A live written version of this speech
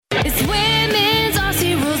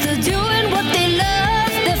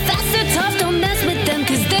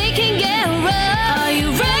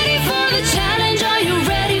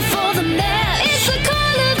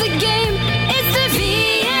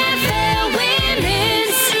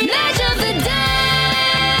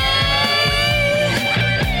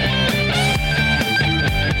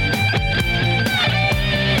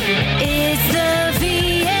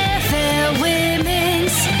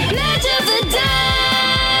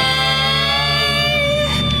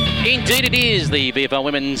Indeed it is the VFL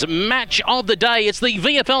Women's Match of the Day. It's the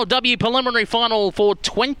VFLW Preliminary Final for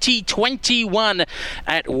 2021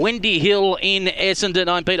 at Windy Hill in Essendon.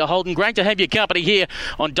 I'm Peter Holden. Great to have your company here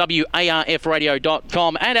on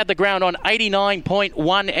WARFradio.com and at the ground on 89.1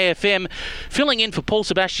 FM. Filling in for Paul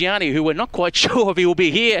Sebastiani, who we're not quite sure if he will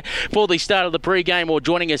be here for the start of the pre-game or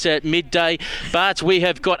joining us at midday. But we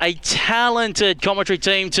have got a talented commentary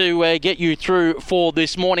team to get you through for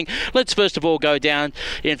this morning. Let's first of all go down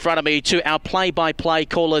in front of me to our play-by-play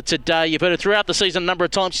caller today. You've heard her throughout the season a number of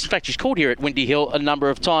times. In fact, she's called here at Windy Hill a number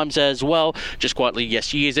of times as well. Just quietly, yes,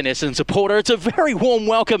 she is an Essendon supporter. It's a very warm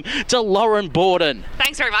welcome to Lauren Borden.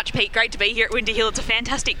 Thanks very much, Pete. Great to be here at Windy Hill. It's a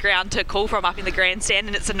fantastic ground to call from up in the grandstand,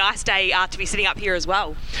 and it's a nice day to be sitting up here as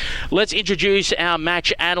well. Let's introduce our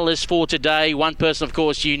match analyst for today. One person, of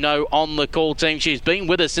course, you know on the call team. She's been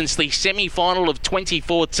with us since the semi-final of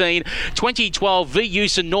 2014, 2012 VU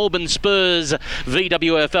St Norman Spurs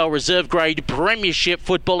VWFL Reserve Grade Premiership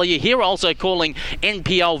footballer. You're here also calling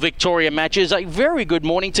NPL Victoria matches. A very good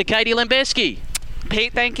morning to Katie Lambeski.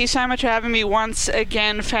 Pete, thank you so much for having me once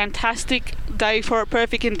again. Fantastic day for it,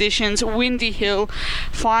 perfect conditions. Windy Hill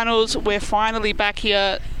finals. We're finally back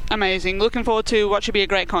here. Amazing. Looking forward to what should be a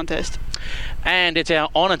great contest. And it's our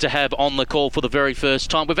honour to have on the call for the very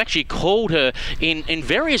first time. We've actually called her in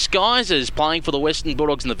various guises, playing for the Western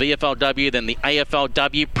Bulldogs in the VFLW, then the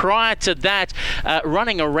AFLW. Prior to that,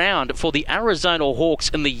 running around for the Arizona Hawks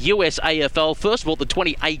in the US AFL. First of all, the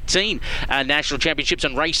 2018 National Championships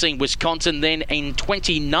in Racine, Wisconsin. Then in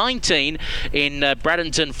 2019 in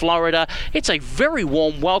Bradenton, Florida. It's a very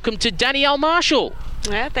warm welcome to Danielle Marshall.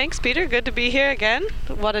 Yeah, thanks, Peter. Good to be here again.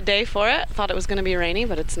 What a day for it. Thought it was going to be rainy,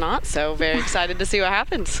 but it's not, so very excited to see what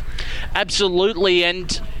happens. Absolutely,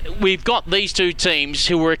 and we've got these two teams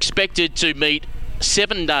who were expected to meet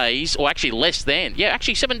 7 days, or actually less than,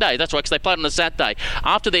 7 days, that's right, because they played on a Saturday,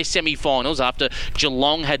 after their semi-finals, after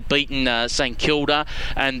Geelong had beaten St Kilda,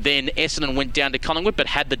 and then Essendon went down to Collingwood, but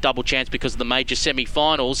had the double chance because of the major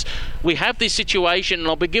semi-finals. We have this situation, and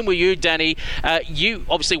I'll begin with you, Danny. You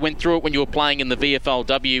obviously went through it when you were playing in the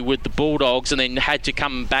VFLW with the Bulldogs, and then had to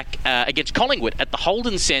come back against Collingwood at the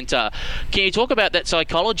Holden Centre. Can you talk about that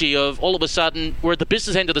psychology of all of a sudden, we're at the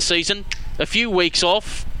business end of the season, a few weeks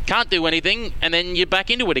off, can't do anything, and then you're back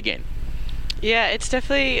into it again? Yeah, it's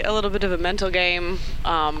definitely a little bit of a mental game,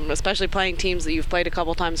 especially playing teams that you've played a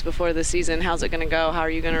couple times before this season. How's it going to go? How are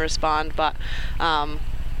you going to respond? But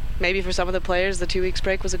maybe for some of the players, the 2 weeks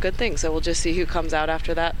break was a good thing, so we'll just see who comes out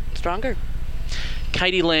after that stronger.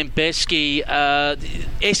 Katie Lambeski,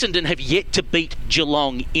 Essendon have yet to beat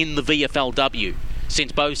Geelong in the VFLW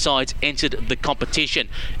since both sides entered the competition.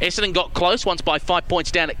 Essendon got close once by 5 points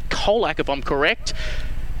down at Colac, if I'm correct.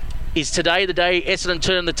 Is today the day Essendon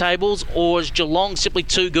turn the tables, or is Geelong simply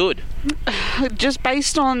too good? Just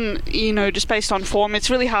based on form, it's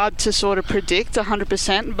really hard to sort of predict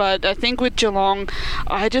 100%, but I think with Geelong,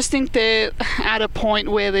 I just think they're at a point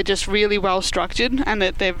where they're just really well structured and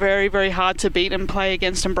that they're very, very hard to beat and play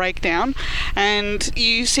against and break down. And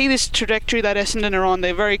you see this trajectory that Essendon are on.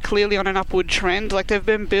 They're very clearly on an upward trend. Like, they've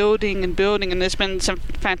been building, and there's been some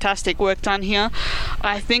fantastic work done here.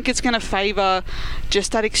 I think it's going to favour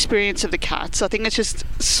just that experience of the Cats. I think it's just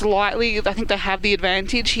slightly, I think they have the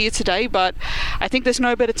advantage here today, but I think there's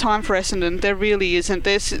no better time for Essendon. There really isn't.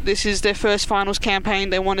 This is their first finals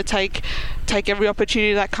campaign. They want to take every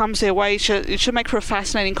opportunity that comes their way. It should make for a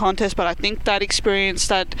fascinating contest, but I think that experience,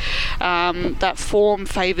 that form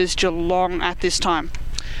favours Geelong at this time.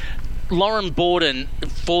 Lauren Borden,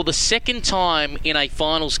 for the second time in a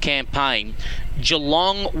finals campaign,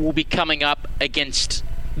 Geelong will be coming up against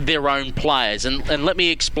their own players, and let me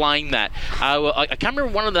explain that. I can't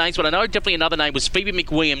remember one of the names, but I know definitely another name was Phoebe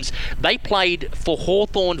McWilliams. They played for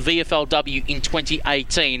Hawthorn VFLW in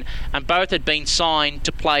 2018, and both had been signed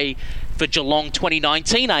to play for Geelong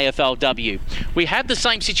 2019 AFLW. We have the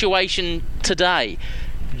same situation today.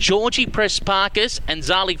 Georgie Prespakis and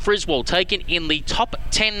Zali Friswell taken in the top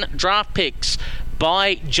 10 draft picks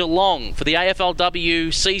by Geelong for the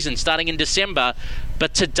AFLW season starting in December,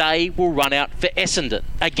 but today will run out for Essendon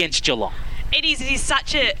against Geelong. It is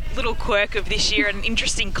such a little quirk of this year, an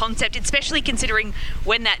interesting concept, especially considering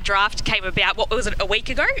when that draft came about. What was it, a week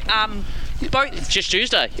ago? It's just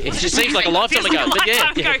Tuesday. It just seems like a lifetime ago.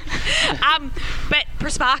 But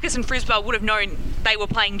Prespakis and Frisbee would have known they were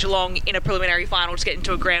playing Geelong in a preliminary final to get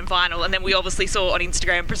into a grand final, and then we obviously saw on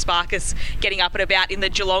Instagram Prespakis getting up and about in the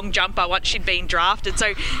Geelong jumper once she'd been drafted.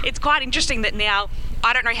 So it's quite interesting that now,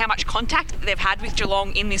 I don't know how much contact they've had with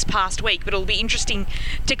Geelong in this past week, but it'll be interesting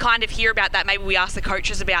to kind of hear about that. Maybe we ask the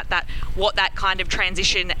coaches about that, what that kind of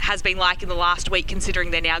transition has been like in the last week, considering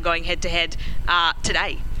they're now going head-to-head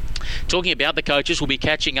today. Talking about the coaches, we'll be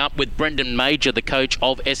catching up with Brendan Major, the coach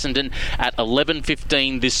of Essendon, at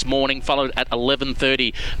 11:15 this morning, followed at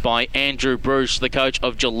 11:30 by Andrew Bruce, the coach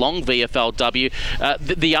of Geelong VFLW.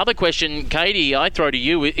 The other question, Katie, I throw to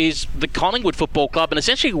you is the Collingwood Football Club, and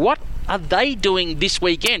essentially what are they doing this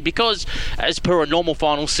weekend? Because as per a normal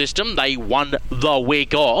final system, they won the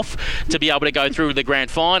week off to be able to go through the grand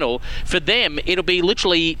final. For them, it'll be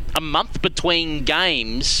literally a month between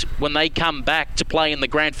games when they come back to play in the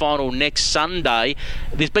grand final next Sunday.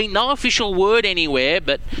 There's been no official word anywhere,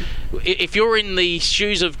 but if you're in the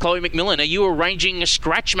shoes of Chloe McMillan, are you arranging a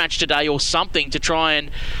scratch match today or something to try and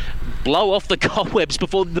blow off the cobwebs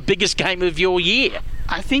before the biggest game of your year?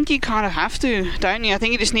 I think you kind of have to, don't you? I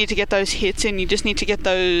think you just need to get those hits in. You just need to get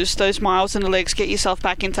those miles in the legs, get yourself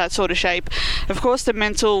back into that sort of shape. Of course, the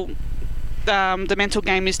mental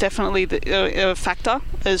game is definitely a factor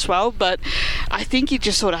as well, but I think you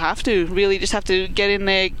just sort of have to get in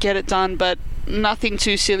there, get it done, but nothing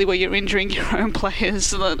too silly where you're injuring your own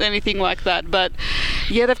players, anything like that. But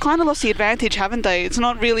yeah, they've kind of lost the advantage, haven't they? It's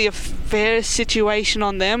not really a fair situation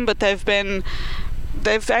on them, but they've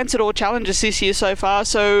answered all challenges this year so far,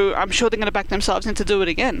 so I'm sure they're going to back themselves in to do it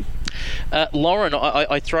again. Lauren,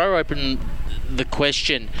 I throw open the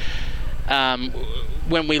question.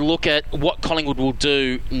 When we look at what Collingwood will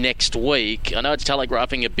do next week, I know it's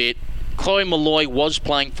telegraphing a bit. Chloe Molloy was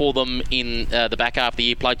playing for them in the back half of the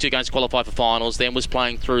year, played 2 games to qualify for finals, then was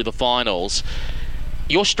playing through the finals.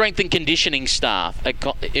 Your strength and conditioning staff,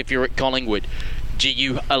 if you're at Collingwood, do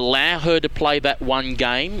you allow her to play that one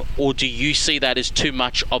game, or do you see that as too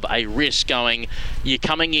much of a risk going, you're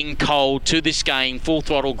coming in cold to this game, full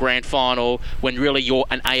throttle grand final, when really you're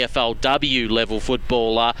an AFLW level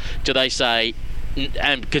footballer? Do they say,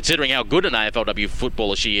 and considering how good an AFLW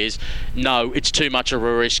footballer she is, no, it's too much of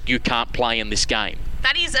a risk, you can't play in this game?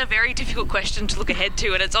 That is a very difficult question to look ahead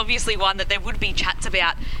to, and it's obviously one that there would be chats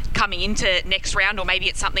about coming into next round, or maybe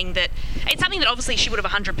it's something that obviously she would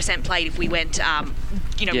have 100% played if we went,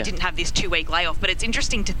 didn't have this 2-week layoff. But it's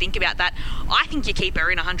interesting to think about that. I think you keep her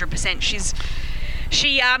in 100%.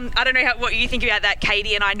 I don't know what you think about that,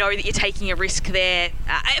 Katie, and I know that you're taking a risk there.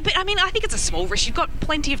 But, I mean, I think it's a small risk. You've got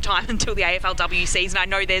plenty of time until the AFLW season. I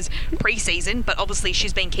know there's pre-season, but obviously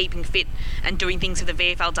she's been keeping fit and doing things for the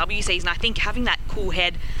VFLW season. I think having that cool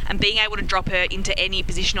head and being able to drop her into any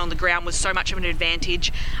position on the ground was so much of an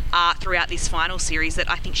advantage throughout this final series that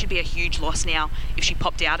I think she'd be a huge loss now if she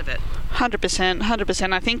popped out of it.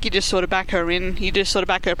 100%. I think you just sort of back her in. You just sort of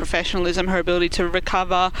back her professionalism, her ability to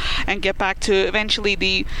recover and get back to eventually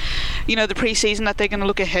the pre-season that they're going to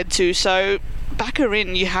look ahead to. So back her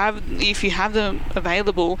in. If you have them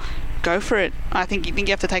available, go for it. I think you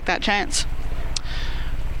have to take that chance.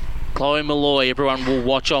 Chloe Molloy, everyone will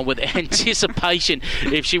watch on with anticipation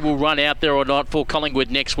if she will run out there or not for Collingwood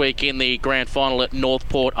next week in the grand final at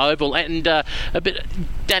Northport Oval. And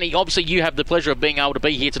Danny, obviously you have the pleasure of being able to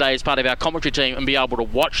be here today as part of our commentary team and be able to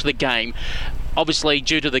watch the game. Obviously,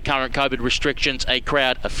 due to the current COVID restrictions, a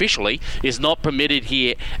crowd officially is not permitted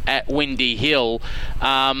here at Windy Hill.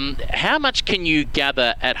 How much can you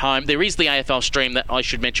gather at home? There is the AFL stream that I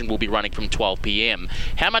should mention will be running from 12 p.m.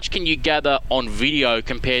 How much can you gather on video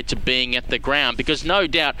compared to being at the ground? Because no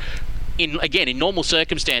doubt, in normal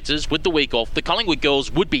circumstances, with the week off, the Collingwood girls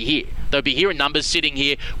would be here. They'll be here in numbers, sitting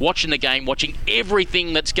here, watching the game, watching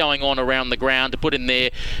everything that's going on around the ground to put in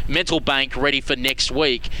their mental bank ready for next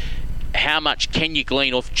week. How much can you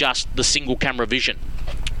glean off just the single camera vision?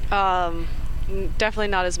 Definitely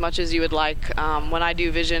not as much as you would like. When I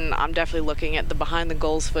do vision, I'm definitely looking at the behind the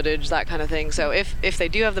goals footage, that kind of thing. So if they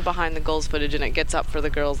do have the behind the goals footage and it gets up for the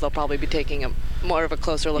girls, they'll probably be taking more of a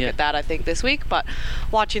closer look at that, I think, this week. But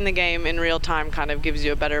watching the game in real time kind of gives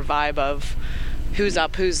you a better vibe of who's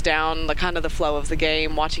up, who's down, the kind of the flow of the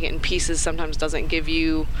game. Watching it in pieces sometimes doesn't give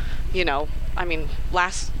you,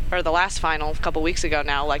 the last final a couple weeks ago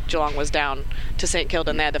now, like Geelong was down to St Kilda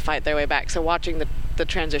and they had to fight their way back. So watching the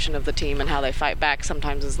transition of the team and how they fight back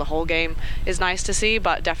sometimes as the whole game is nice to see,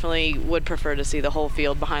 but definitely would prefer to see the whole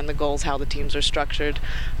field behind the goals, how the teams are structured,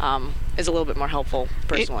 is a little bit more helpful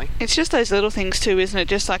personally. It's just those little things too, isn't it?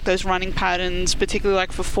 Just like those running patterns, particularly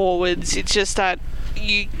like for forwards. It's just that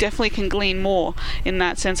you definitely can glean more in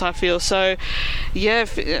that sense, I feel. So yeah,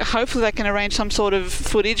 hopefully they can arrange some sort of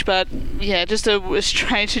footage, but yeah, just a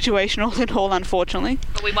strange situation all in all, unfortunately.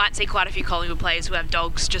 But we might see quite a few Collingwood players who have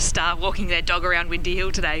dogs just walking their dog around Windy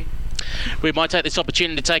Hill today. We might take this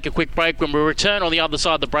opportunity to take a quick break. When we return on the other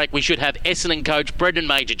side of the break, we should have Essendon coach Brendan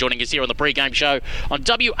Major joining us here on the pre-game show on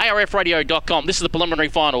WARFradio.com. This is the preliminary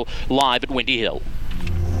final live at Windy Hill.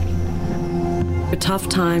 A tough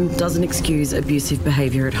time doesn't excuse abusive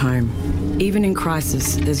behaviour at home. Even in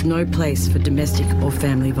crisis, there's no place for domestic or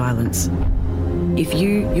family violence. If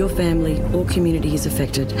you, your family or community is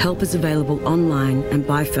affected, help is available online and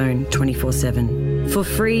by phone 24/7. For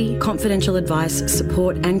free, confidential advice,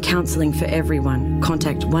 support and counselling for everyone,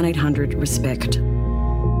 contact 1-800-RESPECT.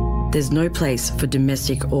 There's no place for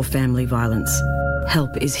domestic or family violence.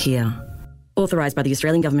 Help is here. Authorised by the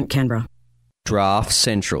Australian Government, Canberra. Draft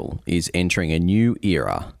Central is entering a new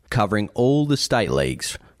era, covering all the state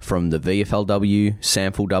leagues from the VFLW,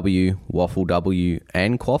 Sample W, Waffle W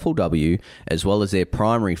and Quaffle W, as well as their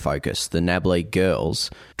primary focus, the NAB League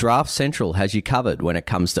Girls. Draft Central has you covered when it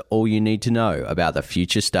comes to all you need to know about the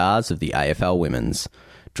future stars of the AFL Women's.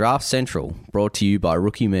 Draft Central, brought to you by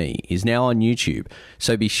Rookie Me, is now on YouTube,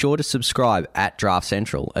 so be sure to subscribe at Draft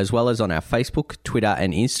Central, as well as on our Facebook, Twitter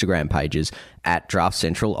and Instagram pages at Draft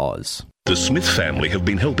Central Oz. The Smith family have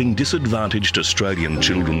been helping disadvantaged Australian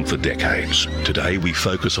children for decades. Today we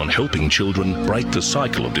focus on helping children break the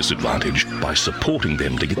cycle of disadvantage by supporting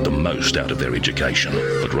them to get the most out of their education.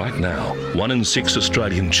 But right now, 1 in 6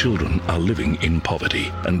 Australian children are living in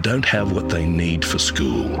poverty and don't have what they need for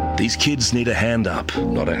school. These kids need a hand up,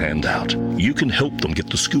 not a handout. You can help them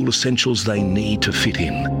get the school essentials they need to fit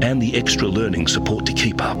in and the extra learning support to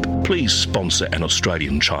keep up. Please sponsor an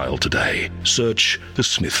Australian child today. Search the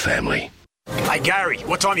Smith family. Hey Gary,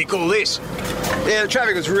 what time you call this? Yeah, the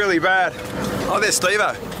traffic was really bad. Oh, there's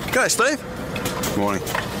Steve-o. G'day, Steve. Morning.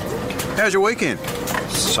 How's your weekend?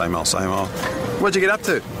 Same old, same old. What'd you get up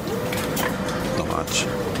to? Not much.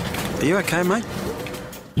 Are you okay, mate?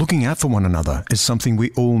 Looking out for one another is something we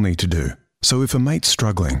all need to do. So if a mate's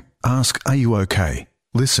struggling, ask, are you okay?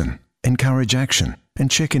 Listen, encourage action, and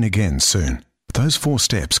check in again soon. Those 4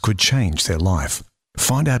 steps could change their life.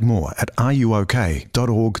 Find out more at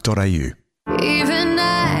areyouok.org.au.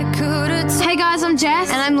 Hey guys, I'm Jess.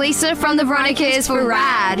 And I'm Lisa from the Veronicas for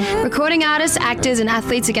RAD. Recording artists, actors and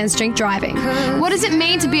athletes against drink driving. What does it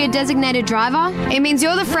mean to be a designated driver? It means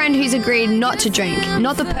you're the friend who's agreed not to drink,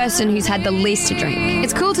 not the person who's had the least to drink.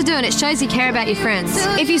 It's cool to do and it shows you care about your friends.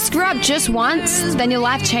 If you screw up just once, then your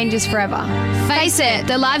life changes forever. Face it,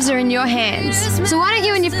 their lives are in your hands. So why don't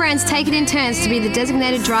you and your friends take it in turns to be the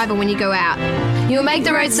designated driver when you go out? You'll make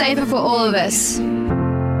the road safer for all of us.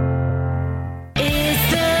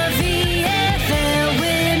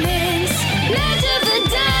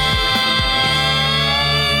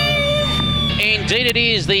 Indeed it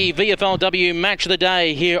is the VFLW Match of the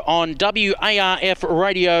Day here on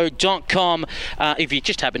WARFradio.com. If you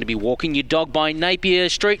just happen to be walking your dog by Napier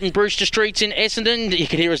Street and Brewster Streets in Essendon, you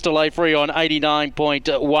can hear us delay free on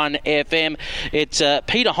 89.1 FM. It's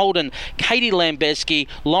Peter Holden, Katie Lambeski,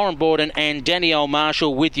 Lauren Borden and Danielle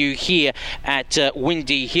Marshall with you here at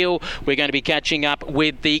Windy Hill. We're going to be catching up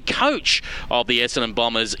with the coach of the Essendon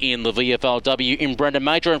Bombers in the VFLW, in Brendan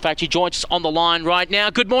Major. In fact, he joins us on the line right now.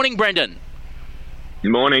 Good morning, Brendan.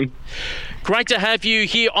 Good morning. Great to have you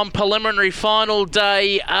here on preliminary final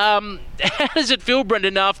day. How does it feel,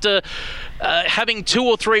 Brendan, after having 2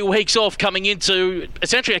 or 3 weeks off coming into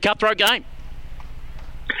essentially a cutthroat game?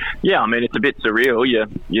 Yeah, I mean, it's a bit surreal.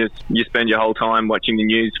 You spend your whole time watching the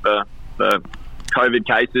news for COVID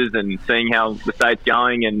cases and seeing how the state's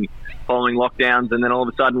going and following lockdowns, and then all of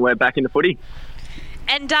a sudden we're back in the footy.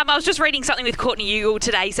 And I was just reading something with Courtney Ugle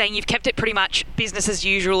today saying you've kept it pretty much business as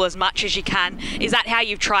usual as much as you can. Is that how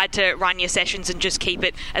you've tried to run your sessions and just keep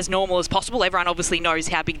it as normal as possible? Everyone obviously knows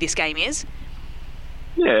how big this game is.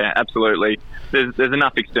 Yeah, absolutely. There's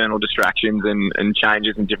enough external distractions and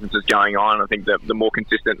changes and differences going on. I think that the more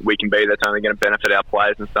consistent we can be, that's only going to benefit our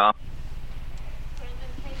players and staff.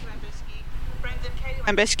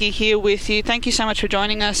 Lambeski here with you. Thank you so much for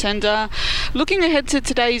joining us. And looking ahead to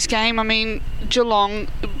today's game, I mean, Geelong,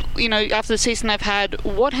 you know, after the season they've had,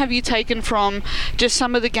 what have you taken from just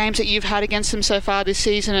some of the games that you've had against them so far this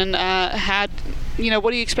season, and what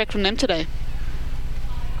do you expect from them today?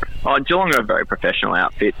 Geelong are a very professional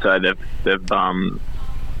outfit, so they've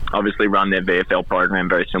obviously run their VFL program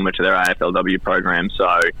very similar to their AFLW program,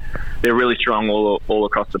 so they're really strong all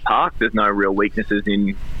across the park. There's no real weaknesses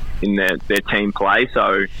in their team play,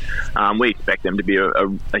 so we expect them to be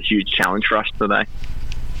a huge challenge for us today.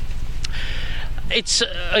 It's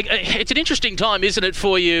an interesting time, isn't it,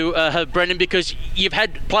 for you, Brendan, because you've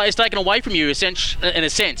had players taken away from you, in a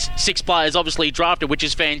sense. 6 players obviously drafted, which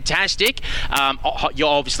is fantastic. You're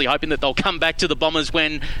obviously hoping that they'll come back to the Bombers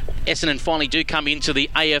when Essendon finally do come into the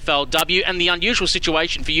AFLW. And the unusual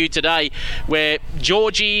situation for you today, where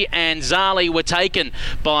Georgie and Zali were taken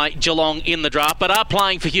by Geelong in the draft, but are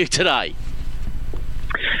playing for you today.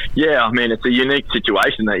 Yeah, I mean, it's a unique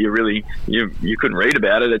situation that you couldn't read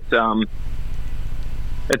about it. It's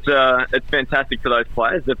it's fantastic for those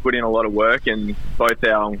players. They've put in a lot of work, and both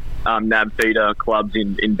our NAB feeder clubs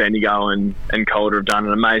in Bendigo and Calder have done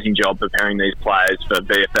an amazing job preparing these players for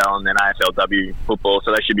VFL and then AFLW football,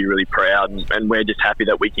 so they should be really proud, and we're just happy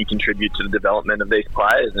that we can contribute to the development of these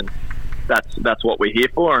players, and that's what we're here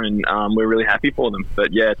for, and we're really happy for them.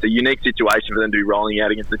 But yeah, it's a unique situation for them to be rolling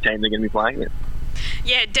out against the team they're going to be playing with.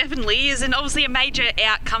 Yeah, it definitely is. And obviously a major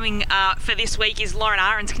out coming for this week is Lauren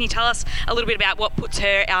Ahrens. Can you tell us a little bit about what puts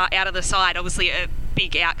her out of the side? Obviously a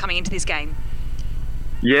big out coming into this game.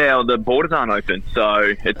 Yeah, well, the borders aren't open,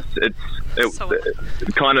 so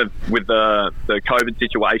it's kind of with the COVID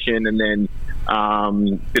situation, and then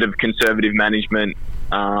bit of conservative management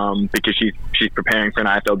because she's preparing for an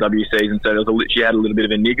AFLW season. So she had a little bit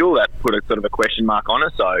of a niggle that put a sort of a question mark on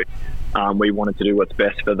her. So we wanted to do what's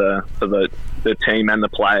best for the team and the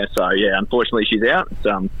player. So yeah, unfortunately she's out.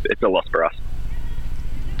 It's a loss for us.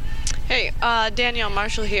 Hey, Danielle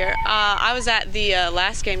Marshall here. I was at the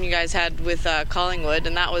last game you guys had with Collingwood,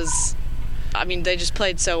 and that was, I mean, they just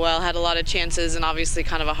played so well, had a lot of chances, and obviously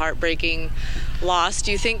kind of a heartbreaking loss.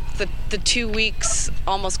 Do you think the 2 weeks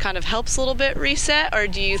almost kind of helps a little bit reset, or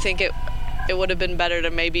do you think it would have been better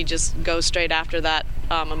to maybe just go straight after that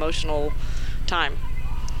emotional time?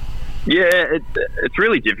 Yeah, it's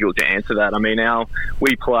really difficult to answer that. I mean,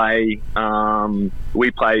 we play a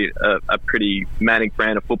pretty manic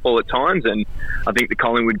brand of football at times, and I think the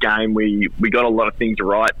Collingwood game we got a lot of things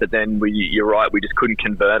right, but then you're right, we just couldn't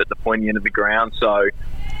convert at the pointy end of the ground. So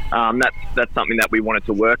that's something that we wanted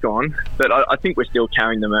to work on. But I think we're still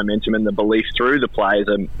carrying the momentum and the belief through the players,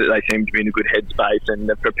 and they seem to be in a good headspace and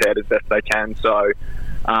they're prepared as best they can. So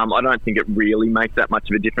I don't think it really makes that much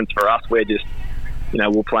of a difference for us. We're just,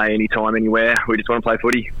 we'll play anytime, anywhere. We just want to play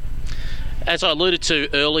footy. As I alluded to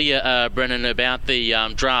earlier, Brennan, about the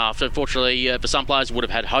draft, unfortunately for some players would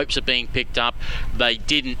have had hopes of being picked up. They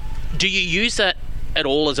didn't. Do you use that at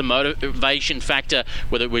all as a motivation factor,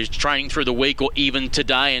 whether it was training through the week or even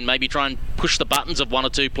today, and maybe try and push the buttons of one or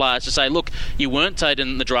two players to say, look, you weren't taken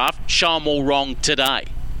in the draft, show them all wrong today?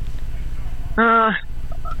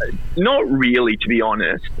 Not really, to be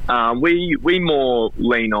honest. We more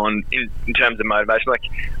lean on in terms of motivation. Like,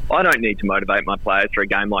 I don't need to motivate my players for a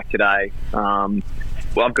game like today. Well,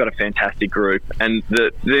 I've got a fantastic group, and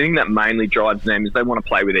the thing that mainly drives them is they want to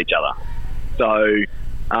play with each other. So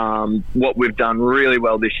what we've done really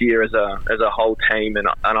well this year as a whole team and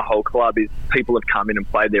a whole club is people have come in and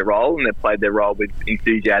played their role, and they've played their role with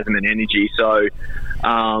enthusiasm and energy. So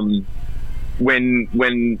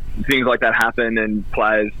when things like that happen and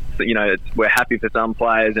players, we're happy for some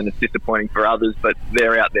players and it's disappointing for others, but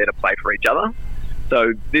they're out there to play for each other.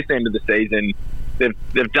 So this end of the season,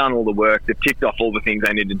 they've done all the work, they've ticked off all the things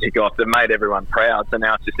they needed to tick off, they've made everyone proud. So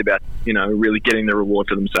now it's just about, really getting the reward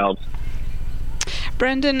for themselves.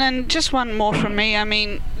 Brendan, and just one more from me. I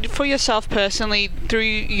mean, for yourself personally, through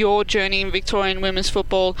your journey in Victorian women's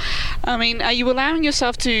football, I mean, are you allowing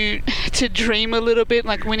yourself to dream a little bit,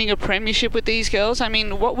 like winning a premiership with these girls? I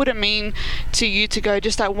mean, what would it mean to you to go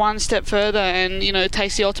just that one step further and,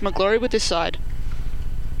 taste the ultimate glory with this side?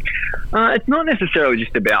 It's not necessarily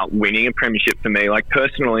just about winning a premiership for me. Like,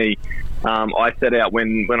 personally, I set out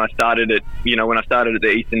when I started at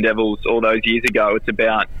the Eastern Devils all those years ago, it's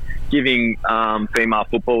about giving female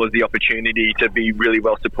footballers the opportunity to be really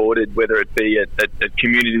well supported, whether it be at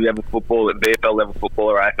community level football, at VFL level football,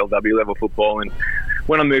 or AFLW level football. And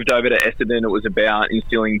when I moved over to Essendon, it was about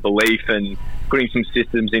instilling belief and putting some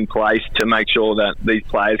systems in place to make sure that these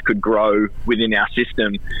players could grow within our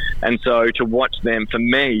system. And so to watch them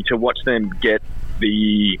get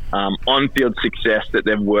the on-field success that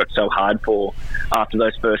they've worked so hard for after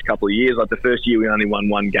those first couple of years. Like, the first year we only won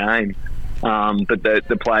one game, but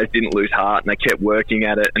the players didn't lose heart and they kept working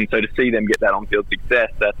at it. And so to see them get that on-field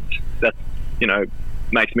success, that's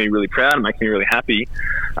makes me really proud and makes me really happy.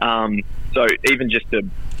 So even just to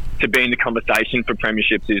be in the conversation for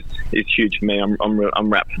premierships is huge for me. I'm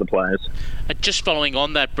wrapped for the players. Just following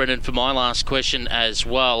on that, Brendan, for my last question as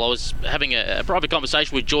well, I was having a private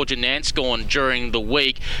conversation with Georgia Nanscorn during the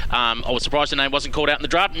week. I was surprised her name wasn't called out in the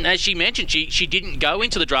draft, and as she mentioned, she didn't go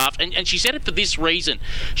into the draft, and she said it for this reason.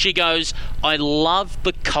 She goes, I love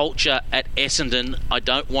the culture at Essendon. I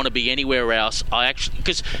don't want to be anywhere else.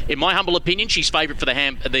 Because in my humble opinion, she's favourite for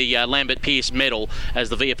the Lambert Pearce medal as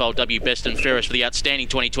the VFLW Best and Fairest for the outstanding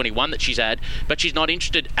 2021 that she's had, but she's not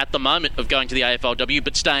interested at the moment of going to the AFLW,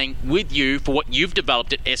 but staying with you for what you've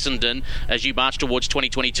developed at Essendon as you march towards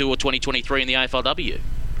 2022 or 2023 in the AFLW.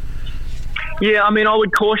 Yeah, I mean, I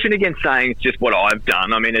would caution against saying it's just what I've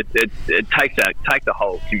done. I mean, it takes the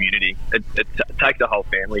whole community. It takes the whole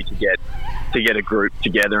family to get a group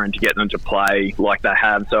together and to get them to play like they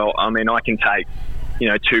have. So, I mean, I can take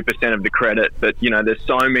 2% of the credit, but there's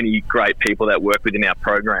so many great people that work within our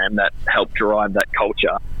program that help drive that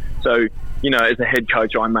culture. So, as a head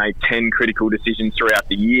coach, I make 10 critical decisions throughout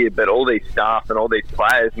the year, but all these staff and all these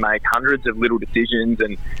players make hundreds of little decisions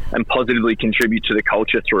and positively contribute to the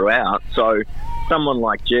culture throughout. So someone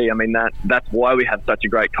like G, I mean, that's why we have such a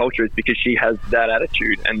great culture, is because she has that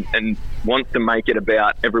attitude and wants to make it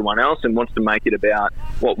about everyone else and wants to make it about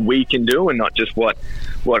what we can do and not just what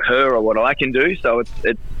her or what I can do. So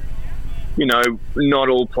it's not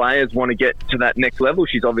all players want to get to that next level.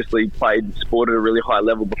 She's obviously played sport at a really high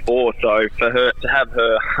level before. So for her to have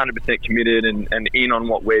her 100% committed and in on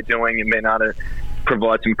what we're doing and being able to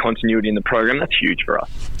provide some continuity in the program, that's huge for us.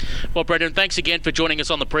 Well, Brendan, thanks again for joining us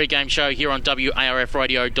on the pre-game show here on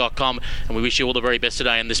WARFradio.com, and we wish you all the very best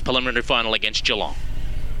today in this preliminary final against Geelong.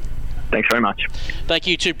 Thanks very much. Thank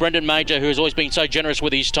you to Brendan Major, who has always been so generous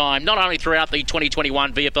with his time, not only throughout the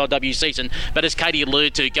 2021 VFLW season, but as Katie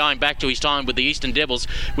alluded to, going back to his time with the Eastern Devils,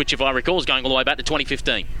 which, if I recall, is going all the way back to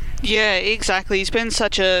 2015. Yeah, exactly. He's been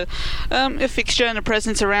such a fixture and a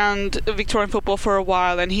presence around Victorian football for a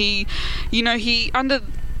while, and he under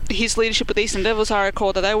his leadership with the Eastern Devils, I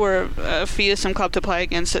recall that they were a fearsome club to play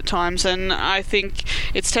against at times, and I think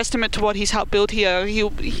it's testament to what he's helped build here. You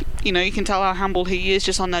can tell how humble he is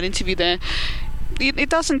just on that interview there.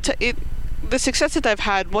 The success that they've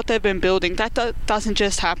had, what they've been building, that doesn't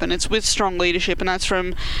just happen. It's with strong leadership, and that's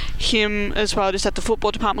from him as well, just at the football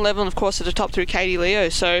department level, and of course at the top through Katie Leo.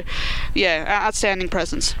 So, yeah, outstanding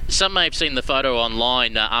presence. Some may have seen the photo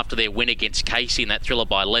online after their win against Casey in that thriller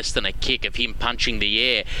by less than a kick of him punching the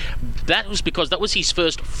air. That was because that was his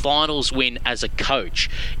first finals win as a coach.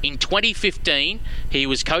 In 2015, he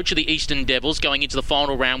was coach of the Eastern Devils going into the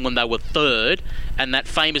final round when they were third, and that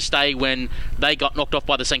famous day when they got knocked off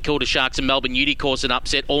by the St Kilda Sharks and Melbourne Uni caused an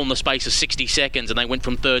upset all in the space of 60 seconds, and they went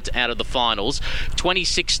from third to out of the finals.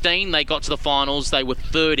 2016, they got to the finals. They were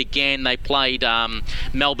third again. They played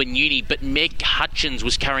Melbourne Uni, but Meg Hutchins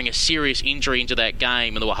was carrying a serious injury into that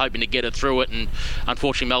game, and they were hoping to get her through it, and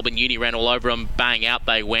unfortunately Melbourne Uni ran all over them. Bang, out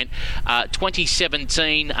they went.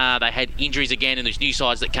 2017, they had injuries again, and there's new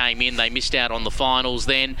sides that came in. They missed out on the finals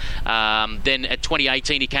then. Then at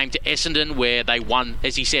 2018, he came to Essendon, where they won,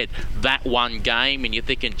 as he said, that one game, and you're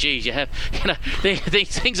thinking, geez,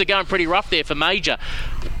 these things are going pretty rough there for Major.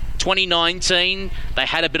 2019, they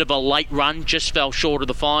had a bit of a late run, just fell short of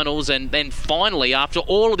the finals, and then finally, after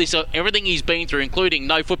all of this, everything he's been through, including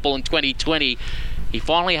no football in 2020, he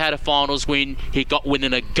finally had a finals win. He got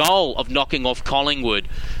within a goal of knocking off Collingwood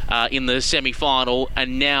in the semi-final,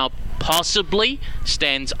 and now possibly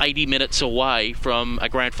stands 80 minutes away from a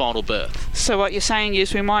grand final berth. So what you're saying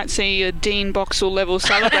is we might see a Dean Boxall level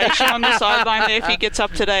celebration on the sideline there if he gets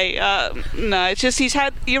up today. No, it's just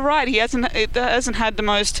you're right, he hasn't had the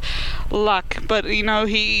most luck, but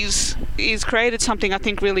he's created something I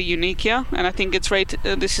think really unique here, and I think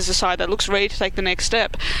this is a side that looks ready to take the next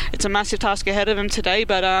step. It's a massive task ahead of him today,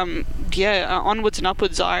 but onwards and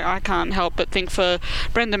upwards. I can't help but think for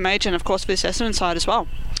Brendan Major, and of course for this Essendon side as well.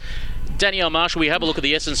 Danielle Marshall, we have a look at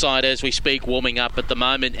the Essendon side as we speak, warming up at the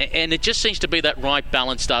moment, and it just seems to be that right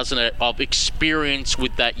balance, doesn't it, of experience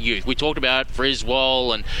with that youth. We talked about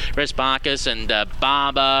Friswell and Prespakis and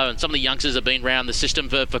Barber, and some of the youngsters have been around the system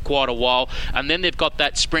for quite a while, and then they've got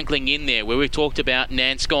that sprinkling in there where we've talked about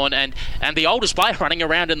Nanscon and the oldest player running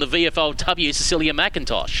around in the VFLW, Cecilia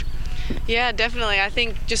McIntosh. Yeah, definitely. I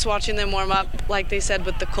think just watching them warm up, like they said,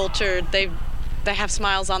 with the culture, they have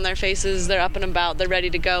smiles on their faces, they're up and about, they're ready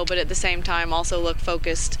to go, but at the same time also look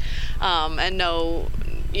focused and know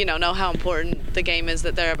how important the game is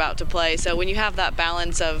that they're about to play. So when you have that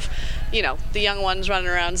balance of, the young ones running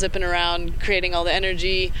around, zipping around, creating all the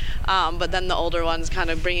energy, but then the older ones kind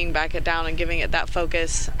of bringing back it down and giving it that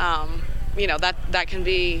focus, that can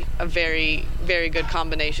be a very, very good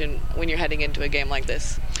combination when you're heading into a game like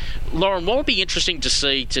this. Lauren, what would be interesting to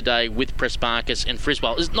see today with Prespakis and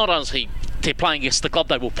Friswell is not only they're playing against the club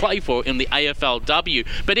they will play for in the AFLW,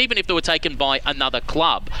 but even if they were taken by another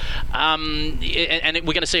club, and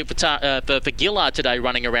we're going to see it for Gillard today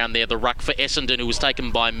running around there, the ruck for Essendon who was taken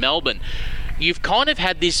by Melbourne. You've kind of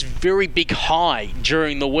had this very big high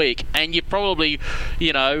during the week, and you're probably,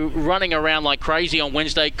 running around like crazy on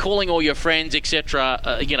Wednesday, calling all your friends, etc.,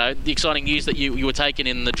 the exciting news that you were taken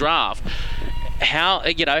in the draft. how,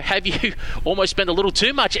 have you almost spent a little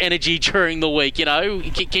too much energy during the week?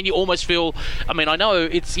 Can you almost feel, I know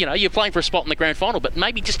it's, you're playing for a spot in the grand final, but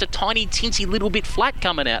maybe just a tiny, teensy little bit flat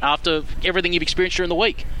coming out after everything you've experienced during the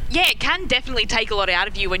week. Yeah, it can definitely take a lot out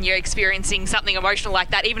of you when you're experiencing something emotional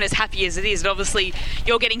like that, even as happy as it is. And obviously,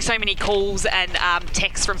 you're getting so many calls and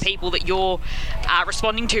texts from people that you're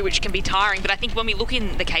responding to, which can be tiring. But I think when we look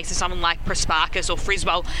in the case of someone like Prasparkas or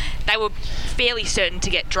Friswell, they were fairly certain to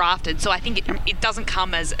get drafted. So I think it doesn't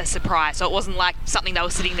come as a surprise. So it wasn't like something they were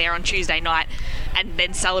sitting there on Tuesday night and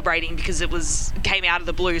then celebrating because it came out of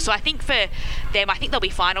the blue. So I think for them, I think they'll be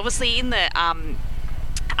fine. Obviously, in the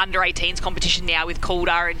under-18s competition now with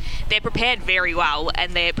Calder, and they're prepared very well,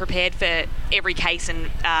 and they're prepared for every case and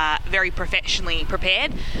very professionally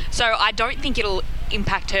prepared. So I don't think it'll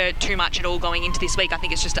impact her too much at all going into this week. I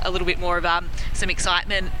think it's just a little bit more of some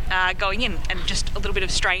excitement going in, and just a little bit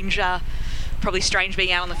of probably strange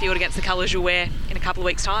being out on the field against the colours you'll wear in a couple of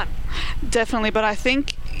weeks' time. Definitely, but I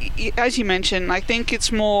think, as you mentioned, I think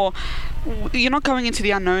it's more, you're not going into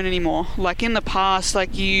the unknown anymore. Like in the past,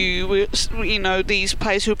 like these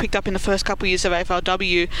players who were picked up in the first couple of years of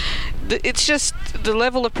AFLW, it's just the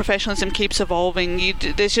level of professionalism keeps evolving.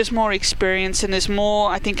 There's just more experience, and there's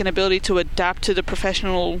more, I think, an ability to adapt to the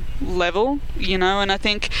professional level, and I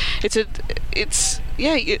think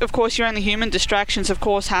of course you're only human. Distractions, of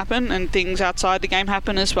course, happen, and things outside the game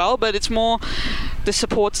happen as well, but it's more the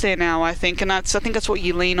support's there now, I think, and I think that's what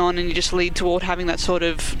you lean on, and you just lead toward having that sort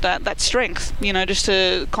of that strength, just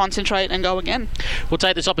to concentrate and go again. We'll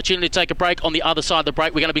take this opportunity to take a break. On the other side of the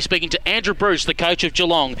break, we're going to be speaking to Andrew Bruce, the coach of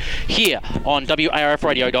Geelong, here on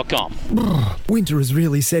WARFradio.com. Winter has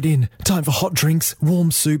really set in. Time for hot drinks,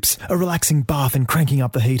 warm soups, a relaxing bath and cranking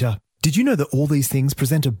up the heater. Did you know that all these things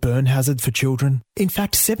present a burn hazard for children? In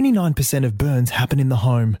fact, 79% of burns happen in the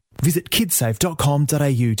home. Visit kidsafe.com.au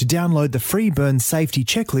to download the free burn safety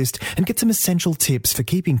checklist and get some essential tips for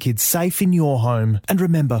keeping kids safe in your home. And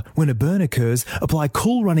remember, when a burn occurs, apply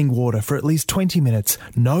cool running water for at least 20 minutes.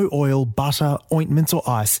 No oil, butter, ointments or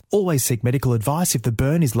ice. Always seek medical advice if the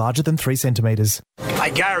burn is larger than 3 centimetres. Hey,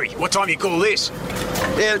 Gary, what time you call this?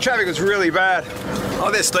 Yeah, the traffic was really bad. Oh,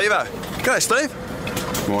 there's Steve-o. G'day, Steve.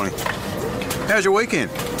 Morning. How's your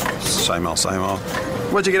weekend? Same old, same old.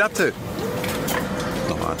 What'd you get up to?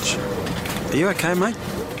 Not much. Are you okay, mate?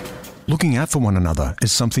 Looking out for one another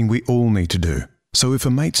is something we all need to do. So if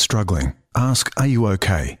a mate's struggling, ask, are you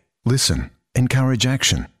okay? Listen, encourage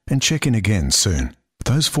action, and check in again soon.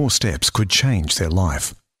 Those 4 steps could change their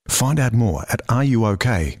life. Find out more at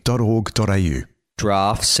ruok.org.au.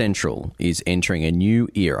 Draft Central is entering a new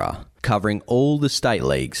era, covering all the state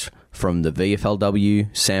leagues, from the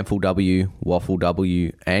VFLW, SANFL-W,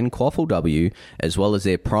 WAFL-W and QAFL-W, as well as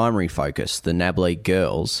their primary focus, the NAB League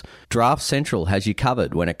Girls. Draft Central has you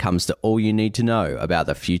covered when it comes to all you need to know about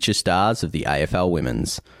the future stars of the AFL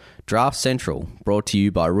Women's. Draft Central, brought to you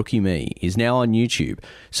by Rookie Me, is now on YouTube,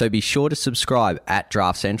 so be sure to subscribe at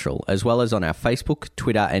Draft Central, as well as on our Facebook,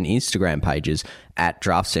 Twitter and Instagram pages at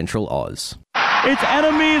Draft Central Oz. It's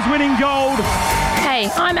Anna Mears winning gold. Hey,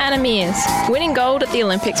 I'm Anna Mears. Winning gold at the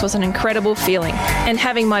Olympics was an incredible feeling. And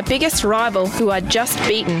having my biggest rival, who I'd just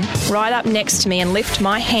beaten, ride up next to me and lift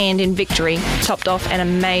my hand in victory topped off an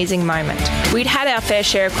amazing moment. We'd had our fair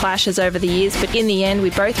share of clashes over the years, but in the end we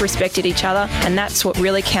both respected each other, and that's what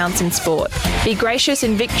really counts in sport. Be gracious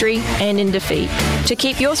in victory and in defeat. To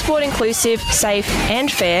keep your sport inclusive, safe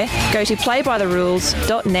and fair, go to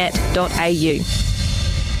playbytherules.net.au.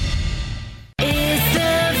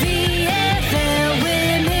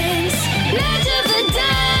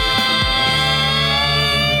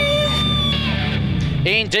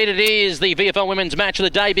 Indeed it is the VFL Women's Match of the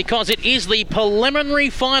Day, because it is the preliminary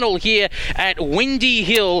final here at Windy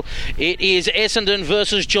Hill. It is Essendon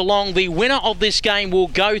versus Geelong. The winner of this game will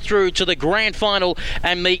go through to the grand final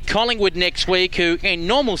and meet Collingwood next week, who in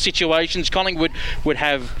normal situations Collingwood would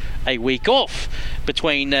have a week off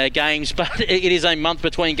between games, but it is a month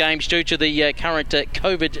between games due to the current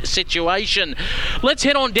COVID situation. Let's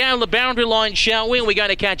head on down the boundary line, shall we? We're going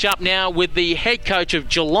to catch up now with the head coach of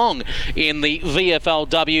Geelong in the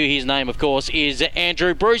VFLW. His name, of course, is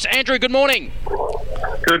Andrew Bruce. Andrew, good morning.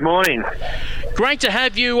 Good morning. Great to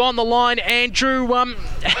have you on the line, Andrew.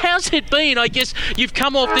 How's it been? I guess you've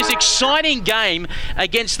come off this exciting game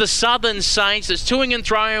against the Southern Saints. It's toing and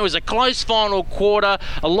throwing. It was a close final quarter,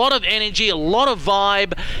 a lot of energy, a lot of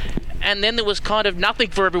vibe, and then there was kind of nothing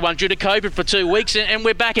for everyone due to COVID for 2 weeks, and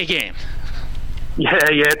we're back again. Yeah,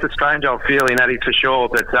 it's a strange old feeling, that is for sure.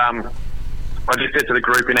 But I just said to the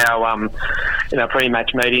group in our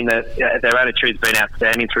pre-match meeting that their attitude's been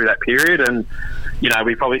outstanding through that period, and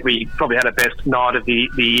we probably had our best night of the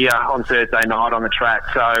year on Thursday night on the track.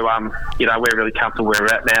 So, we're really comfortable where we're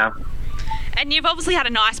at now. And you've obviously had a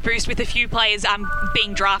nice boost with a few players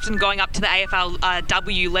being drafted and going up to the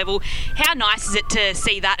AFLW level. How nice is it to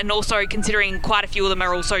see that, and also considering quite a few of them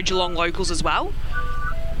are also Geelong locals as well?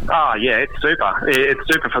 Oh yeah, it's super. It's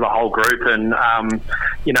super for the whole group, and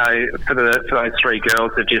for those three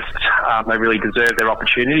girls, they really deserve their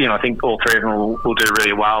opportunity, and I think all three of them will do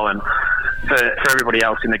really well. And for everybody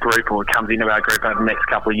else in the group or comes into our group over the next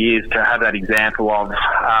couple of years, to have that example of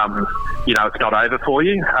it's not over for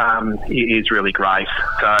you is really great.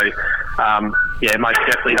 So most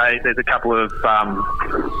definitely there's a couple of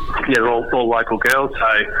they're all local girls,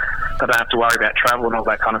 so they don't have to worry about travel and all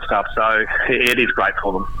that kind of stuff. So it is great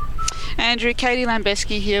for them. Andrew, Katie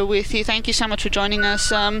Lambeski here with you. Thank you so much for joining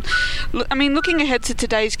us. Looking ahead to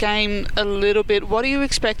today's game a little bit, what are you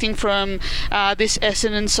expecting from this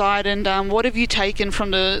Essendon side, and what have you taken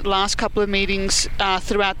from the last couple of meetings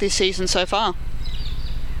throughout this season so far?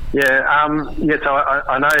 So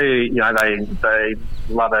I know they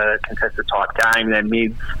love a contested type game. Their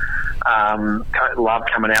mids love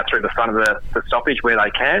coming out through the front of the stoppage where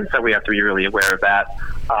they can, so we have to be really aware of that.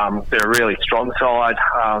 They're a really strong side.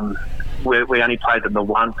 We only played them the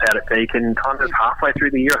once out at Deakin, kind of halfway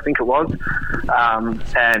through the year, I think it was. But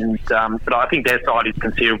I think their side is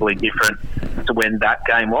considerably different to when that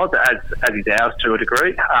game was, as is ours to a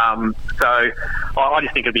degree. So I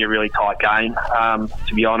just think it'll be a really tight game,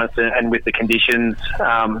 to be honest. And with the conditions,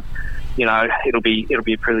 it'll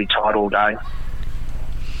be pretty tight all day.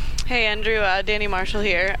 Hey Andrew, Danny Marshall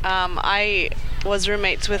here. I was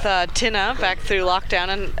roommates with Tina back through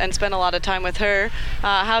lockdown and spent a lot of time with her.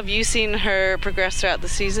 How have you seen her progress throughout the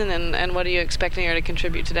season, and what are you expecting her to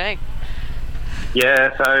contribute today?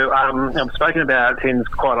 Yeah, so I've spoken about Tins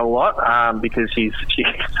quite a lot because she's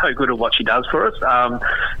so good at what she does for us.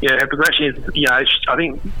 Her progression is, I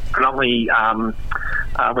think predominantly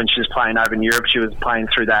when she was playing over in Europe, she was playing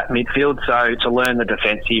through that midfield. So to learn the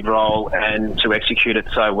defensive role and to execute it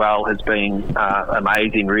so well has been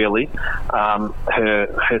amazing, really.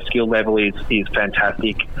 Her skill level is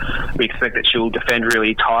fantastic. We expect that she'll defend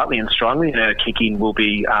really tightly and strongly, and her kicking will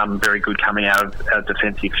be very good coming out of a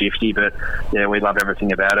defensive 50. But yeah, we love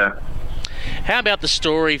everything about her. How about the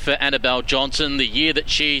story for Annabelle Johnson, the year that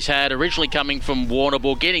she's had, originally coming from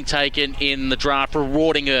Warrnambool, getting taken in the draft,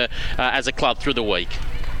 rewarding her as a club through the week?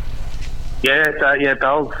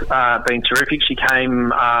 Belle's been terrific. She came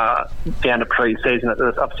down to pre-season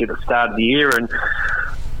obviously at the start of the year and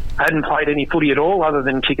hadn't played any footy at all other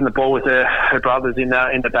than kicking the ball with her brothers in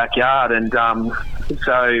the backyard, and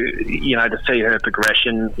so to see her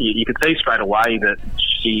progression, you could see straight away that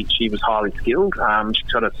she was highly skilled.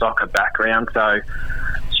 She's got a soccer background, so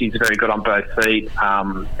she's very good on both feet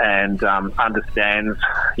and understands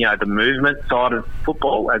the movement side of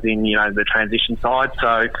football, as in the transition side.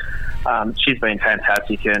 So she's been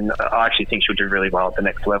fantastic, and I actually think she'll do really well at the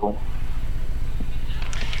next level.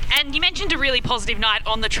 And you mentioned a really positive night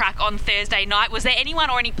on the track on Thursday night. Was there anyone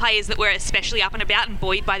or any players that were especially up and about and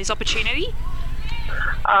buoyed by this opportunity?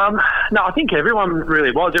 No, I think everyone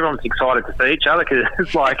really was. Everyone was excited to see each other because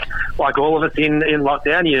it's like all of us in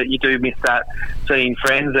lockdown, you do miss that seeing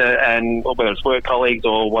friends and whether it's work colleagues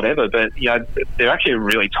or whatever. But they're actually a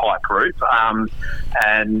really tight group,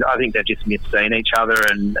 and I think they've just missed seeing each other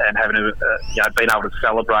and having been able to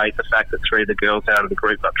celebrate the fact that three of the girls out of the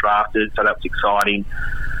group got drafted. So that was exciting.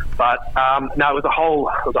 But no, it was a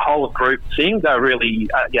whole of group thing. They were really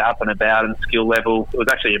up and about and skill level. It was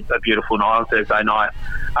actually a beautiful night on Thursday night.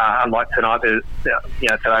 Unlike tonight, today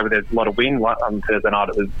there's a lot of wind. On Thursday night,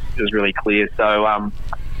 it was really clear. So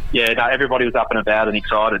everybody was up and about and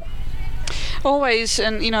excited. Always,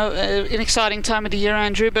 and an exciting time of the year,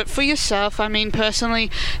 Andrew. But for yourself,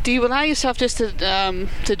 personally, do you allow yourself just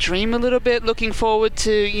to dream a little bit, looking forward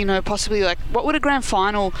to possibly what would a grand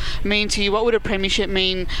final mean to you? What would a premiership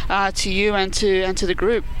mean to you and to the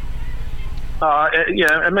group?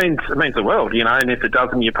 It means the world, and if it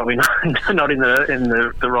doesn't, you're probably not in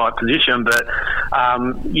the right position. But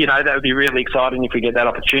that would be really exciting if we get that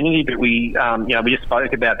opportunity. But we just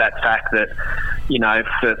spoke about that fact that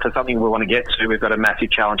for something we want to get to, we've got a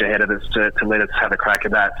massive challenge ahead of us to let us have a crack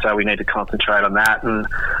at that. So we need to concentrate on that. And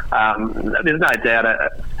there's no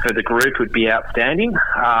doubt for the group would be outstanding.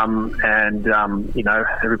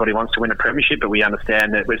 Everybody wants to win a premiership, but we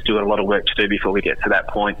understand that we've still got a lot of work to do before we get to that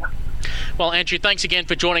point. Well, Andrew, thanks again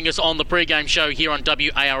for joining us on the pre-game show here on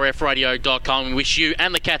WARFradio.com. We wish you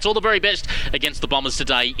and the Cats all the very best against the Bombers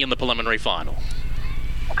today in the preliminary final.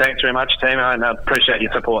 Thanks very much, team, and I appreciate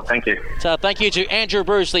your support. Thank you. So thank you to Andrew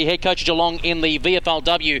Bruce, the head coach of Geelong in the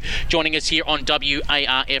VFLW, joining us here on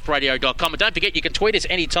WARFradio.com. And don't forget, you can tweet us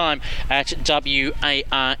anytime at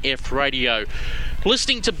WARF Radio.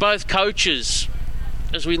 Listening to both coaches,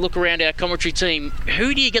 as we look around our commentary team,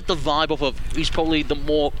 who do you get the vibe off of who's probably the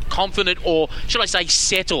more confident, or should I say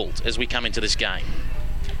settled, as we come into this game?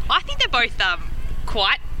 I think they're both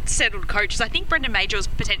quite settled coaches. I think Brendan Major was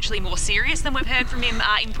potentially more serious than we've heard from him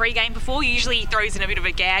in pre-game before. Usually he throws in a bit of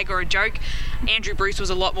a gag or a joke. Andrew Bruce was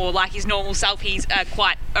a lot more like his normal self. He's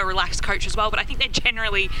quite a relaxed coach as well, but I think they're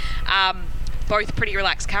generally both pretty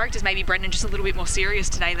relaxed characters. Maybe Brendan just a little bit more serious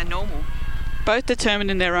today than normal. Both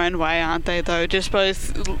determined in their own way, aren't they, though? Just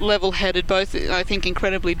both level-headed, both, I think,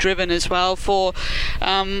 incredibly driven as well.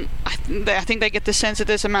 I think they get the sense that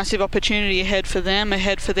there's a massive opportunity ahead for them,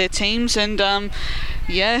 ahead for their teams, and,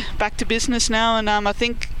 back to business now. And I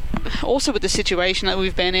think also with the situation that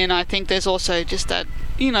we've been in, I think there's also just that,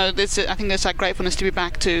 I think there's that gratefulness to be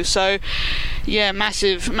back to. So, yeah,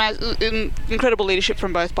 massive, incredible leadership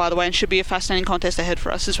from both, by the way, and should be a fascinating contest ahead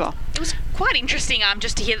for us as well. It was quite interesting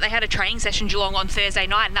just to hear that they had a training session Geelong on Thursday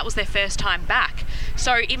night, and that was their first time back.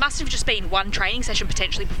 So it must have just been one training session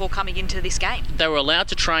potentially before coming into this game. They were allowed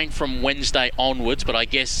to train from Wednesday onwards, but I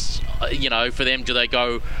guess, for them, do they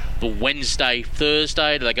go the Wednesday,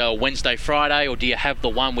 Thursday? Do they go Wednesday, Friday? Or do you have the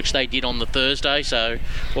one which they did on the Thursday? So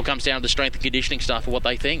what comes down to the strength and conditioning stuff and what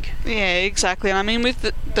they think. Yeah, exactly. And I mean, with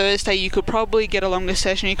the Thursday, you could probably get a longer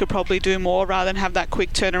session. You could probably do more rather than have that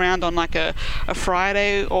quick turnaround on like a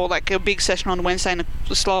Friday, or like a big session on Wednesday and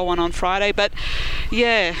a slower one on Friday. But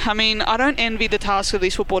yeah, I mean, I don't envy the task of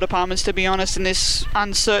these football departments, to be honest, in this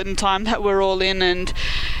uncertain time that we're all in. And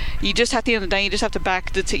you just have, at the end of the day, you just have to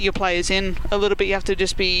back your players in a little bit. You have to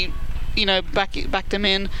just be, back them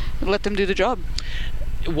in and let them do the job.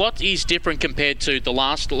 What is different compared to the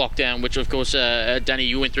last lockdown, which of course, Danny,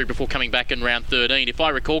 you went through before coming back in round 13? If I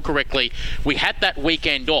recall correctly, we had that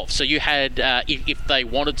weekend off. So you had, if they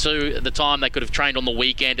wanted to at the time, they could have trained on the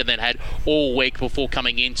weekend and then had all week before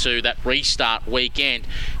coming into that restart weekend.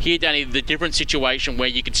 Here, Danny, the different situation where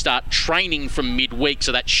you could start training from midweek,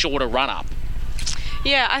 so that shorter run-up.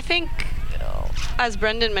 Yeah, I think, as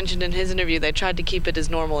Brendan mentioned in his interview, they tried to keep it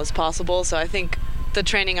as normal as possible. So I think the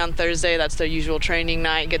training on Thursday, that's their usual training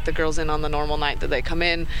night, get the girls in on the normal night that they come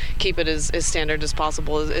in, keep it as standard as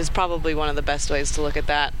possible is probably one of the best ways to look at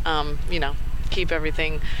that. Keep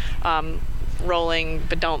everything rolling,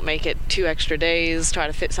 but don't make it 2 extra days, try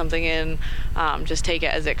to fit something in, just take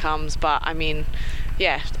it as it comes. But I mean,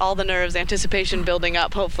 yeah, all the nerves, anticipation building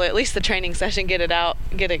up, hopefully at least the training session, get it out,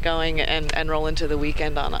 get it going, and roll into the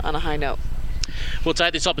weekend on a high note. We'll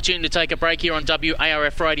take this opportunity to take a break here on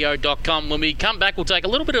WARFradio.com. When we come back, we'll take a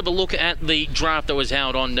little bit of a look at the draft that was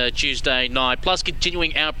held on Tuesday night, plus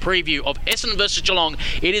continuing our preview of Essendon versus Geelong.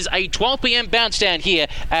 It is a 12 p.m. bounce down here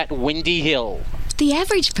at Windy Hill. The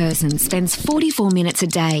average person spends 44 minutes a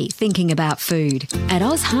day thinking about food. At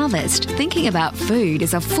Oz Harvest, thinking about food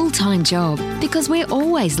is a full-time job because we're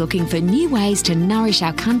always looking for new ways to nourish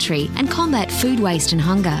our country and combat food waste and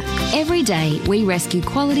hunger. Every day, we rescue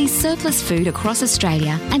quality surplus food across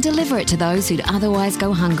Australia and deliver it to those who'd otherwise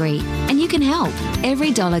go hungry. And you can help.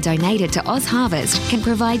 Every dollar donated to Oz Harvest can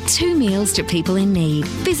provide 2 meals to people in need.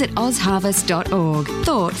 Visit ozharvest.org.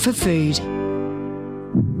 Thought for food.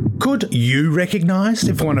 Could you recognise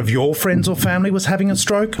if one of your friends or family was having a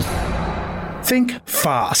stroke? Think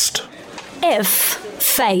fast. F.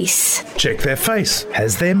 Face. Check their face.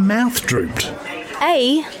 Has their mouth drooped?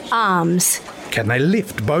 A. Arms. Can they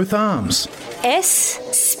lift both arms? S.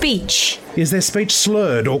 Speech. Is their speech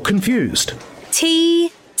slurred or confused?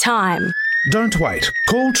 T. Time. Don't wait.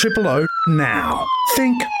 Call 000 now.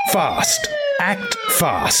 Think fast. Act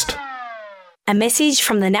fast. A message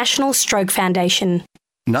from the National Stroke Foundation.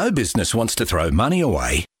 No business wants to throw money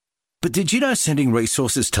away. But did you know sending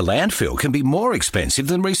resources to landfill can be more expensive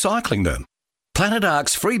than recycling them? Planet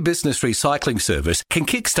Ark's free business recycling service can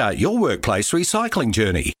kickstart your workplace recycling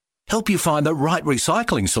journey, help you find the right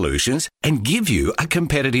recycling solutions, and give you a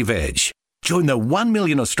competitive edge. Join the 1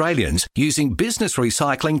 million Australians using business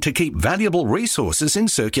recycling to keep valuable resources in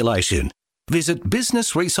circulation. Visit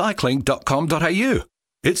businessrecycling.com.au.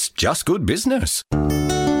 It's just good business.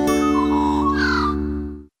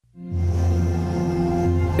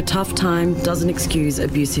 A tough time doesn't excuse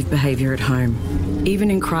abusive behaviour at home. Even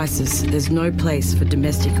in crisis, there's no place for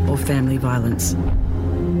domestic or family violence.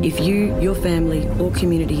 If you, your family or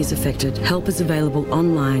community is affected, help is available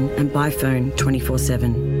online and by phone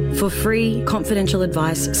 24/7. For free, confidential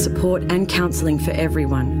advice, support and counselling for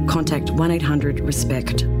everyone, contact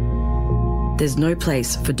 1800-RESPECT. there's no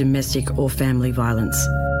place for domestic or family violence.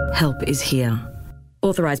 Help is here.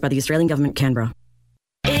 Authorised by the Australian Government, Canberra.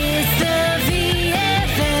 It's the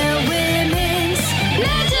VFL Women's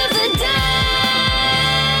Match of the Day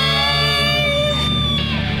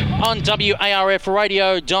on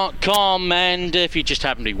WARFradio.com, and if you just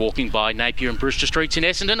happen to be walking by Napier and Brewster Streets in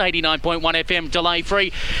Essendon, 89.1 FM delay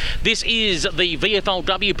free, this is the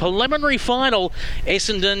VFLW preliminary final.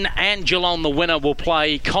 Essendon and Geelong, the winner, will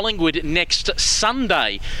play Collingwood next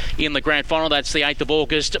Sunday in the grand final. That's the 8th of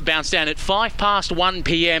August. Bounce down at 1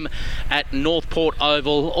 p.m. at Northport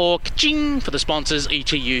Oval, or ka-ching for the sponsors,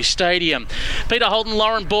 ETU Stadium. Peter Holden,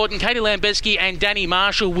 Lauren Borden, Katie Lambeski and Danny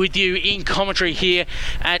Marshall with you in commentary here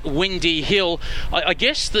at Windy Hill. I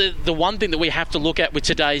guess the one thing that we have to look at with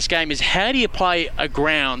today's game is, how do you play a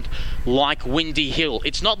ground like Windy Hill?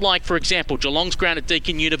 It's not like, for example, Geelong's ground at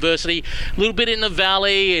Deakin University, a little bit in the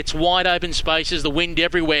valley, it's wide open spaces, the wind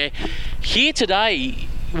everywhere. Here today,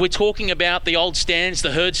 we're talking about the old stands,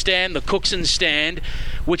 the Herd stand, the Cookson stand,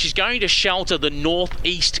 which is going to shelter the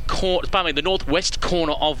northwest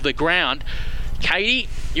corner of the ground. Katie,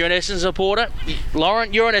 you're an Essendon supporter.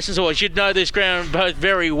 Lauren, you're an Essendon supporter. You'd know this ground both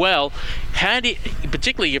very well.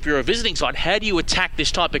 Particularly if you're a visiting side, how do you attack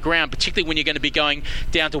this type of ground, particularly when you're going to be going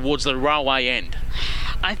down towards the railway end?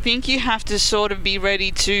 I think you have to sort of be ready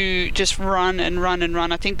to just run and run and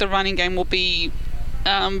run. I think the running game will be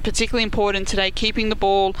particularly important today, keeping the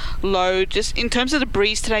ball low. Just in terms of the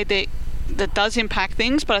breeze today, that does impact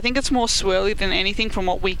things, but I think it's more swirly than anything from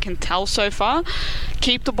what we can tell so far.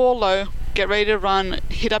 Keep the ball low, get ready to run,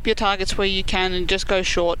 hit up your targets where you can, and just go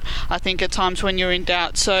short, I think, at times when you're in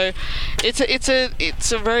doubt. So it's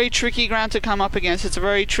a very tricky ground to come up against. It's a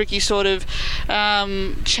very tricky sort of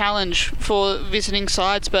challenge for visiting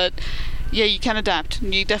sides, but yeah, you can adapt.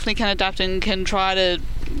 You definitely can adapt and can try to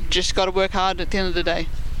just got to work hard at the end of the day.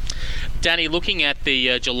 Danny, looking at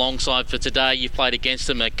the Geelong side for today, you've played against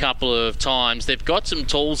them a couple of times. They've got some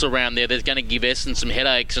tools around there that's going to give Essendon some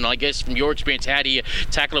headaches, and I guess from your experience, how do you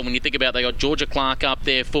tackle it when you think about they got Georgia Clark up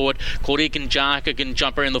there forward, Claudia Kanjaka can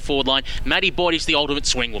jump around the forward line, Maddie Boyd is the ultimate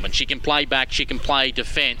swing woman. She can play back, she can play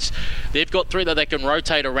defence. They've got three that they can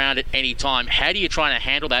rotate around at any time. How do you try to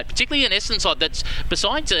handle that, particularly an Essendon side that's,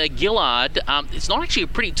 besides Gillard, it's not actually a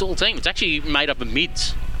pretty tall team. It's actually made up of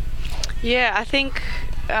mids. Yeah, I think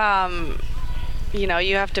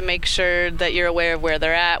you have to make sure that you're aware of where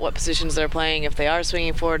they're at, what positions they're playing, if they are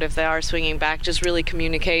swinging forward, if they are swinging back, just really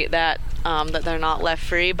communicate that that they're not left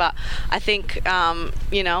free. But I think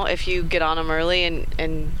if you get on them early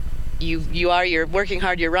and you're working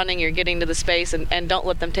hard, you're running, you're getting to the space, and don't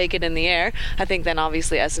let them take it in the air, I think then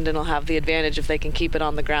obviously Essendon will have the advantage if they can keep it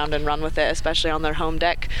on the ground and run with it, especially on their home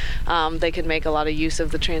deck. They can make a lot of use of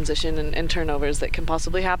the transition and turnovers that can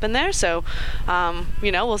possibly happen there. So,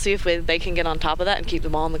 we'll see if they can get on top of that and keep the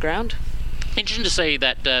ball on the ground. Interesting to see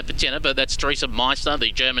that Patina, but that's Teresa Meister,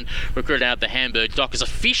 the German recruit out of the Hamburg Dockers,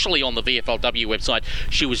 officially on the VFLW website.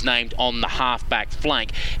 She was named on the half-back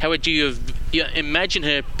flank. However, do you imagine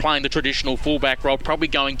her playing the traditional fullback role, probably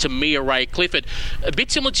going to Mia Ray Clifford, a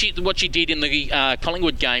bit similar to what she did in the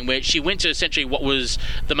Collingwood game, where she went to essentially what was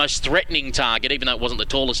the most threatening target, even though it wasn't the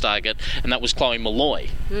tallest target, and that was Chloe Malloy.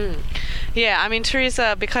 Yeah, I mean,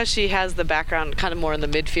 Teresa, because she has the background kind of more in the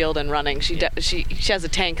midfield and running, she has a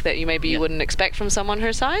tank that you wouldn't expect from someone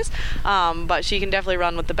her size, but she can definitely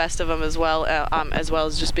run with the best of them as well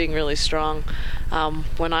as just being really strong.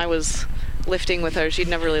 When I was lifting with her, she'd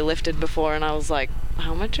never really lifted before, and I was like,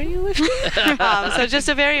 how much are you lifting? So just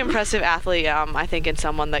a very impressive athlete, I think, and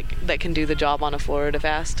someone that can do the job on a forward if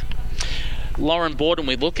asked. Lauren Borden,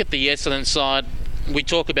 we look at the Essendon side, we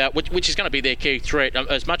talk about which is going to be their key threat.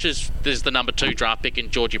 As much as there's the number 2 draft pick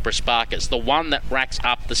in Georgia Prasparkas, the one that racks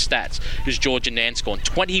up the stats is Georgia Nanscorn.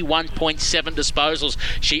 21.7 disposals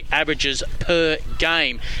she averages per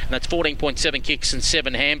game, and that's 14.7 kicks and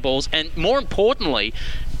 7 handballs, and more importantly,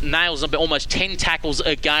 nails almost 10 tackles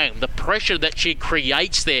a game. The pressure that she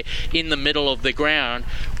creates there in the middle of the ground.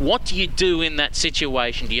 What do you do in that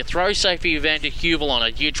situation? Do you throw Sophie Van der Heuvel on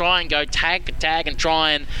it? Do you try and go tag to tag and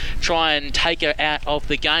try and take her out of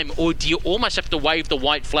the game? Or do you almost have to wave the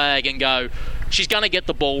white flag and go, she's going to get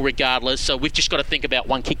the ball regardless, so we've just got to think about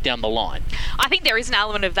one kick down the line? I think there is an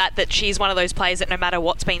element of that she's one of those players that no matter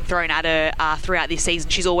what's been thrown at her throughout this season,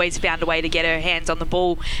 she's always found a way to get her hands on the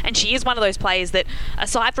ball. And she is one of those players that,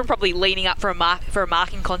 aside from probably leaning up for a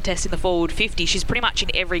marking contest in the forward 50, she's pretty much in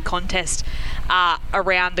every contest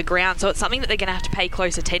around the ground. So it's something that they're going to have to pay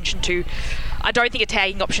close attention to. I don't think a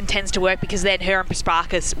tagging option tends to work, because then her and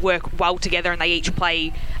Prasparkas work well together and they each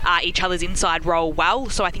play each other's inside role well.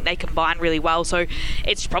 So I think they combine really well. So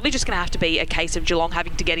it's probably just going to have to be a case of Geelong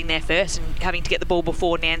having to get in there first and having to get the ball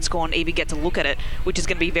before Nanscorn even gets a look at it, which is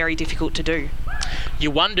going to be very difficult to do. You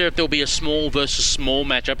wonder if there'll be a small versus small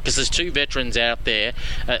matchup, because there's two veterans out there,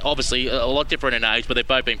 obviously a lot different in age, but they've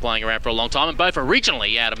both been playing around for a long time, and both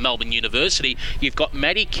originally out of Melbourne University. You've got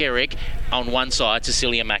Maddie Kerrick on one side,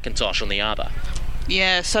 Cecilia McIntosh on the other.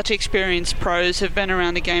 Yeah, such experienced pros, have been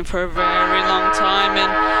around the game for a very long time,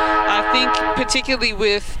 and I think particularly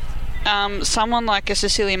with someone like a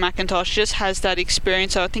Cecilia McIntosh just has that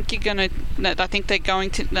experience. So I think they're going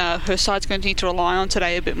to, her side's going to need to rely on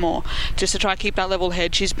today a bit more, just to try to keep that level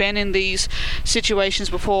head. She's been in these situations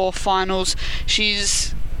before, finals.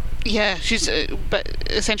 But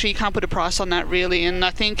essentially you can't put a price on that really. And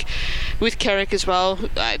I think with Kerrick as well,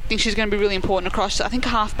 I think she's going to be really important across, I think,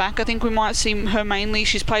 half back. I think we might see her mainly.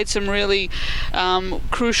 She's played some really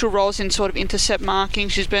crucial roles in sort of intercept marking.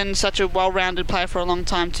 She's been such a well-rounded player for a long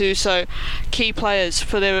time too, so key players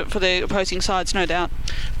for their opposing sides, no doubt.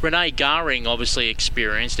 Renee Garing, obviously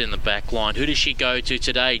experienced in the back line. Who does she go to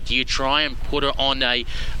today? Do you try and put her on a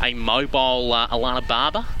mobile Alana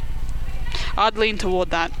Barber? I'd lean toward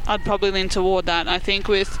that. I'd probably lean toward that. I think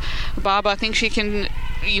with Barber, I think she can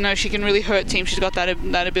really hurt teams. She's got that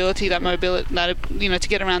ability, that mobility, to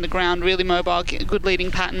get around the ground, really mobile, good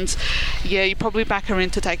leading patterns. Yeah, you probably back her in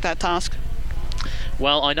to take that task.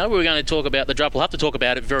 Well, I know we were going to talk about the draft. We'll have to talk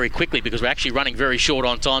about it very quickly, because we're actually running very short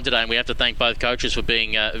on time today, and we have to thank both coaches for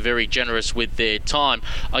being very generous with their time.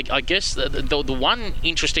 I guess the one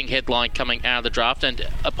interesting headline coming out of the draft, and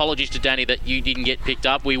apologies to Danny that you didn't get picked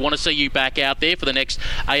up. We want to see you back out there for the next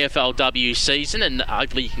AFLW season, and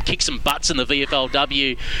hopefully you can kick some butts in the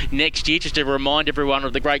VFLW next year, just to remind everyone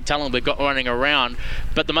of the great talent we've got running around.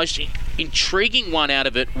 But the most intriguing one out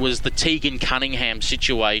of it was the Tegan Cunningham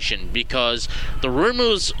situation, because the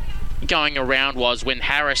rumours going around was, when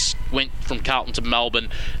Harris went from Carlton to Melbourne,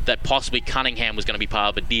 that possibly Cunningham was going to be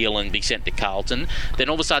part of a deal and be sent to Carlton. Then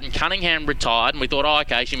all of a sudden Cunningham retired, and we thought,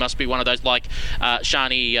 okay, she must be one of those like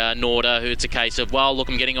Shani Norda, who it's a case of, well, look,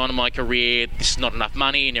 I'm getting on in my career, this is not enough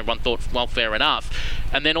money, and everyone thought, well, fair enough.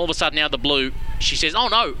 And then all of a sudden, out of the blue, she says, oh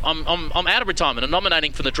no, I'm out of retirement, I'm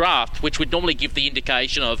nominating for the draft, which would normally give the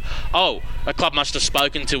indication of, oh, a club must have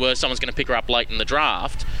spoken to her, someone's going to pick her up late in the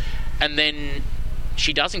draft. And then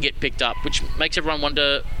she doesn't get picked up, which makes everyone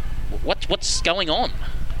wonder what's going on.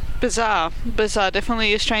 Bizarre,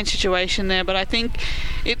 definitely a strange situation there, but I think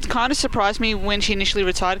it kind of surprised me when she initially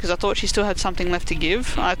retired, because I thought she still had something left to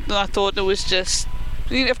give. I thought it was just,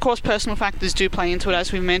 of course, personal factors do play into it,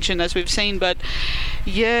 as we've mentioned, as we've seen, but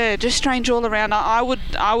yeah, just strange all around. I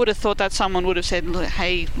would have thought that someone would have said,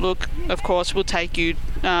 hey, look, of course we'll take you,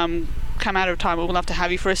 come out of retirement, we'll have to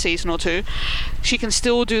have you for a season or two. She can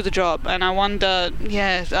still do the job, and I wonder,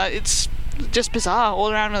 it's just bizarre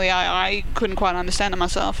all around really. I couldn't quite understand it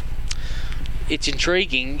myself. It's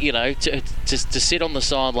intriguing, to sit on the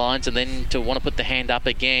sidelines and then to want to put the hand up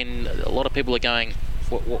again. A lot of people are going,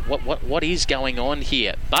 what is going on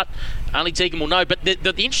here? But only Tegan will know. But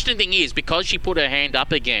the interesting thing is, because she put her hand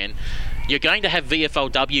up again, you're going to have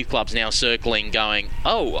VFLW clubs now circling, going,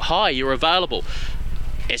 oh, hi, you're available.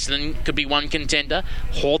 Essendon could be one contender,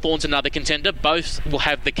 Hawthorn's another contender. Both will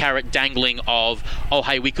have the carrot dangling of, oh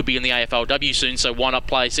hey, we could be in the AFLW soon, so why not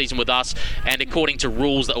play a season with us? And according to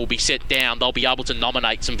rules that will be set down, they'll be able to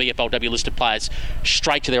nominate some VFLW listed players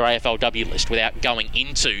straight to their AFLW list without going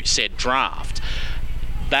into said draft.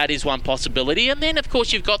 That is one possibility. And then, of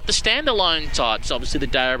course, you've got the standalone types, obviously the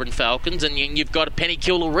Darabin Falcons, and you've got a Penny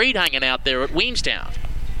Killer-Reid hanging out there at Williamstown.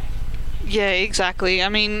 Yeah, exactly. I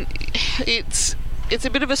mean, it's a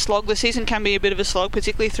bit of a slog. The season can be a bit of a slog,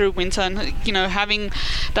 particularly through winter, and having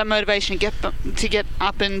that motivation to get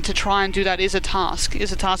up and to try and do that is a task.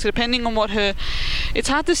 Depending on it's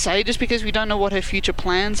hard to say, just because we don't know what her future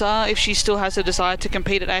plans are. If she still has a desire to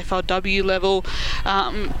compete at AFLW level,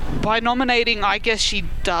 by nominating, I guess she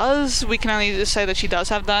does. We can only say that she does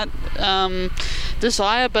have that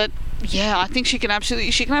desire, but. Yeah, I think she can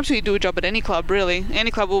absolutely do a job at any club, really.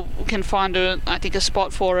 Any club can find her, I think, a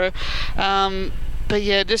spot for her. But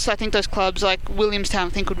yeah, I think those clubs like Williamstown, I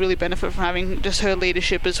think, would really benefit from having just her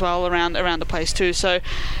leadership as well around the place too. So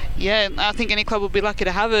yeah, I think any club would be lucky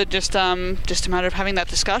to have her. Just a matter of having that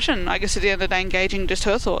discussion. I guess at the end of the day, engaging just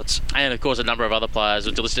her thoughts. And of course, a number of other players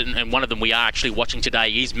are listed, and one of them we are actually watching today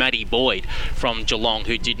is Maddie Boyd from Geelong,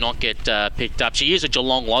 who did not get picked up. She is a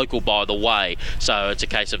Geelong local, by the way, so it's a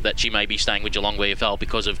case of that she may be staying with Geelong VFL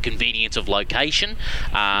because of convenience of location.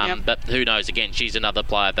 But who knows? Again, she's another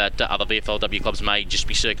player that other VFLW clubs may may just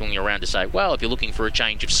be circling around to say, well, if you're looking for a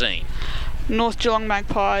change of scene. North Geelong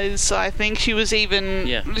Magpies, I think she was even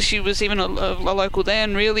a local there,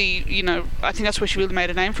 and really, I think that's where she really made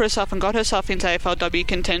a name for herself and got herself into AFLW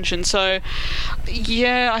contention. So,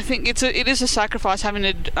 yeah, I think it is a sacrifice having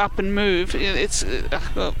to up and move. It's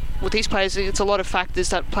with these players, it's a lot of factors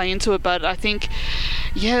that play into it, but I think,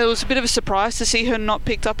 it was a bit of a surprise to see her not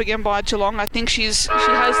picked up again by Geelong. I think she has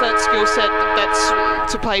that skill set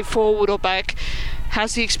that's to play forward or back.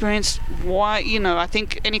 Has the experience. Why, I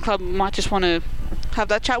think any club might just want to have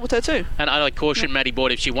that chat with her too. And I'd caution Maddie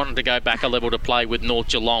Boyd, if she wanted to go back a level to play with North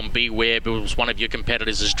Geelong, beware, because one of your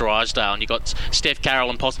competitors is Drysdale, and you've got Steph Carroll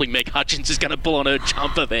and possibly Meg Hutchins is going to pull on her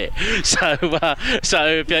jumper there. So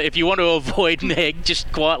if you want to avoid Meg, just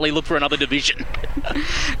quietly look for another division.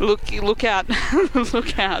 Look out.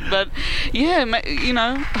 Look out. But,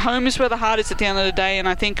 home is where the heart is at the end of the day, and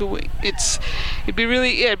I think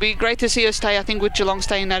it'd be great to see her stay. I think with Geelong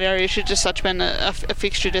staying in that area, she's just been a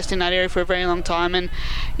fixture just in that area for a very long time. And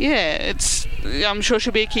I'm sure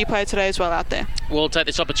she'll be a key player today as well out there. We'll take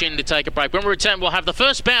this opportunity to take a break. When we return, we'll have the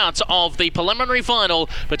first bout of the preliminary final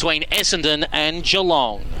between Essendon and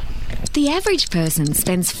Geelong. The average person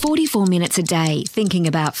spends 44 minutes a day thinking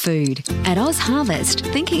about food. At Oz Harvest,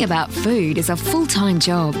 thinking about food is a full-time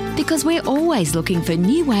job because we're always looking for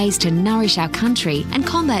new ways to nourish our country and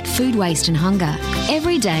combat food waste and hunger.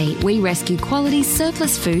 Every day, we rescue quality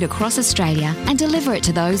surplus food across Australia and deliver it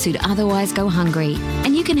to those who'd otherwise go hungry.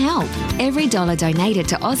 And you can help. Every dollar donated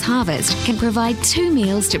to Oz Harvest can provide 2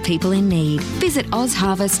 meals to people in need. Visit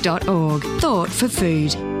ozharvest.org. Thought for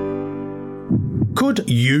food. Could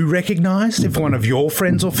you recognise if one of your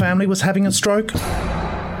friends or family was having a stroke?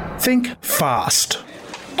 Think fast.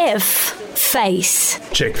 F. Face.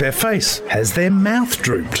 Check their face. Has their mouth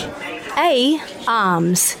drooped? A.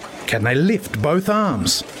 Arms. Can they lift both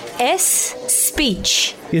arms? S.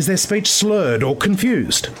 Speech. Is their speech slurred or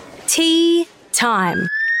confused? T. Time.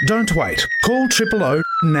 Don't wait. Call 000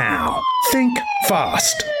 now. Think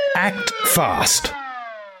fast. Act fast.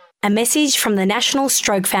 A message from the National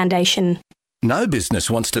Stroke Foundation. No business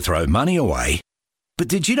wants to throw money away. But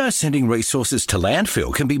did you know sending resources to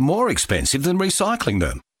landfill can be more expensive than recycling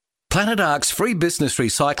them? Planet Ark's free business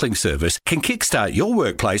recycling service can kickstart your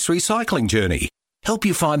workplace recycling journey, help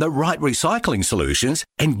you find the right recycling solutions,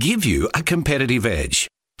 and give you a competitive edge.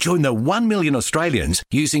 Join the 1 million Australians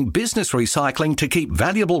using business recycling to keep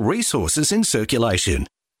valuable resources in circulation.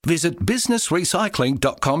 Visit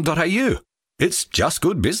businessrecycling.com.au. It's just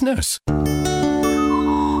good business.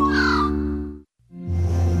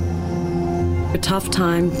 A tough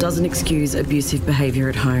time doesn't excuse abusive behaviour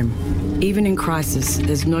at home. Even in crisis,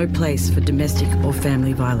 there's no place for domestic or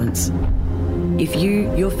family violence. If you,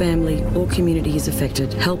 your family or community is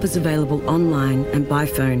affected, help is available online and by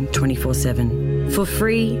phone 24/7. For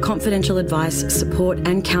free, confidential advice, support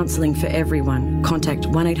and counselling for everyone, contact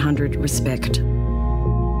 1-800-RESPECT.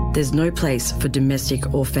 There's no place for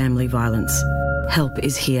domestic or family violence. Help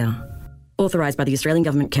is here. Authorised by the Australian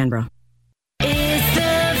Government, Canberra. It's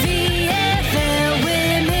the VFL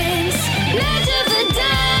Women's Match of the Day.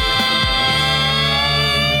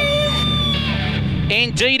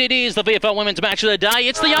 Indeed it is the VFL Women's Match of the Day.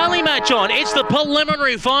 It's the only match on. It's the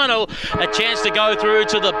preliminary final. A chance to go through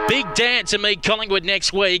to the big dance and meet Collingwood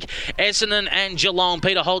next week. Essendon and Geelong.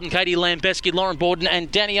 Peter Holden, Katie Lambeski, Lauren Borden and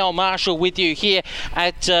Danielle Marshall with you here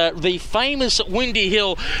at the famous Windy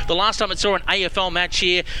Hill. The last time it saw an AFL match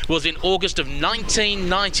here was in August of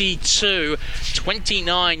 1992,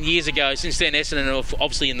 29 years ago. Since then, Essendon,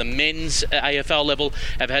 obviously in the men's AFL level,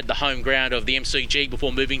 have had the home ground of the MCG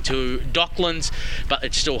before moving to Docklands, but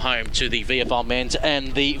it's still home to the VFL men's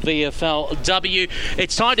and the VFLW.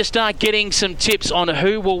 It's time to start getting some tips on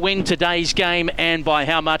who will win today's game and by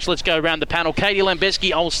how much. Let's go around the panel. Katie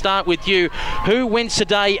Lambeski, I'll start with you. Who wins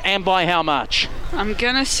today and by how much? I'm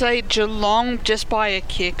going to say Geelong just by a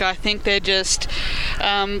kick. I think they're just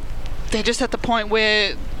at the point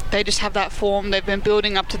where they just have that form. They've been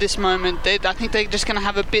building up to this moment. I think they're just going to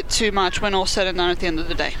have a bit too much when all said and done at the end of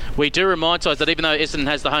the day. We do remind sides that even though Essendon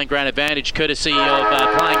has the home ground advantage, courtesy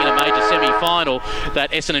of playing in a major semi-final,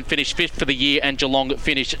 that Essendon finished 5th for the year and Geelong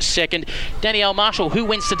finished 2nd. Danielle Marshall, who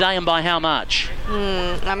wins today and by how much?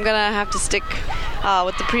 I'm going to have to stick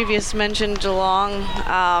with the previous mentioned Geelong.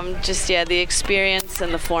 The experience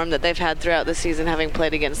and the form that they've had throughout the season, having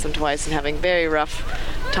played against them twice and having very rough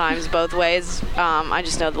times both ways. I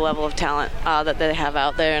just know the level of talent that they have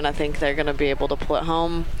out there, and I think they're going to be able to pull it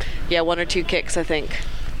home. 1 or 2 kicks, I think.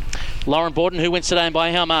 Lauren Borden, who wins today and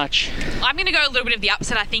by how much? I'm going to go a little bit of the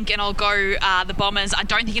upset, I think, and I'll go the Bombers. I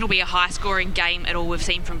don't think it'll be a high-scoring game at all. We've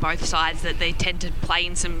seen from both sides that they tend to play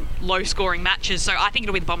in some low-scoring matches, so I think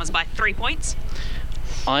it'll be the Bombers by 3 points.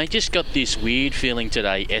 I just got this weird feeling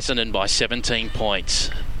today, Essendon by 17 points.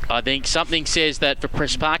 I think something says that for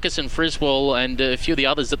Prespakis and Friswell and a few of the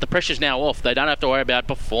others that the pressure's now off. They don't have to worry about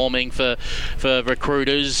performing for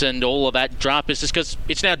recruiters and all of that draft business because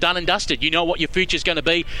it's now done and dusted. You know what your future's going to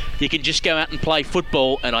be. You can just go out and play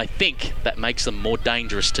football, and I think that makes them more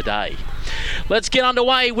dangerous today. Let's get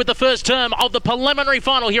underway with the first term of the preliminary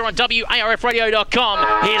final here on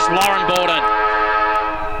WARFradio.com. Here's Lauren Borden.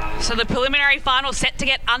 So the preliminary final set to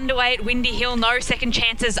get underway at Windy Hill. No second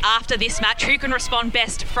chances after this match. Who can respond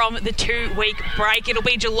best from the 2-week break? It'll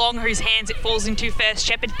be Geelong, whose hands it falls into first.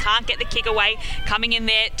 Shepherd can't get the kick away. Coming in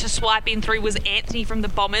there to swipe in through was Anthony from the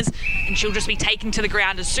Bombers, and she'll just be taken to the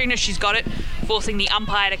ground as soon as she's got it, forcing the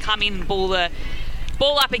umpire to come in and ball the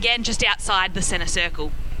ball up again just outside the centre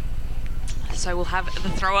circle. So we'll have the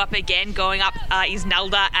throw up again. Going up is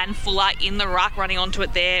Nelda and Fuller in the ruck. Running onto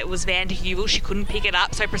it there was Van der Heuvel. She couldn't pick it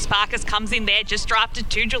up. So Prespakis comes in there, just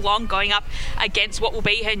drafted to Geelong, going up against what will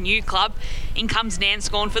be her new club. In comes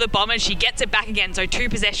Nanscorn for the Bombers. She gets it back again. So 2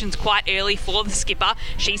 possessions quite early for the skipper.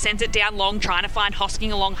 She sends it down long, trying to find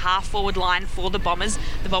Hosking along half-forward line for the Bombers.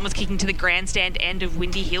 The Bombers kicking to the grandstand end of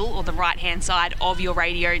Windy Hill, or the right-hand side of your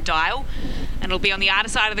radio dial. And it'll be on the outer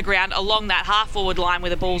side of the ground along that half-forward line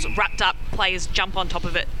where the ball's wrapped up. Players jump on top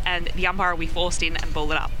of it and the umpire will be forced in and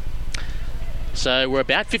ball it up. So we're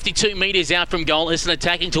about 52 metres out from goal. Essendon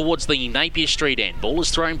attacking towards the Napier Street end. Ball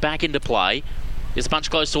is thrown back into play. It's a punch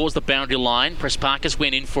close towards the boundary line. Prespakis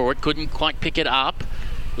went in for it. Couldn't quite pick it up.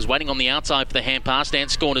 Was waiting on the outside for the hand pass.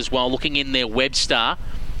 Nanscorn as well. Looking in there, Webster.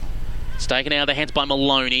 It's taken out of the hands by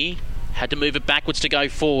Maloney. Had to move it backwards to go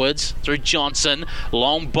forwards through Johnson.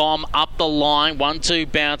 Long bomb up the line.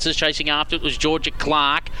 1-2 bounces. Chasing after it was Georgia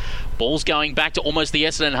Clark. Ball's going back to almost the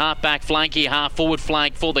Essendon half-back flank here. Half-forward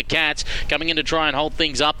flank for the Cats. Coming in to try and hold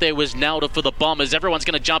things up there was Nelda for the Bombers. Everyone's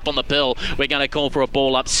going to jump on the pill. We're going to call for a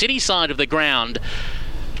ball up city side of the ground.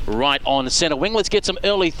 Right on centre wing. Let's get some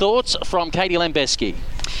early thoughts from Katie Lambeski.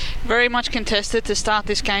 Very much contested to start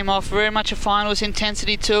this game off. Very much a finals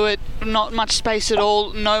intensity to it. Not much space at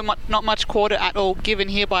all. Not much quarter at all given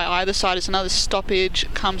here by either side. As another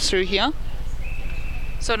stoppage comes through here.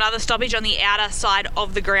 So another stoppage on the outer side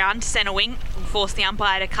of the ground. Centre wing will force the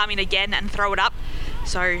umpire to come in again and throw it up.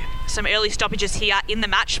 So some early stoppages here in the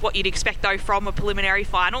match, what you'd expect though from a preliminary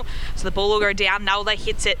final. So the ball will go down. Nelda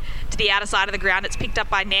hits it to the outer side of the ground. It's picked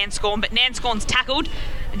up by Nanscorn, but Nanscorn's tackled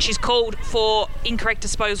and she's called for incorrect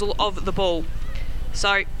disposal of the ball.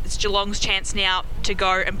 So it's Geelong's chance now to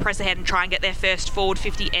go and press ahead and try and get their first forward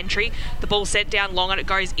 50 entry. The ball's sent down long and it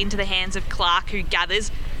goes into the hands of Clark, who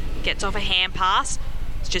gathers, gets off a hand pass.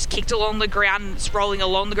 It's just kicked along the ground. It's rolling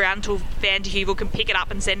along the ground until Van der Heuvel can pick it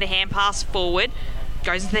up and send a hand pass forward.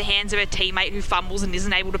 Goes into the hands of her teammate who fumbles and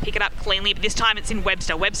isn't able to pick it up cleanly, but this time it's in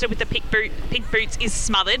Webster. Webster with the pink boots is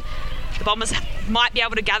smothered. The Bombers might be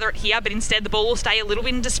able to gather it here, but instead the ball will stay a little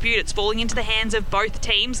bit in dispute. It's falling into the hands of both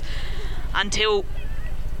teams until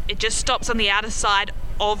it just stops on the outer side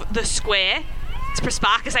of the square. It's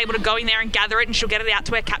Prespakis able to go in there and gather it, and she'll get it out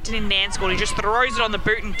to her captain in Nanscorn, who just throws it on the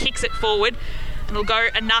boot and kicks it forward. And it'll go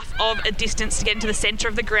enough of a distance to get into the centre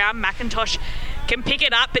of the ground. McIntosh can pick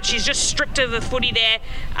it up, but she's just stripped of the footy there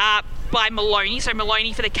by Maloney. So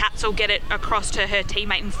Maloney for the Cats will get it across to her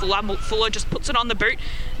teammate in Fuller. Fuller just puts it on the boot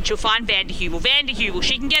and she'll find Van der Heuvel. Van der Heuvel,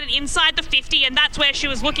 she can get it inside the 50, and that's where she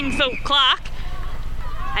was looking for Clark.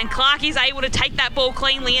 And Clark is able to take that ball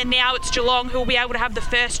cleanly, and now it's Geelong who will be able to have the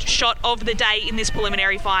first shot of the day in this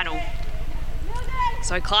preliminary final.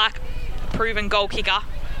 So Clark, a proven goal kicker.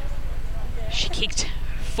 She kicked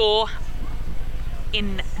 4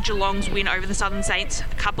 in Geelong's win over the Southern Saints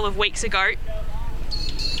a couple of weeks ago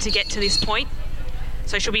to get to this point.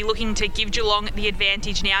 So she'll be looking to give Geelong the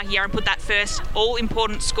advantage now here and put that first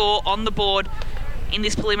all-important score on the board in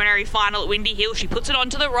this preliminary final at Windy Hill. She puts it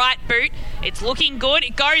onto the right boot. It's looking good.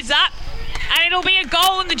 It goes up. And it'll be a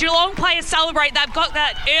goal, and the Geelong players celebrate. They've got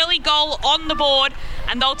that early goal on the board,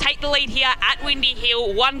 and they'll take the lead here at Windy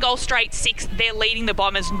Hill. 1 goal straight, 6. They're leading the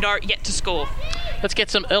Bombers, no yet to score. Let's get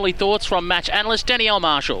some early thoughts from match analyst Danielle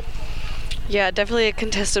Marshall. Yeah, definitely a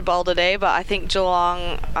contested ball today, but I think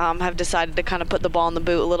Geelong have decided to kind of put the ball in the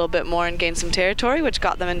boot a little bit more and gain some territory, which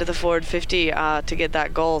got them into the forward 50 to get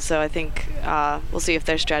that goal. So I think we'll see if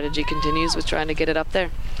their strategy continues with trying to get it up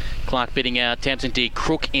there. Clark beating out Tamsin D.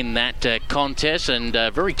 Crook in that contest, and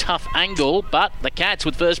a very tough angle, but the Cats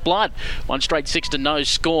with first blood. 1 straight 6-0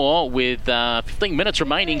 score with 15 minutes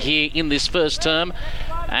remaining here in this first term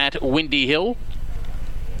at Windy Hill.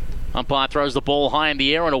 Umpire throws the ball high in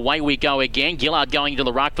the air and away we go again. Gillard going into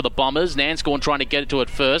the ruck for the Bombers. Nanscorn trying to get it to it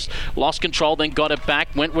first. Lost control, then got it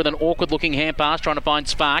back. Went with an awkward looking hand pass trying to find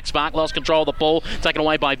Spark. Spark lost control of the ball. Taken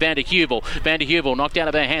away by Van der Heuvel. Van der Heuvel knocked out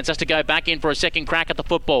of their hands. Has to go back in for a second crack at the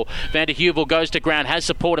football. Van der Heuvel goes to ground. Has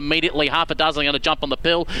support immediately. Half a dozen going to jump on the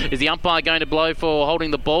pill. Is the umpire going to blow for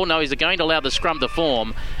holding the ball? No, he's going to allow the scrum to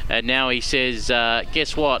form. And now he says,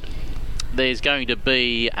 guess what? There's going to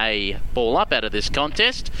be a ball up out of this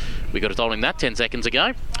contest. We got told him that 10 seconds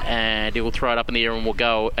ago. And he will throw it up in the air and we'll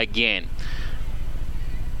go again.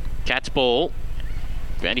 Cats ball.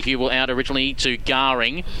 Van der Heuvel out originally to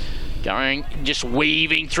Garing. Garing just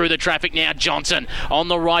weaving through the traffic now. Johnson on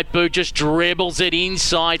the right boot just dribbles it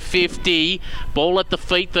inside 50. Ball at the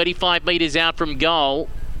feet, 35 metres out from goal.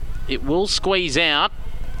 It will squeeze out.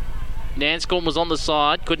 Nanscorn was on the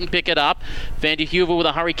side, couldn't pick it up. Van der Heuvel with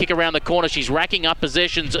a hurry kick around the corner. She's racking up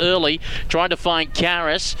possessions early, trying to find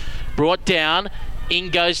Karras. Brought down. In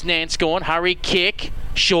goes Nanscorn. Hurry kick.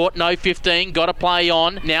 Short, no 15, got to play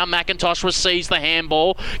on. Now McIntosh receives the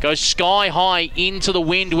handball, goes sky high into the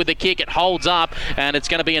wind with the kick. It holds up, and it's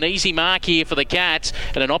going to be an easy mark here for the Cats,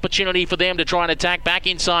 and an opportunity for them to try and attack back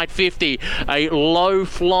inside 50. A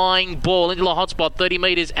low-flying ball into the hot spot, 30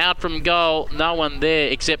 metres out from goal. No one there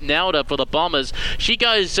except Nelda for the Bombers. She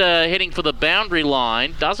goes heading for the boundary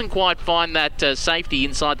line, doesn't quite find that safety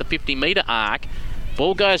inside the 50-metre arc.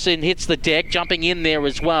 Ball goes and hits the deck, jumping in there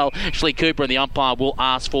as well. Ashley Cooper and the umpire will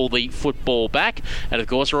ask for the football back. And of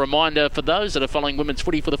course, a reminder for those that are following women's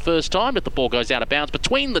footy for the first time, if the ball goes out of bounds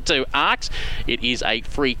between the two arcs, it is a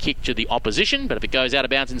free kick to the opposition. But if it goes out of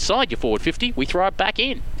bounds inside your forward 50, we throw it back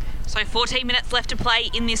in. So 14 minutes left to play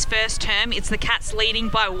in this first term. It's the Cats leading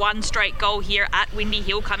by one straight goal here at Windy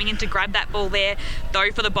Hill. Coming in to grab that ball there, though,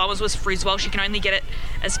 for the Bombers was Friswell. She can only get it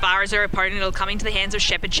as far as her opponent. It'll come into the hands of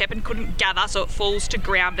Shepherd. Shepherd couldn't gather, so it falls to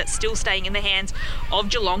ground, but it's still staying in the hands of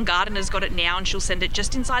Geelong. Gardner's got it now, and she'll send it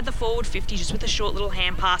just inside the forward 50, just with a short little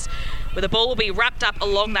hand pass, where the ball will be wrapped up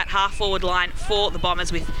along that half-forward line for the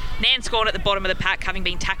Bombers, with Nanscorn at the bottom of the pack, having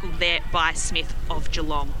been tackled there by Smith of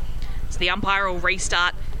Geelong. So the umpire will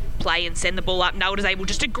restart play and send the ball up. Nelda's able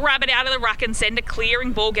just to grab it out of the ruck and send a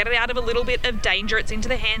clearing ball, get it out of a little bit of danger. It's into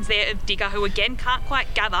the hands there of Digger, who again can't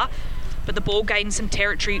quite gather, but the ball gains some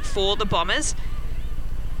territory for the Bombers.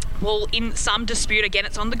 Ball in some dispute. Again,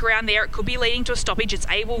 it's on the ground there. It could be leading to a stoppage. It's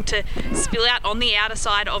able to spill out on the outer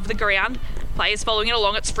side of the ground. Players following it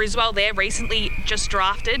along. It's Friswell there, recently just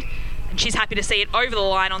drafted, and she's happy to see it over the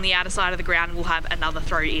line on the outer side of the ground. We'll have another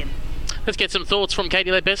throw in. Let's get some thoughts from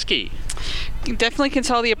Katie Lebeski. Definitely can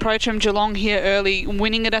tell the approach from Geelong here early,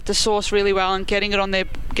 winning it at the source really well and getting it on the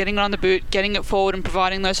boot, getting it forward and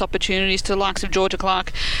providing those opportunities to the likes of Georgia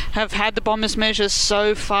Clark. Have had the Bombers measures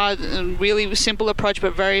so far. Really simple approach,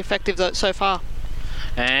 but very effective so far.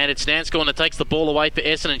 And it's Nanscorn that takes the ball away for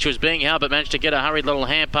Essendon. She was being held, but managed to get a hurried little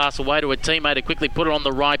hand pass away to a teammate who quickly put it on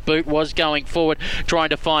the right boot. Was going forward, trying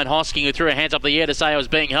to find Hosking, who threw her hands up the air to say I was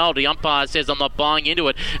being held. The umpire says I'm not buying into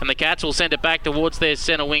it, and the Cats will send it back towards their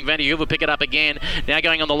centre wing. Van der Heuvel will pick it up again. Now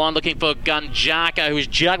going on the line looking for Gunjaka, who's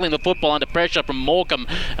juggling the football under pressure from Morecambe,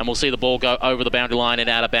 and we'll see the ball go over the boundary line and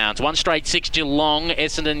out of bounds. 1 straight 6 Geelong.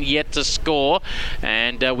 Essendon yet to score,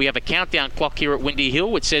 and we have a countdown clock here at Windy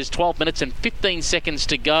Hill, which says 12 minutes and 15 seconds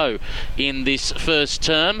to go in this first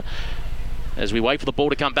term. As we wait for the ball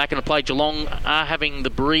to come back into play, Geelong are having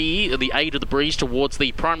the aid of the breeze towards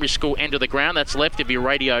the primary school end of the ground. That's left of your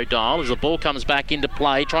radio dial. As the ball comes back into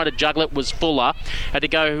play, trying to juggle it was Fuller. Had to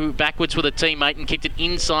go backwards with a teammate and kicked it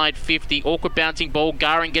inside 50. Awkward bouncing ball.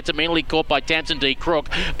 Garing gets immediately caught by Tamsin D. Crook.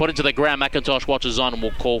 Put into the ground. McIntosh watches on and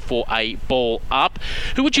will call for a ball up.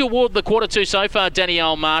 Who would you award the quarter to so far,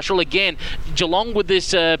 Danielle Marshall? Again, Geelong with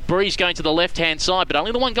this breeze going to the left-hand side, but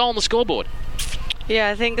only the one goal on the scoreboard. Yeah,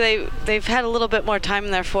 I think they've had a little bit more time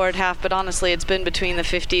in their forward half, but honestly, it's been between the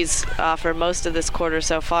 50s for most of this quarter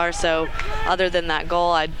so far. So, other than that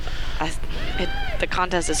goal, the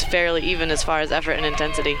contest is fairly even as far as effort and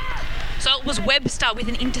intensity. So it was Webster with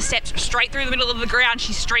an intercept straight through the middle of the ground.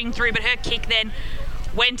 She streamed through, but her kick then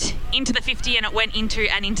went into the 50 and it went into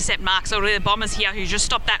an intercept mark. So the Bombers here who just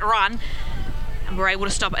stopped that run, and we're able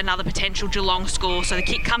to stop another potential Geelong score. So the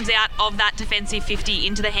kick comes out of that defensive 50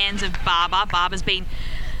 into the hands of Barber. Barber's been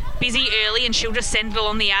busy early, and she'll just send it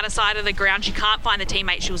along the outer side of the ground. She can't find the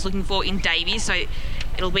teammate she was looking for in Davies, so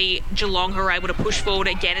it'll be Geelong who are able to push forward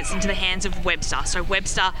again. It's into the hands of Webster. So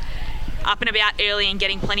Webster up and about early and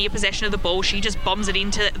getting plenty of possession of the ball. She just bombs it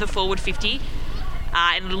into the forward 50.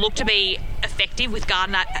 And it'll look to be effective with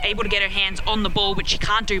Gardner able to get her hands on the ball, but she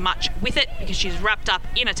can't do much with it because she's wrapped up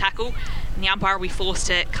in a tackle, and the umpire will be forced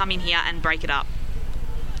to come in here and break it up.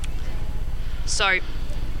 So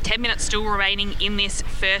 10 minutes still remaining in this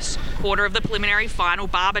first quarter of the preliminary final.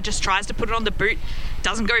 Barber just tries to put it on the boot.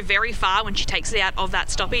 Doesn't go very far when she takes it out of that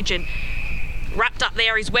stoppage. And wrapped up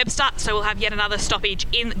there is Webster, so we'll have yet another stoppage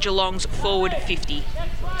in Geelong's forward 50.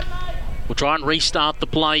 We'll try and restart the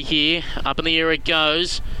play here. Up in the air it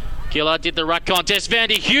goes. Gillard did the ruck contest. Van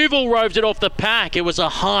der Heuvel roved it off the pack. It was a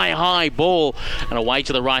high ball. And away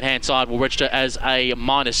to the right-hand side will register as a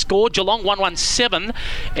minus score. Geelong 1-1-7.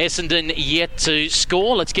 Essendon yet to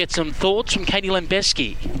score. Let's get some thoughts from Katie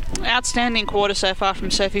Lembeski. Outstanding quarter so far from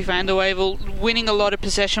Sophie van der Heuvel, winning a lot of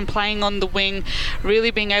possession, playing on the wing,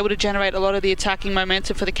 really being able to generate a lot of the attacking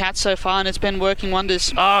momentum for the Cats so far, and it's been working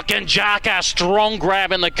wonders. Oh, Ganjaka, strong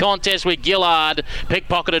grab in the contest with Gillard.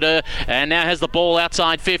 Pickpocketed her, and now has the ball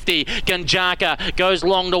outside 50. Ganjaka goes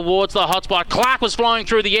long towards the hotspot. Clark was flying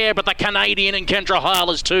through the air, but the Canadian and Kendra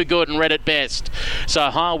Heil is too good and read it best.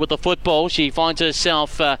 So Heil with the football. She finds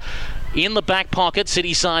herself in the back pocket,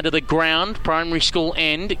 city side of the ground, primary school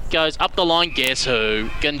end, goes up the line. Guess who?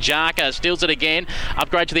 Ganjaka steals it again.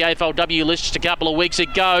 Upgrade to the AFLW list just a couple of weeks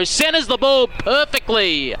ago. Centres the ball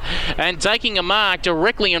perfectly. And taking a mark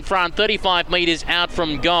directly in front, 35 metres out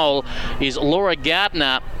from goal, is Laura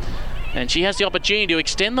Gardner. And she has the opportunity to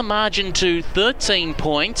extend the margin to 13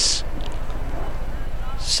 points.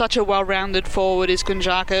 Such a well-rounded forward is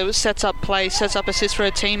Ganjaka. Sets up play, sets up assist for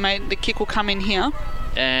her teammate. The kick will come in here.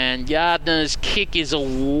 And Gardner's kick is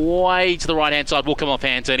away to the right-hand side. Will come off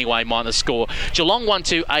hands anyway, minus score. Geelong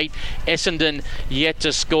 1-2-8. Essendon yet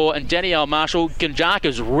to score. And Danielle Marshall,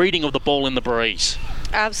 Ganjaka's reading of the ball in the breeze.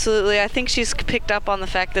 Absolutely. I think she's picked up on the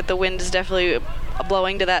fact that the wind is definitely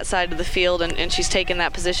blowing to that side of the field, and she's taken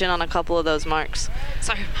that position on a couple of those marks.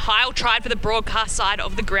 So Heil tried for the broadcast side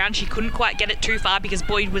of the ground. She couldn't quite get it too far because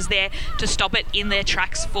Boyd was there to stop it in their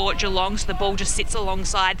tracks for Geelong. So the ball just sits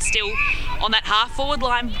alongside still on that half-forward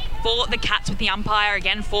line for the Cats, with the umpire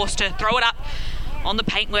again forced to throw it up on the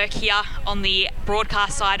paintwork here on the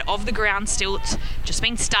broadcast side of the ground. Still, it's just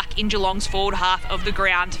been stuck in Geelong's forward half of the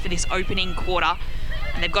ground for this opening quarter.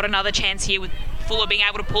 And they've got another chance here with Fuller being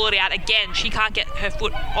able to pull it out. Again, she can't get her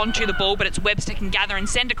foot onto the ball, but it's Webster can gather and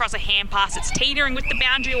send across a hand pass. It's teetering with the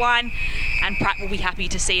boundary line, and Pratt will be happy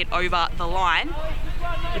to see it over the line.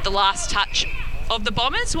 With the last touch of the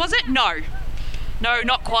Bombers, was it? No,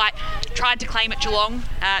 not quite. Tried to claim it Geelong,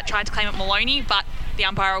 tried to claim it Maloney, but the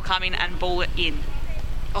umpire will come in and ball it in,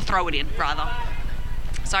 or throw it in, rather.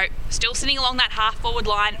 So, still sitting along that half-forward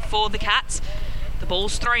line for the Cats. The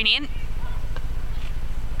ball's thrown in,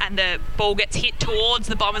 and the ball gets hit towards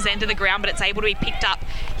the Bombers' end of the ground, but it's able to be picked up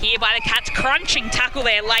here by the Cats. Crunching tackle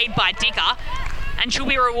there laid by Dicker, and she'll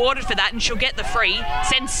be rewarded for that, and she'll get the free.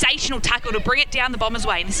 Sensational tackle to bring it down the Bombers'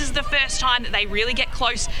 way, and this is the first time that they really get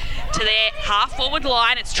close to their half-forward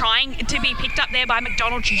line. It's trying to be picked up there by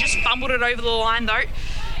McDonald. She just fumbled it over the line, though.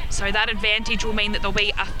 So that advantage will mean that there'll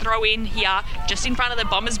be a throw-in here just in front of the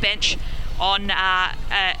Bombers' bench on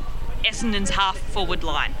Essendon's half-forward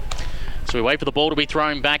line. So we wait for the ball to be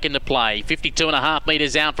thrown back into play. 52.5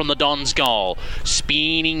 metres out from the Dons' goal.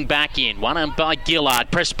 Spinning back in. One in by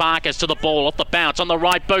Gillard. Press Parkers to the ball off the bounce on the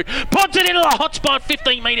right boot. Puts it into the hot spot.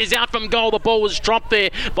 15 metres out from goal. The ball was dropped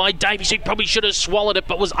there by Davies. He probably should have swallowed it,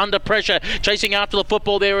 but was under pressure. Chasing after the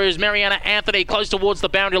football there is Mariana Anthony. Close towards the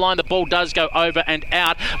boundary line. The ball does go over and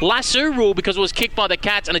out. Lasso rule because it was kicked by the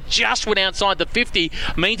Cats and it just went outside the 50.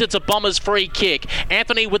 Means it's a Bombers free kick.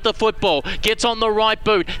 Anthony with the football. Gets on the right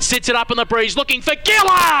boot. Sits it up in the breeze looking for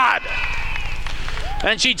Gillard,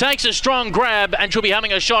 and she takes a strong grab, and she'll be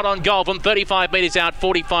having a shot on goal from 35 metres out,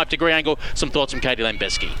 45-degree angle. Some thoughts from Katie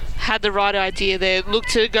Lembeski. Had the right idea there, looked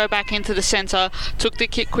to go back into the centre, took the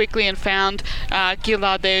kick quickly and found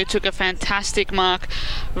Gillard there, who took a fantastic mark.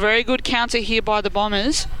 Very good counter here by the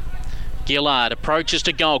Bombers. Gillard approaches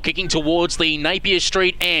to goal, kicking towards the Napier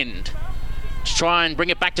Street end. To try and bring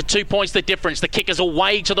it back to 2 points the difference. The kick is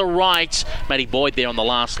away to the right. Maddie Boyd there on the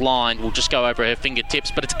last line will just go over her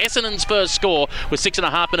fingertips. But it's Essendon's first score with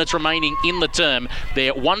 6.5 minutes remaining in the term.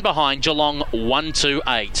 They're one behind Geelong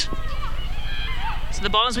 1-2-8. So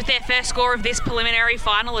the Bombers with their first score of this preliminary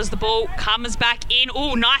final as the ball comes back in.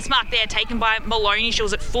 Oh, nice mark there taken by Maloney. She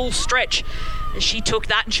was at full stretch as she took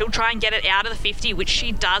that, and she'll try and get it out of the 50, which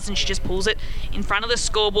she does, and she just pulls it in front of the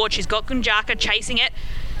scoreboard. She's got Ganjaka chasing it.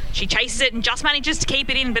 She chases it and just manages to keep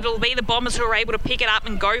it in, but it'll be the Bombers who are able to pick it up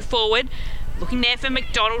and go forward. Looking there for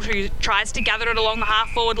McDonald, who tries to gather it along the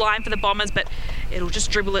half-forward line for the Bombers, but it'll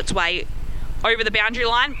just dribble its way over the boundary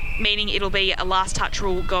line, meaning it'll be a last touch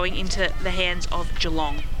rule going into the hands of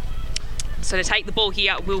Geelong. So to take the ball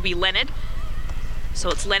here will be Leonard. So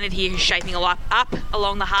it's Leonard here who's shaping up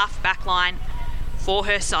along the half-back line for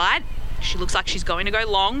her side. She looks like she's going to go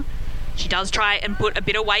long. She does try and put a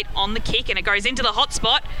bit of weight on the kick, and it goes into the hot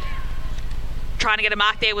spot. Trying to get a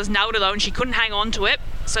mark there was Nelda, though, and she couldn't hang on to it.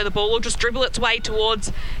 So the ball will just dribble its way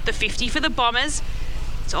towards the 50 for the Bombers.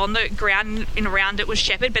 So on the ground and around it was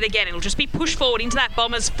Shepherd, but again, it'll just be pushed forward into that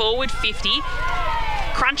Bombers forward 50.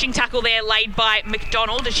 Crunching tackle there laid by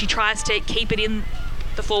McDonald as she tries to keep it in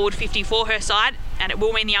the forward 50 for her side, and it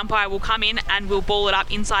will mean the umpire will come in and will ball it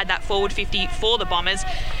up inside that forward 50 for the Bombers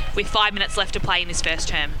with 5 minutes left to play in this first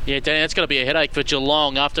term. Yeah, Danny, that's going to be a headache for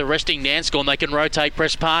Geelong. After resting Nanscorn, they can rotate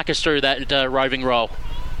Press Parkers through that roving role.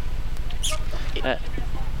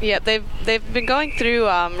 Yeah, they've been going through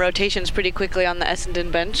rotations pretty quickly on the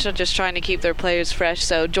Essendon bench, so just trying to keep their players fresh.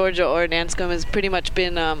 So Georgia or Nanscombe has pretty much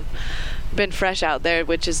been fresh out there,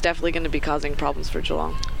 which is definitely going to be causing problems for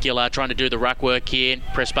Geelong. Gillard trying to do the ruck work here.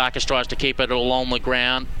 Press Parkers tries to keep it all on the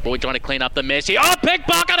ground. Boyd trying to clean up the mess here. Oh,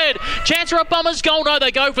 pickpocketed! Chance for a Bombers goal. No, they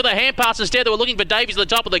go for the hand pass instead. They were looking for Davies at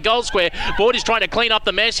the top of the goal square. Boyd is trying to clean up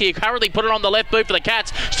the mess here. Currently put it on the left boot for the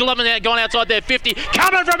Cats. Still haven't gone outside their 50.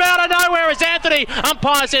 Coming from out of nowhere is Anthony.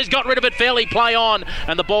 Umpire says got rid of it fairly. Play on.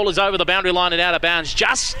 And the ball is over the boundary line and out of bounds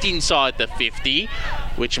just inside the 50,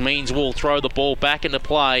 which means we'll throw the ball back into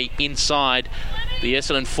play inside the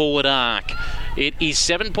Essendon forward arc. It is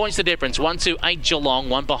 7 points the difference. 1-8 Geelong,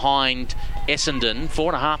 one behind Essendon.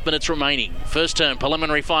 4.5 minutes remaining. First term,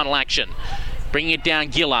 preliminary final action. Bringing it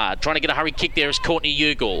down, Gillard. Trying to get a hurry kick there is Courtney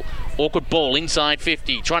Ugle. Awkward ball inside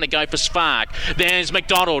 50. Trying to go for Spark. There's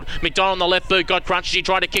McDonald. McDonald on the left boot got crunched. She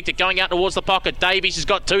tried to kick it going out towards the pocket. Davies has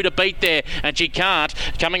got two to beat there, and she can't.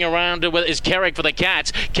 Coming around is Kerrick for the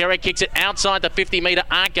Cats. Kerrick kicks it outside the 50-metre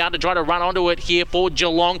arc out to try to run onto it here for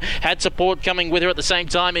Geelong. Had support coming with her at the same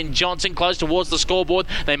time in Johnson close towards the scoreboard.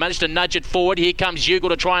 They managed to nudge it forward. Here comes Ugle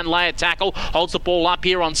to try and lay a tackle. Holds the ball up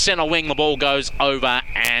here on centre wing. The ball goes over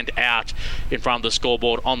and out in front of the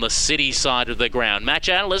scoreboard on the City side of the ground. Match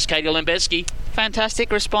analyst Katie Lembeski.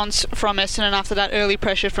 Fantastic response from Essendon after that early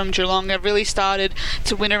pressure from Geelong. They've really started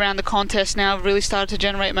to win around the contest now, really started to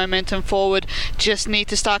generate momentum forward. Just need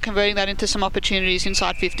to start converting that into some opportunities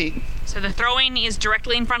inside 50. So the throw-in is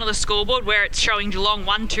directly in front of the scoreboard where it's showing Geelong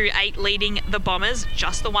 1-8 leading the Bombers,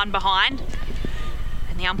 just the one behind.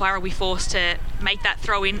 And the umpire will be forced to make that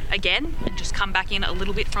throw-in again and just come back in a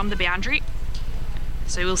little bit from the boundary.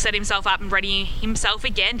 So he'll set himself up and ready himself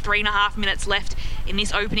again. 3.5 minutes left in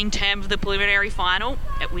this opening term of the preliminary final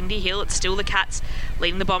at Windy Hill. It's still the Cats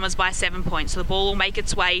leading the Bombers by 7 points. So the ball will make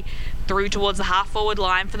its way through towards the half-forward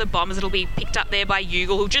line for the Bombers. It'll be picked up there by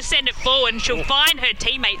Ugle, who'll just send it forward, and she'll find her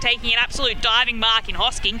teammate taking an absolute diving mark in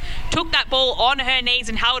Hosking. Took that ball on her knees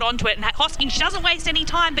and held onto it. And Hosking, she doesn't waste any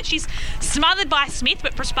time, but she's smothered by Smith.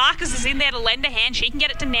 But Prasparkas is in there to lend a hand. She can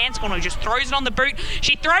get it to Nanscorn, who just throws it on the boot.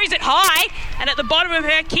 She throws it high, and at the bottom of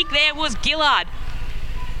her kick there was Gillard.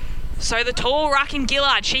 So the tall ruck in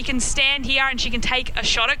Gillard, she can stand here and she can take a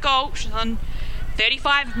shot at goal. She's on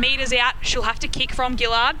 35 metres out. She'll have to kick from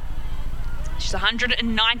Gillard. She's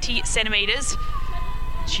 190 centimetres.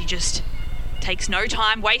 She just takes no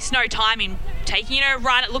time, wastes no time in taking her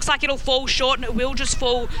run. It looks like it'll fall short, and it will just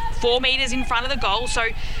fall 4 metres in front of the goal. So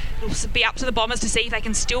it'll be up to the Bombers to see if they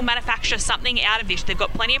can still manufacture something out of this. They've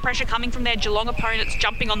got plenty of pressure coming from their Geelong opponents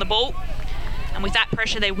jumping on the ball. And with that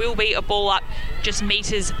pressure, there will be a ball up just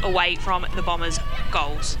metres away from the Bombers'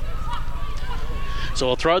 goals. So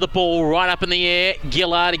we'll throw the ball right up in the air.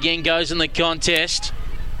 Gillard again goes in the contest.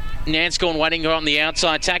 Nanscorn waiting on the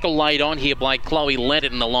outside. Tackle laid on here by Chloe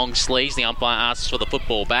Leonard in the long sleeves. The umpire asks for the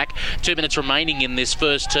football back. 2 minutes remaining in this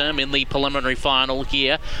first term in the preliminary final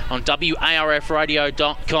here on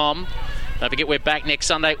WARFradio.com. Don't forget, we're back next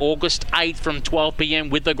Sunday, August 8th from 12 p.m.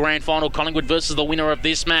 with the grand final. Collingwood versus the winner of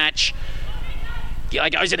this match.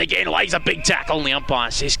 Gillard goes in again, lays a big tackle, and the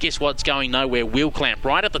umpire says, guess what's going nowhere? Wheel clamp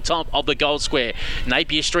right at the top of the goal square.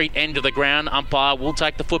 Napier Street end of the ground. Umpire will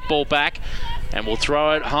take the football back and will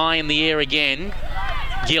throw it high in the air again.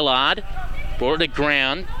 Gillard brought it to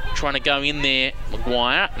ground, trying to go in there,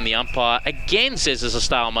 Maguire, and the umpire again says there's a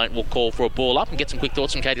stalemate. Will call for a ball up and get some quick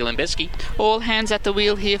thoughts from Katie Lembeski. All hands at the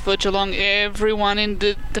wheel here for Geelong. Everyone in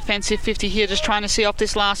the defensive 50 here just trying to see off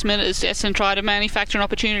this last minute as Essendon try to manufacture an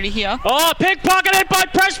opportunity here. Oh, pickpocketed by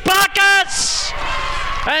Prasparkas!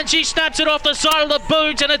 And she snaps it off the side of the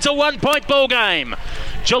boot, and it's a 1 point ball game.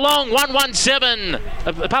 Geelong 1-1-7.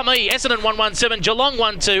 Essendon 1-1-7. Geelong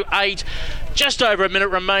 1-8. Just over a minute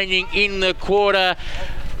remaining in the quarter.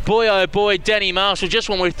 Boy, oh boy, Danny Marshall, just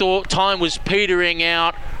when we thought time was petering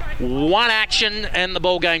out, one action and the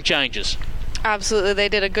ball game changes. Absolutely, they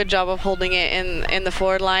did a good job of holding it in the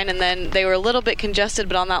forward line, and then they were a little bit congested,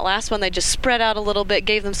 but on that last one they just spread out a little bit,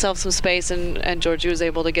 gave themselves some space, and Georgie was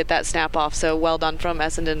able to get that snap off. So well done from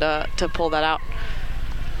Essendon to pull that out.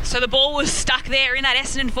 So the ball was stuck there in that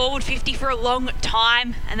Essendon forward 50 for a long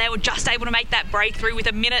time, and they were just able to make that breakthrough with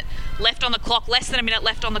a minute left on the clock, less than a minute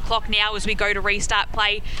left on the clock now as we go to restart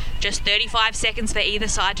play. Just 35 seconds for either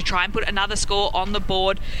side to try and put another score on the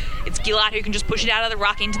board. It's Gillard who can just push it out of the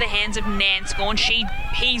ruck into the hands of Nanscorn. She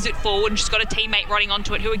heaves it forward and she's got a teammate running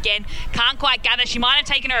onto it who again can't quite gather. She might have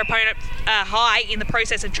taken her opponent high in the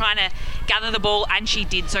process of trying to gather the ball, and she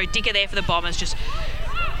did. So Dicker there for the Bombers just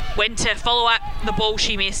went to follow up the ball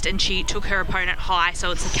she missed, and she took her opponent high.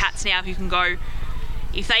 So it's the Cats now who can go.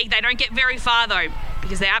 If they don't get very far though,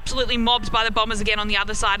 because they're absolutely mobbed by the Bombers again on the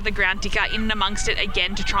other side of the ground. Dicker in and amongst it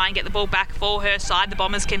again to try and get the ball back for her side. The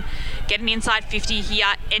Bombers can get an inside 50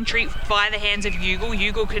 here. Entry via the hands of Ugle.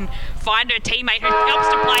 Ugle can find her teammate who helps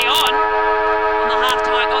to play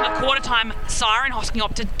on the quarter time siren. Hosking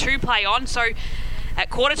opted to play on. So at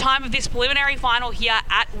quarter time of this preliminary final here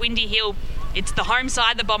at Windy Hill, it's the home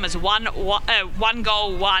side, the Bombers, 1 goal,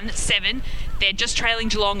 1-7. They're just trailing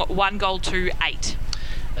Geelong 1 goal to 8.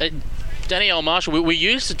 Danielle Marshall, we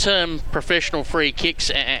use the term professional free kicks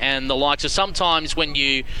and the likes. So sometimes when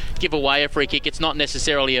you give away a free kick, it's not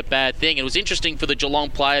necessarily a bad thing. It was interesting for the Geelong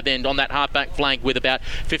player then on that half-back flank with about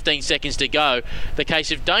 15 seconds to go. The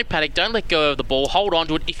case of don't panic, don't let go of the ball, hold on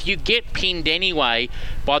to it. If you get pinned anyway,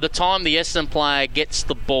 by the time the Essendon player gets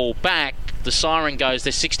the ball back, the siren goes,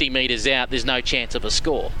 they're 60 metres out, there's no chance of a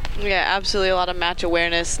score. Yeah, absolutely a lot of match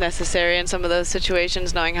awareness necessary in some of those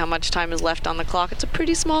situations, knowing how much time is left on the clock. It's a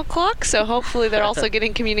pretty small clock, so hopefully they're also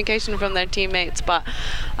getting communication from their teammates. But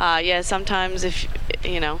yeah, sometimes if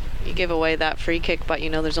you give away that free kick, but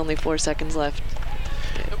there's only 4 seconds left.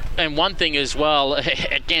 And one thing as well,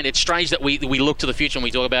 again, it's strange that we look to the future and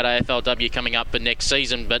we talk about AFLW coming up for next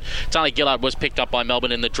season, but Tali Gillard was picked up by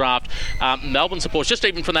Melbourne in the draft. Melbourne supports, just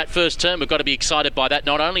even from that first term, we've got to be excited by that.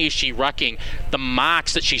 Not only is she rucking, the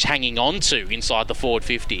marks that she's hanging on to inside the forward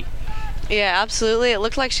 50. Yeah, absolutely. It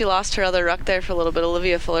looked like she lost her other ruck there for a little bit.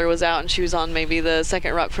 Olivia Fuller was out and she was on maybe the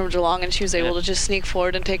second ruck from Geelong, and she was able to just sneak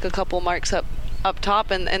forward and take a couple marks up top,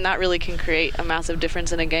 and that really can create a massive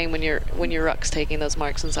difference in a game when your ruck's taking those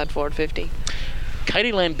marks inside forward 50.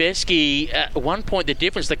 Katie Lambeski, at one point the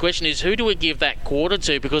difference, the question is who do we give that quarter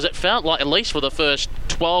to? Because it felt like, at least for the first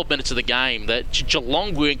 12 minutes of the game, that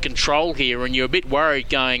Geelong were in control here, and you're a bit worried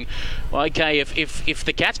going, okay, if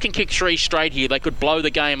the Cats can kick 3 straight here, they could blow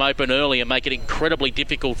the game open early and make it incredibly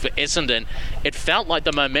difficult for Essendon. It felt like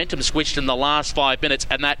the momentum switched in the last 5 minutes,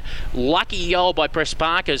 and that lucky goal by Press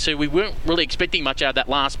Parkers, who we weren't really expecting much out of that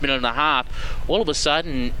last minute and a half, all of a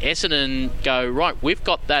sudden Essendon go, right, we've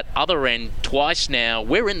got that other end twice now,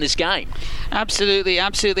 we're in this game. Absolutely.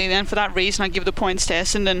 And for that reason, I give the points to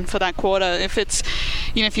Essendon for that quarter. If it's,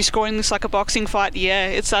 if you're scoring this like a boxing fight,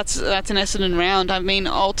 that's an Essendon round. I mean,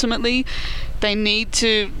 ultimately, they need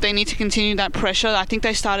to continue that pressure. I think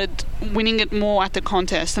they started winning it more at the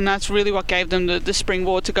contest, and that's really what gave them the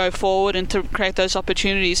springboard to go forward and to create those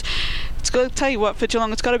opportunities. It's got to tell you what, for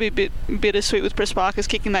Geelong, it's got to be a bit bittersweet with Press Parkers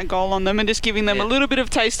kicking that goal on them and just giving them a little bit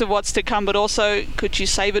of taste of what's to come, but also could you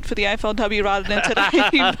save it for the AFLW rather than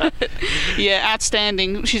today? But, yeah,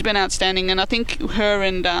 outstanding. She's been outstanding, and I think her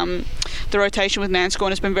and the rotation with Nanscorn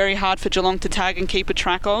has been very hard for Geelong to tag and keep a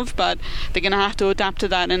track of, but they're going to have to adapt to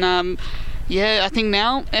that. And I think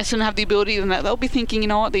now Essendon have the ability, and they'll be thinking,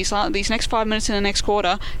 these next 5 minutes in the next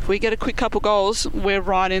quarter, if we get a quick couple goals, we're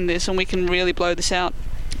right in this and we can really blow this out.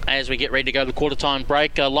 As we get ready to go to the quarter-time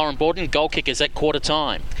break, Lauren Borden, goal kickers at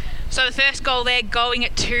quarter-time. So the first goal there going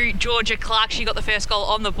to Georgia Clark. She got the first goal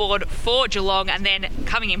on the board for Geelong, and then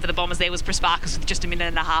coming in for the Bombers there was Press Parkers with just a minute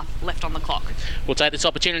and a half left on the clock. We'll take this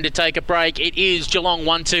opportunity to take a break. It is Geelong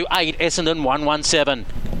 1-8, Essendon 1-7.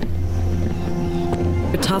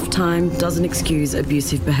 A tough time doesn't excuse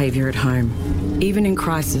abusive behaviour at home. Even in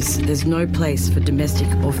crisis, there's no place for domestic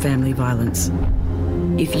or family violence.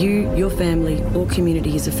 If you, your family or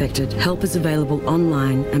community is affected, help is available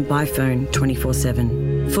online and by phone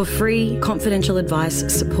 24/7. For free, confidential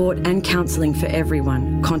advice, support and counselling for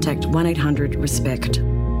everyone, contact 1-800-RESPECT.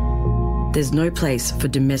 There's no place for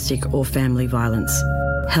domestic or family violence.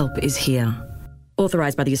 Help is here.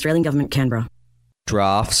 Authorised by the Australian Government, Canberra.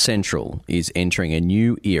 Draft Central is entering a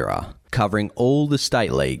new era, covering all the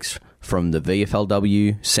state leagues from the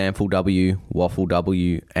VFLW, SANFL-W,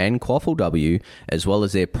 WAFL-W and QAFL-W, as well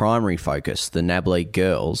as their primary focus, the NAB League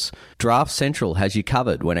Girls. Draft Central has you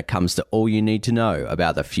covered when it comes to all you need to know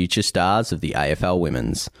about the future stars of the AFL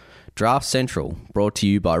Women's. Draft Central, brought to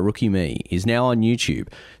you by Rookie Me, is now on YouTube,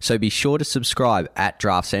 so be sure to subscribe at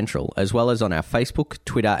Draft Central, as well as on our Facebook,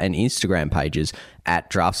 Twitter and Instagram pages at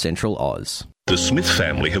Draft Central Oz. The Smith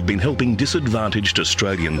family have been helping disadvantaged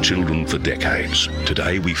Australian children for decades.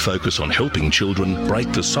 Today we focus on helping children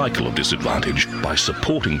break the cycle of disadvantage by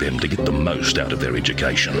supporting them to get the most out of their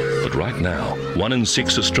education. But right now, 1 in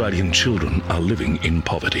 6 Australian children are living in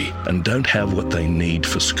poverty and don't have what they need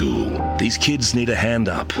for school. These kids need a hand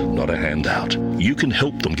up, not a handout. You can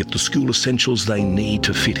help them get the school essentials they need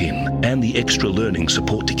to fit in and the extra learning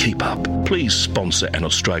support to keep up. Please sponsor an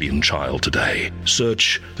Australian child today.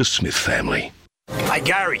 Search the Smith family. Hey,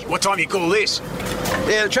 Gary, what time you call this?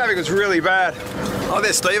 Yeah, the traffic was really bad. Oh,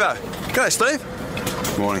 there's Steve-o. G'day,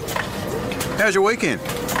 Steve. Morning. How's your weekend?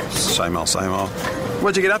 Same old, same old.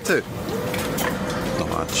 What'd you get up to? Not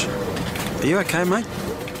much. Are you okay, mate?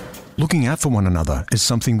 Looking out for one another is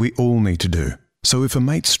something we all need to do. So if a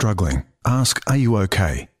mate's struggling, ask, are you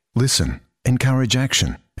okay? Listen, encourage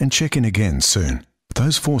action, and check in again soon.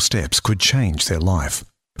 Those 4 steps could change their life.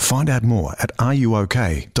 Find out more at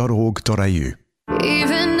areyouok.org.au.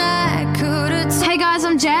 Hey guys,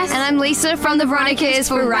 I'm Jess. And I'm Lisa from the Veronicas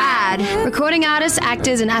for RAD. Recording artists,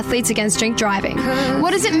 actors and athletes against drink driving.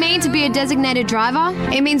 What does it mean to be a designated driver?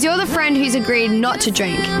 It means you're the friend who's agreed not to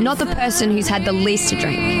drink, not the person who's had the least to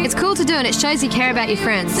drink. It's cool to do and it shows you care about your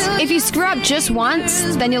friends. If you screw up just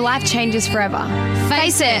once, then your life changes forever.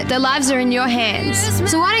 Face it, their lives are in your hands.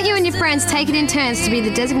 So why don't you and your friends take it in turns to be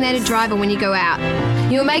the designated driver when you go out?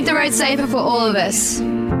 You'll make the road safer for all of us.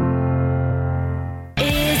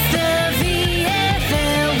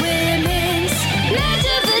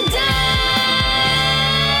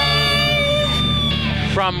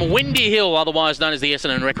 From Windy Hill, otherwise known as the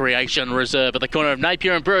Essendon Recreation Reserve, at the corner of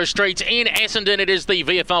Napier and Brewer Streets in Essendon, it is the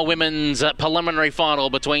VFL Women's preliminary final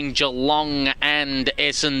between Geelong and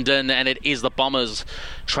Essendon, and it is the Bombers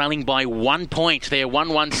trailing by 1 point. They're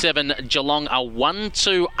 1-1-7. Geelong are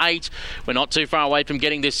 1-2-8. We're not too far away from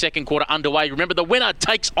getting this second quarter underway. Remember, the winner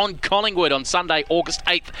takes on Collingwood on Sunday, August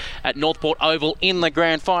 8th at Northport Oval in the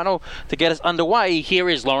grand final. To get us underway, here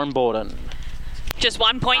is Lauren Borden. Just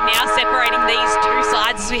 1 point now separating these two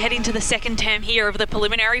sides as we head into the second term here of the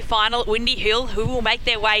preliminary final at Windy Hill, who will make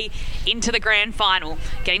their way into the grand final.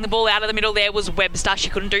 Getting the ball out of the middle there was Webster.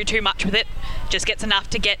 She couldn't do too much with it. Just gets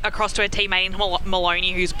enough to get across to her teammate in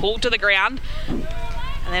Maloney, who's pulled to the ground. And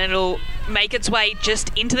then it'll make its way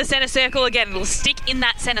just into the centre circle again. It'll stick in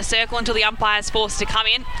that centre circle until the umpire's forced to come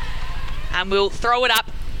in. And we'll throw it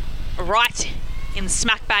up right in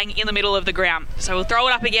smack bang in the middle of the ground. So we'll throw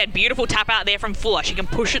it up again. Beautiful tap out there from Fuller. She can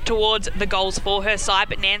push it towards the goals for her side,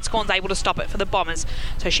 but Nanscorn's able to stop it for the Bombers.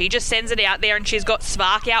 So she just sends it out there and she's got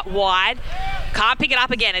Svark out wide. Can't pick it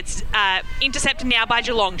up again. It's intercepted now by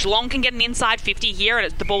Geelong. Geelong can get an inside 50 here,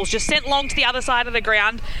 and the ball's just sent long to the other side of the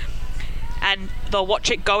ground, and they'll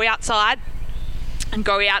watch it go outside and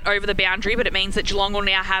go out over the boundary, but it means that Geelong will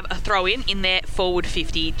now have a throw in their forward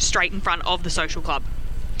 50 straight in front of the Social Club.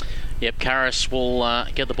 Yep, Karras will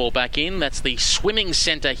get the ball back in. That's the swimming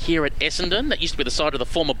centre here at Essendon. That used to be the site of the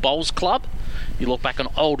former Bowls Club. You look back on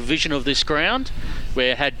old vision of this ground,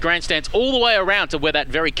 where it had grandstands all the way around to where that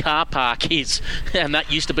very car park is, and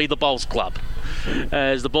that used to be the Bowls Club.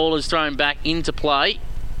 As the ball is thrown back into play,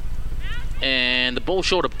 and the ball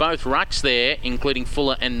short of both rucks there, including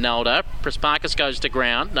Fuller and Naldo. Prasparkas goes to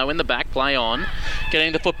ground. No in the back. Play on.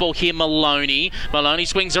 Getting the football here, Maloney. Maloney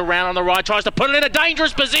swings around on the right. Tries to put it in a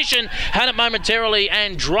dangerous position. Had it momentarily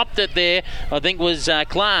and dropped it there. I think was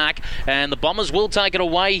Clark. And the Bombers will take it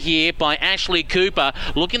away here by Ashley Cooper.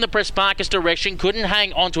 Looking the Prasparkas direction. Couldn't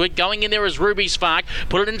hang onto it. Going in there is Ruby Spark.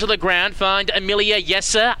 Put it into the ground. Find Amelia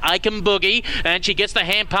Yesser. Aiken Boogie. And she gets the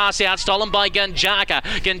hand pass out. Stolen by Gunjaka.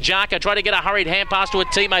 Gunjaka tried to get a hurried hand pass to a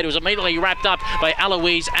teammate who was immediately wrapped up by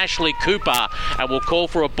Eloise Ashley Cooper, and will call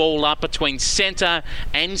for a ball up between centre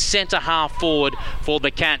and centre half forward for the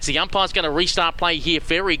Cats. The umpire's going to restart play here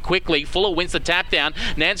very quickly. Fuller wins the tap down.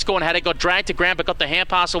 Nanscorn had it, got dragged to ground but got the hand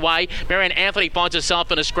pass away. Marianne Anthony finds herself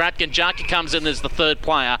in a scrap. Gunjaka comes in as the third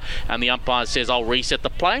player, and the umpire says, I'll reset the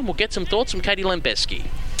play, and we'll get some thoughts from Katie Lembeski.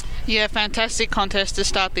 Yeah, fantastic contest to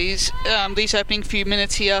start these opening few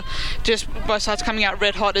minutes here. Just both sides coming out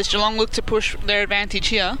red hot as Geelong look to push their advantage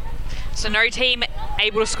here. So no team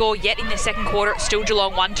able to score yet in the second quarter. It's still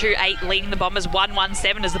Geelong 1-2-8 leading the Bombers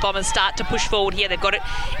 1-1-7 as the Bombers start to push forward here. They've got it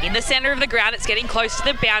in the centre of the ground. It's getting close to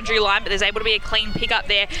the boundary line, but there's able to be a clean pick up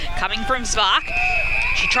there coming from Svark.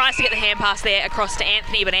 She tries to get the hand pass there across to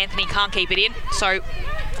Anthony, but Anthony can't keep it in. So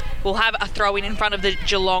we'll have a throw in front of the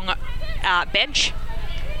Geelong bench.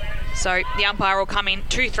 So the umpire will come in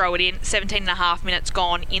to throw it in. 17 and a half minutes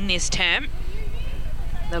gone in this term.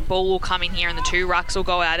 The ball will come in here and the two rucks will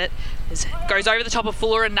go at it. It goes over the top of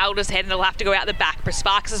Fuller and Nelda's head, and it'll have to go out the back.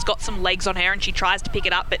 Sparks has got some legs on her and she tries to pick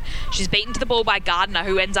it up, but she's beaten to the ball by Gardner,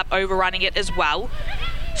 who ends up overrunning it as well.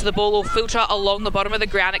 So the ball will filter along the bottom of the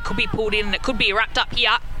ground. It could be pulled in and it could be wrapped up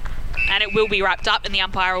here, and it will be wrapped up, and the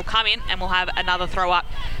umpire will come in and we'll have another throw up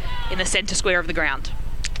in the centre square of the ground.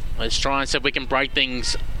 Let's try and see if we can break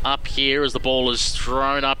things up here as the ball is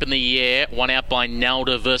thrown up in the air. One out by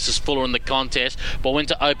Nelda versus Fuller in the contest. Ball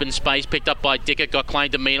into open space, picked up by Dicker, got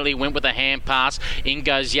claimed immediately, went with a hand pass. In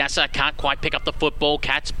goes Yasser, can't quite pick up the football.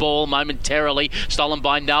 Cats ball momentarily, stolen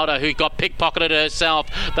by Nelda, who got pickpocketed herself.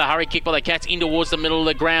 The hurry kick by the Cats in towards the middle of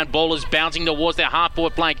the ground. Ball is bouncing towards their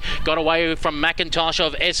half-forward flank. Got away from McIntosh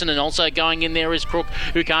of Essendon. Also going in there is Crook,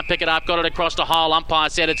 who can't pick it up. Got it across the hole. Umpire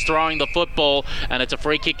said it's throwing the football, and it's a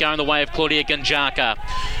free kick going the way of Claudia Gunjaka.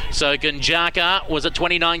 So Gunjaka was a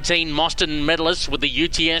 2019 Mostyn medalist with the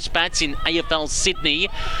UTS Bats in AFL Sydney.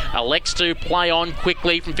 Elects to play on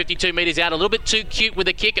quickly from 52 metres out. A little bit too cute with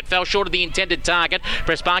the kick. It fell short of the intended target.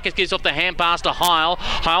 Prespakis gives off the hand pass to Heil.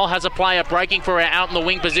 Heil has a player breaking for her out in the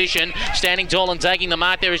wing position. Standing tall and taking the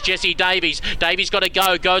mark there is Jessie Davies. Davies got to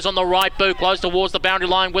go. Goes on the right boot. Close towards the boundary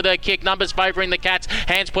line with her kick. Numbers favouring the Cats.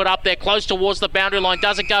 Hands put up there. Close towards the boundary line.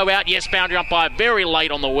 Doesn't go out. Yes, boundary umpire very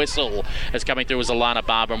late on the whistle. As coming through is Alana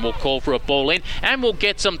Barber, and we'll call for a ball in, and we'll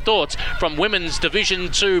get some thoughts from Women's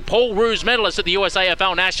Division 2 Paul Roos medalist at the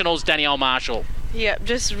USAFL Nationals, Danielle Marshall. Yep,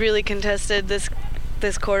 just really contested this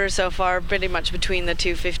quarter so far, pretty much between the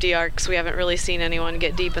two 50 arcs. We haven't really seen anyone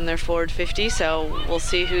get deep in their forward 50, so we'll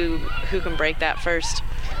see who can break that first.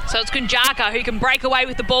 So it's Gunjaka who can break away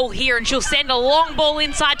with the ball here, and she'll send a long ball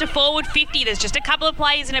inside to forward 50. There's just a couple of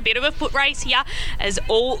players in a bit of a foot race here as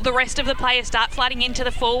all the rest of the players start flooding into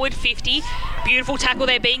the forward 50. Beautiful tackle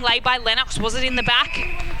there being laid by Lennox. Was it in the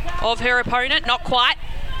back of her opponent? Not quite.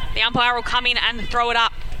 The umpire will come in and throw it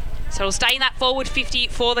up. So it'll stay in that forward 50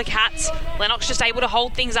 for the Cats. Lennox just able to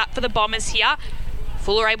hold things up for the Bombers here.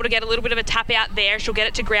 Fuller able to get a little bit of a tap out there. She'll get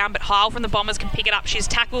it to ground, but Heil from the Bombers can pick it up. She's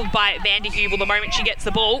tackled by Van der Heuvel the moment she gets the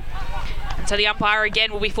ball. And so the umpire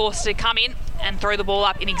again will be forced to come in and throw the ball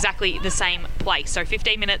up in exactly the same place. So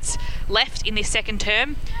 15 minutes left in this second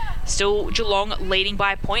term. Still Geelong leading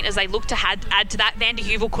by a point as they look to add to that. Van der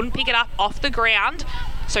Heuvel couldn't pick it up off the ground.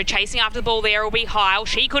 So chasing after the ball there will be Heil.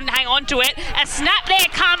 She couldn't hang on to it. A snap there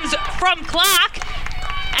comes from Clark.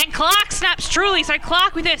 And Clark snaps truly. So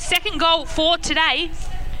Clark with her second goal for today.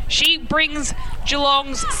 She brings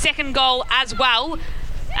Geelong's second goal as well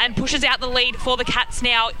and pushes out the lead for the Cats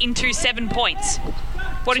now into 7 points.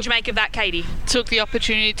 What did you make of that, Katie? Took the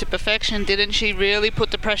opportunity to perfection, didn't she? Really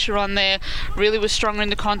put the pressure on there, really was stronger in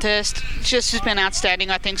the contest. Just has been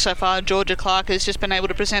outstanding, I think, so far. Georgia Clark has just been able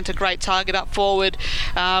to present a great target up forward,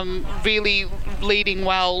 really leading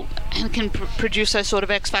well, and can produce those sort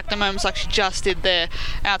of X-factor moments like she just did there.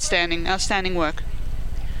 Outstanding work.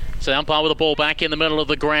 So the umpire with the ball back in the middle of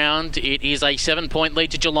the ground. It is a 7-point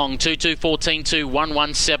lead to Geelong. 2-2, 14-2,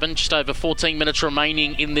 1-1-7. Just over 14 minutes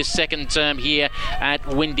remaining in this second term here at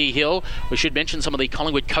Windy Hill. We should mention some of the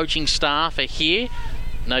Collingwood coaching staff are here.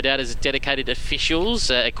 No doubt as dedicated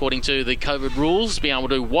officials, according to the COVID rules, being able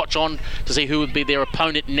to watch on to see who would be their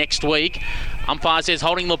opponent next week. Umpire says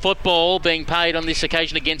holding the football, being paid on this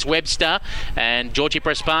occasion against Webster, and Georgie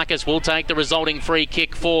Prespakis will take the resulting free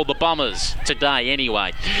kick for the Bombers today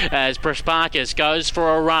anyway. As Prespakis goes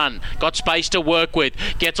for a run, got space to work with,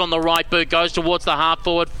 gets on the right boot, goes towards the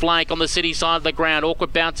half-forward flank on the City side of the ground.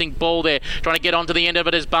 Awkward bouncing ball there, trying to get onto the end of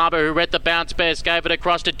it is Barber, who read the bounce best, gave it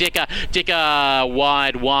across to Dicker. Dicker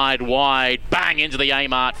wide, bang into the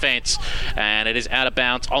A-Mart fence, and it is out of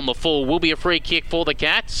bounds on the full. Will be a free kick for the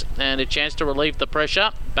Cats, and a chance to relieve the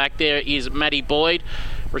pressure. Back there is Maddie Boyd,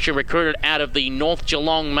 she recruited out of the North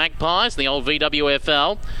Geelong Magpies, the old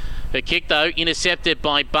VWFL. Her kick, though, intercepted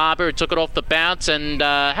by Barber, who took it off the bounce and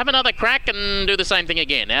have another crack and do the same thing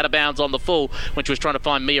again. Out of bounds on the full when she was trying to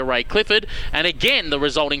find Mia Ray Clifford, and again the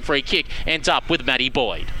resulting free kick ends up with Maddie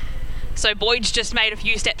Boyd. So Boyd's just made a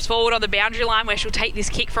few steps forward on the boundary line where she'll take this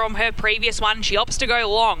kick from her previous one. She opts to go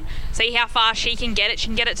long. See how far she can get it. She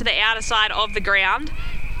can get it to the outer side of the ground.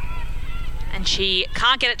 And she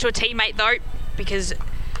can't get it to a teammate, though, because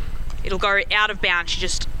it'll go out of bounds. She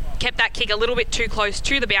just kept that kick a little bit too close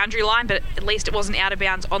to the boundary line, but at least it wasn't out of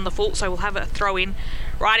bounds on the full. So we'll have a throw in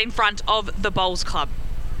right in front of the Bowls Club.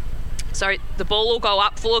 So the ball will go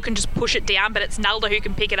up. Fuller can just push it down, but it's Nelda who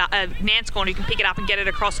can pick it up, Nanscorn who can pick it up and get it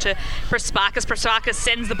across to Prespakis. Prespakis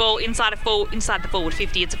sends the ball inside the forward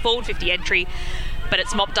 50. It's a forward 50 entry. but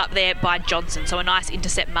it's mopped up there by Johnson. So a nice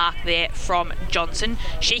intercept mark there from Johnson.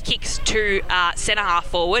 She kicks to centre half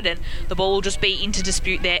forward, and the ball will just be into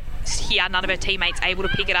dispute there. Here, none of her teammates able to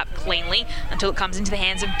pick it up cleanly until it comes into the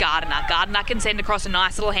hands of Gardiner. Gardiner can send across a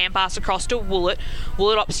nice little hand pass across to Woollett.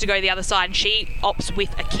 Woollett opts to go the other side, and she opts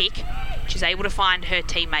with a kick. She's able to find her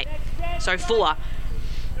teammate. So Fuller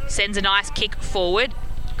sends a nice kick forward,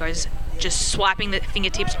 goes just swiping the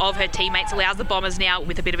fingertips of her teammates, allows the Bombers now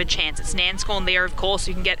with a bit of a chance. It's Nanscorn there, of course,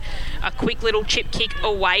 who can get a quick little chip kick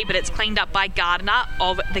away, but it's cleaned up by Gardiner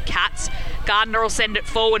of the Cats. Gardiner will send it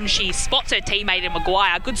forward, and she spots her teammate in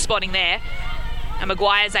Maguire. Good spotting there. And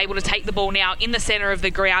Maguire's able to take the ball now in the centre of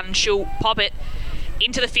the ground, and she'll pop it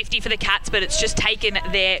into the 50 for the Cats, but it's just taken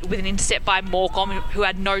there with an intercept by Morecambe, who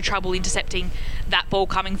had no trouble intercepting that ball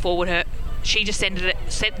coming forward. She just sent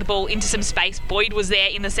the ball into some space. Boyd was there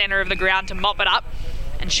in the centre of the ground to mop it up,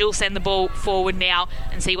 and she'll send the ball forward now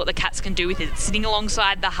and see what the Cats can do with it. It's sitting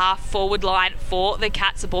alongside the half-forward line for the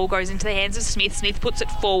Cats. The ball goes into the hands of Smith. Smith puts it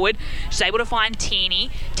forward. She's able to find Tierney.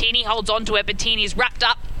 Tierney holds on to it, but Tierney's wrapped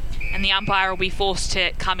up, and the umpire will be forced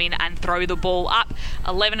to come in and throw the ball up.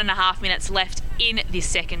 11 and a half minutes left in this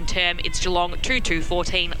second term. It's Geelong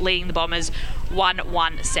 2-2-14, leading the Bombers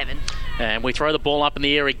 1-1-7. And we throw the ball up in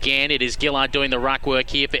the air again. It is Gillard doing the ruck work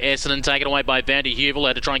here for Essendon. Taken away by Van der Heuvel.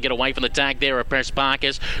 Had to try and get away from the tag there of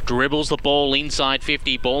Prespakis. Dribbles the ball inside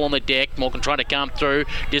 50. Ball on the deck. Morgan trying to come through.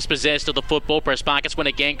 Dispossessed of the football. Prespakis went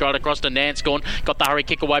again. Got across to Nanscorn. Got the hurry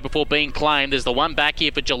kick away before being claimed. There's the one back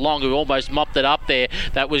here for Geelong who almost mopped it up there.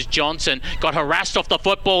 That was Johnson. Got harassed off the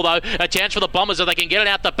football though. A chance for the Bombers if they can get it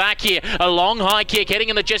out the back here. A long high kick heading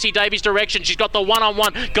in the Jessie Davies direction. She's got the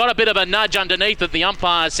one-on-one. Got a bit of a nudge underneath it. The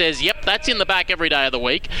umpire says, yep, that's in the back every day of the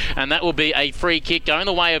week, and that will be a free kick going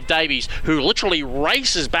the way of Davies, who literally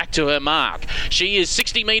races back to her mark. She is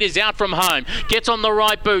 60 metres out from home, gets on the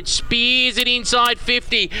right boot, spears it inside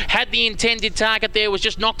 50, had the intended target there, was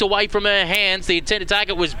just knocked away from her hands. The intended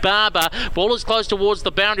target was Barber. Ball is close towards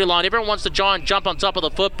the boundary line. Everyone wants to try and jump on top of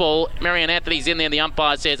the football. Marianne Anthony's in there, and the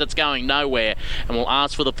umpire says it's going nowhere, and will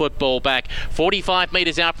ask for the football back. 45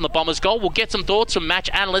 metres out from the Bombers' goal. We'll get some thoughts from match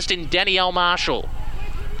analyst in Danielle Marshall.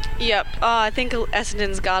 Yep, I think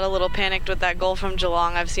Essendon's got a little panicked with that goal from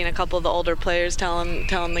Geelong. I've seen a couple of the older players telling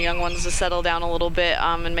the young ones to settle down a little bit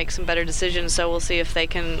and make some better decisions. So we'll see if they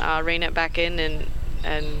can rein it back in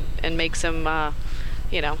and make some,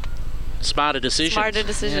 Smarter decisions.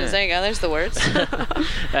 Yeah. There you go. There's the words.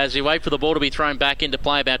 As we wait for the ball to be thrown back into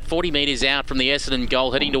play about 40 metres out from the Essendon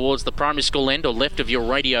goal, heading towards the primary school end or left of your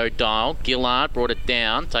radio dial. Gillard brought it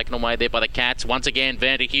down, taken away there by the Cats. Once again,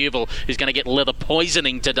 Van der Heuvel, who's going to get leather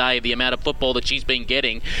poisoning today, the amount of football that she's been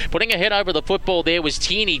getting. Putting her head over the football there was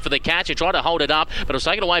Tierney for the Cats, who tried to hold it up, but it was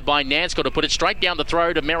taken away by Nanscorn to put it straight down the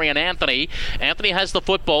throat of Marianne Anthony. Anthony has the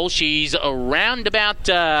football. She's around about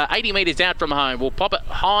 80 metres out from home. We'll pop it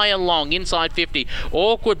high and long inside 50.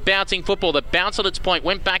 Awkward bouncing football that bounced at its point,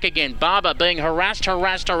 went back again. Barber being harassed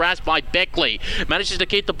by Beckley. Manages to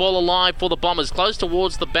keep the ball alive for the Bombers. Close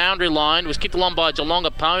towards the boundary line. Was kicked along by a Geelong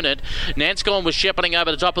opponent. Nanscorn was shepherding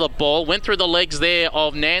over the top of the ball. Went through the legs there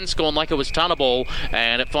of Nanscorn like it was ton of ball,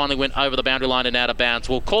 and it finally went over the boundary line and out of bounds.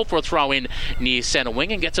 We'll call for a throw in near centre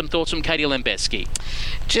wing and get some thoughts from Katie Lembeski.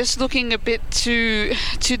 Just looking a bit to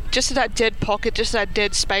just that dead pocket, just that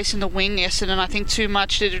dead space in the wing, Essendon. I think too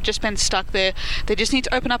much. They've just been stuck there. They just need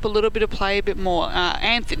to open up a little bit of play a bit more.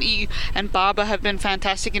 Anthony and Barber have been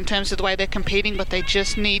fantastic in terms of the way they're competing, but they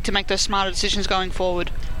just need to make those smarter decisions going forward.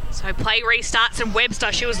 So play restarts, and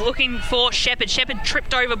Webster, she was looking for Shepherd. Shepherd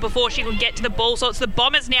tripped over before she could get to the ball, so it's the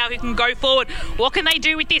Bombers now who can go forward. What can they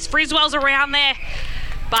do with this? Friswell's around there,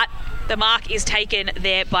 but the mark is taken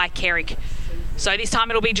there by Kerrick. So this time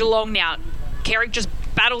it'll be Geelong now. Kerrick just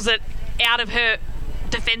battles it out of her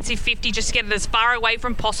defensive 50 just to get it as far away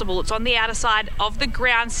from possible. It's on the outer side of the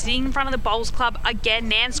ground, sitting in front of the Bowls Club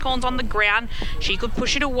again. Nanscorn's on the ground. She could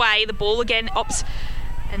push it away. The ball again opts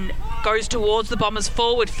and goes towards the Bombers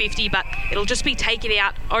forward 50, but it'll just be taken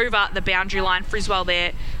out over the boundary line. Friswell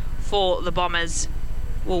there for the Bombers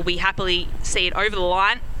will be happily see it over the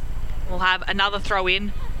line. We'll have another throw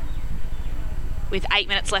in with 8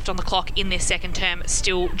 minutes left on the clock in this second term.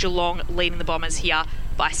 Still Geelong leading the Bombers here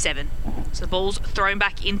by 7. So the ball's thrown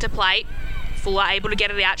back into play. Fuller able to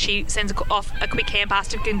get it out. She sends off a quick hand pass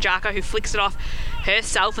to Ginjaka, who flicks it off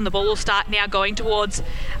herself, and the ball will start now going towards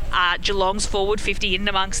Geelong's forward 50. In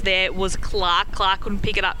amongst there was Clark. Clark couldn't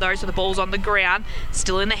pick it up though, so the ball's on the ground,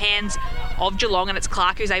 still in the hands of Geelong, and it's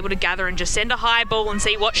Clark who's able to gather and just send a high ball and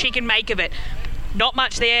see what she can make of it. Not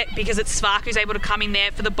much there because it's Svark who's able to come in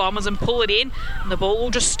there for the Bombers and pull it in, and the ball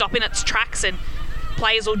will just stop in its tracks and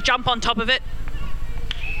players will jump on top of it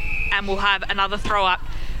and we'll have another throw up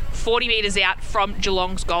 40 metres out from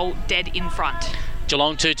Geelong's goal, dead in front.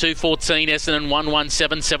 Geelong 2-2-14, Essendon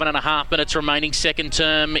 1-1-7, 7.5 minutes remaining, second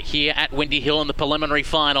term here at Windy Hill in the preliminary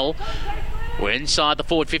final. We're inside the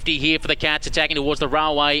forward 50 here for the Cats, attacking towards the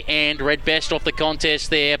railway, and read best off the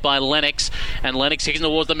contest there by Lennox. And Lennox kicking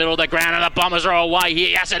towards the middle of the ground, and the Bombers are away here.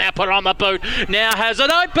 Yes, and now put it on the boot. Now has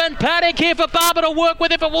an open paddock here for Barber to work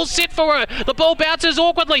with if it will sit for her. The ball bounces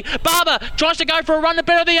awkwardly. Barber tries to go for a run to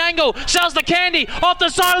better the angle. Sells the candy off the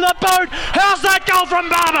side of the boot. How's that goal from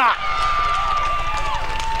Barber?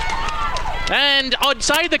 And I'd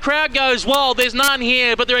say the crowd goes, well, there's none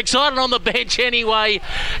here, but they're excited on the bench anyway.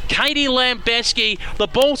 Katie Lambeski, the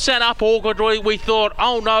ball sat up awkwardly. We thought,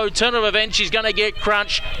 oh no, turn of events, she's going to get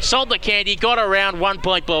crunched. Sold the candy, got around, 1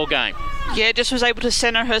 point ball game. Yeah, just was able to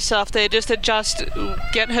centre herself there, just adjust,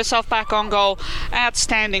 get herself back on goal.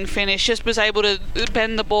 Outstanding finish. Just was able to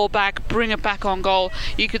bend the ball back, bring it back on goal.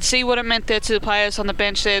 You could see what it meant there to the players on the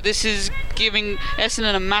bench there. This is giving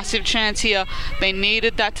Essendon a massive chance here. They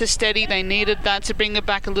needed that to steady. They needed that to bring it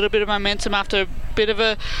back a little bit of momentum after a bit of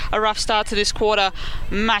a rough start to this quarter.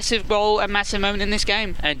 Massive goal, a massive moment in this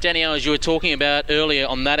game. And Danielle, as you were talking about earlier,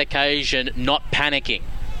 on that occasion, not panicking.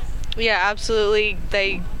 Yeah, absolutely.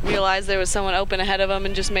 They realized there was someone open ahead of them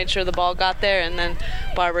and just made sure the ball got there, and then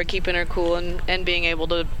Barbara keeping her cool and being able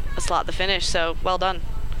to slot the finish. So, well done.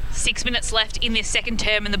 6 minutes left in this second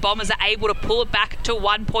term, and the Bombers are able to pull it back to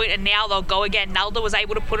 1 point, and now they'll go again. Nalda was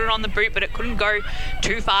able to put it on the boot, but it couldn't go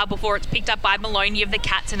too far before it's picked up by Maloney of the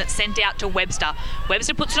Cats, and it's sent out to Webster.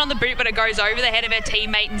 Webster puts it on the boot, but it goes over the head of her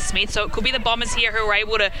teammate and Smith, so it could be the Bombers here who are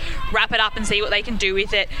able to wrap it up and see what they can do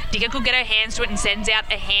with it. Dicker could get her hands to it and sends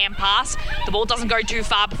out a hand pass. The ball doesn't go too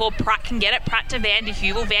far before Pratt can get it. Pratt to Van der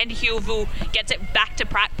Heuvel. Van der Heuvel gets it back to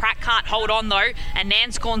Pratt. Pratt can't hold on though, and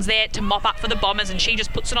Nanscorn's there to mop up for the Bombers, and she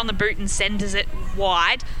just puts it on the boot and sends it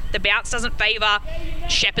wide. The bounce doesn't favour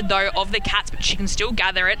Shepherd though of the Cats, but she can still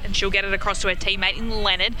gather it and she'll get it across to her teammate in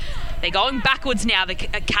Leonard. They're going backwards now, the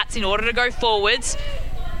Cats, in order to go forwards.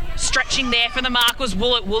 Stretching there for the mark was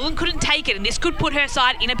Woollett. Woollett couldn't take it, and this could put her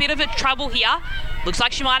side in a bit of a trouble here. Looks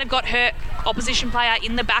like she might have got her opposition player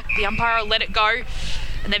in the back. The umpire will let it go,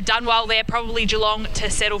 and they've done well there, probably Geelong, to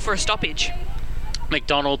settle for a stoppage.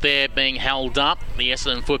 McDonald there being held up, the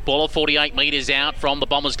Essendon footballer, 48 metres out from the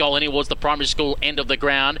Bombers' goal in towards the primary school end of the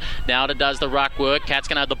ground. Now it does the ruck work. Cat's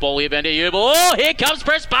going to have the ball here. Van der Heuvel. Oh, here comes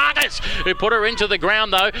Press-Parkes, who put her into the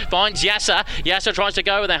ground though. Finds Yasser. Yasser tries to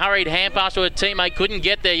go with a hurried hand pass to her teammate. Couldn't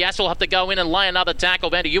get there. Yasser will have to go in and lay another tackle.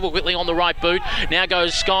 Van der Heuvel quickly on the right boot. Now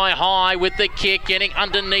goes sky high with the kick, getting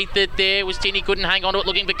underneath it there. Was Tinney, couldn't hang on to it,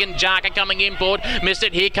 looking for Ginjaka coming inboard. Missed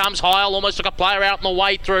it. Here comes Heil. Almost took a player out on the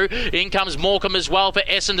way through. In comes Morecambe as well for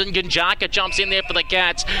Essendon. Ginjaka jumps in there for the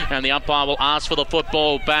Cats, and the umpire will ask for the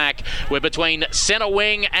football back. We're between centre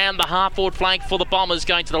wing and the half-forward flank for the Bombers,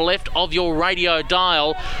 going to the left of your radio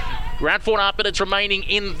dial. Around 4.5 minutes remaining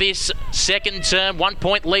in this second term. 1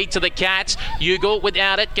 point lead to the Cats. Ugle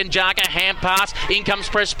without it. Ginjaka hand pass. In comes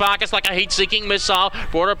Press-Parkes like a heat-seeking missile.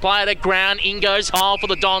 Brought a player to ground. In goes Heil for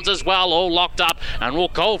the Dons as well. All locked up. And we'll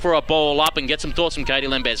call for a ball up and get some thoughts from Katie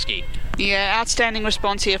Lambeski. Yeah, outstanding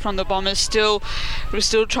response here from the Bombers. We're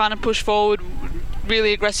still trying to push forward.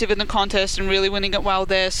 Really aggressive in the contest and really winning it well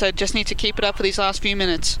there. So just need to keep it up for these last few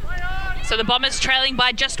minutes. So the Bombers trailing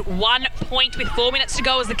by just 1 point with 4 minutes to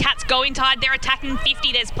go as the Cats go inside. They're attacking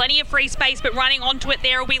 50. There's plenty of free space, but running onto it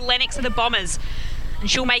there will be Lennox of the Bombers. And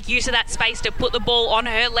she'll make use of that space to put the ball on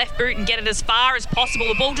her left boot and get it as far as possible.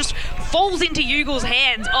 The ball just falls into Ugle's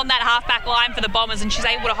hands on that half-back line for the Bombers, and she's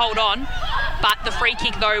able to hold on. But the free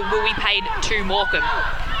kick, though, will be paid to Morecambe.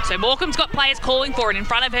 So Morecambe's got players calling for it in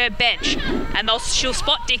front of her bench, and she'll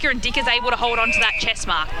spot Dicker, and Dicker's able to hold on to that chest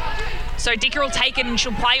mark. So Dicker will take it and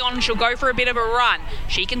she'll play on and she'll go for a bit of a run.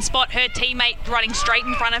 She can spot her teammate running straight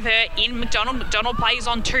in front of her in McDonald. McDonald plays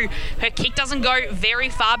on too. Her kick doesn't go very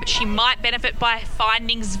far, but she might benefit by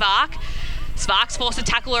finding Svark. Svark's forced to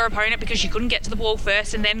tackle her opponent because she couldn't get to the ball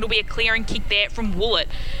first, and then it'll be a clearing kick there from Woollett.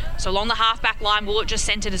 So along the half-back line, Woollett just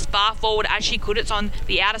sent it as far forward as she could. It's on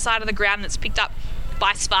the outer side of the ground, and it's picked up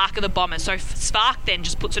by Svark of the Bombers. So Svark then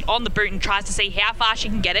just puts it on the boot and tries to see how far she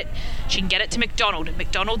can get it. She can get it to McDonald.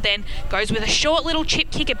 McDonald then goes with a short little chip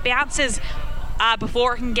kick. It bounces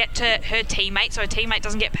before it can get to her teammate, so her teammate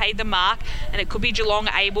doesn't get paid the mark, and it could be Geelong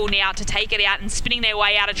able now to take it out, and spinning their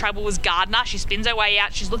way out of trouble was Gardner. She spins her way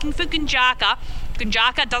out. She's looking for Ginjaka.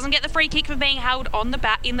 Ginjaka doesn't get the free kick for being held on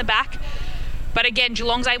the in the back. But again,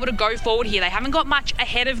 Geelong's able to go forward here. They haven't got much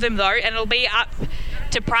ahead of them though, and it'll be up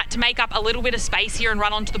to Pratt to make up a little bit of space here and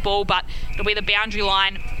run onto the ball, but it'll be the boundary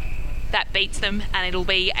line that beats them, and it'll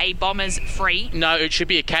be a Bombers free. No, it should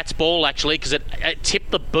be a Cats ball, actually, because it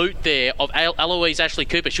tipped the boot there of Eloise Ashley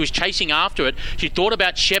Cooper. She was chasing after it. She thought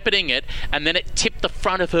about shepherding it, and then it tipped the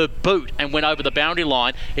front of her boot and went over the boundary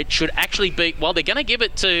line. It should actually be... Well, they're going to give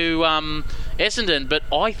it to Essendon, but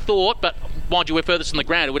I thought... But mind you, we're furthest from the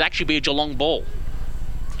ground. It would actually be a Geelong ball.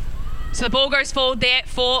 So the ball goes forward there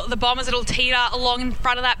for the Bombers. It'll teeter along in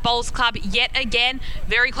front of that Bowls Club yet again,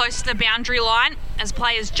 very close to the boundary line as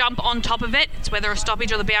players jump on top of it. It's whether a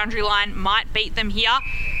stoppage or the boundary line might beat them here,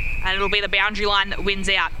 and it'll be the boundary line that wins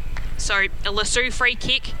out. So a Lasue free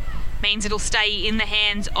kick means it'll stay in the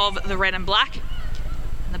hands of the red and black.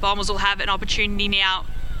 And the Bombers will have an opportunity now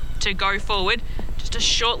to go forward. Just a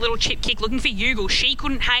short little chip kick looking for Ugle. She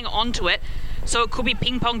couldn't hang on to it, so it could be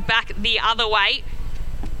ping-ponged back the other way.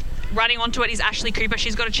 Running onto it is Ashley Cooper.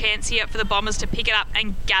 She's got a chance here for the Bombers to pick it up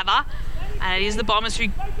and gather. And it is the Bombers who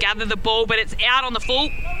gather the ball, but it's out on the full.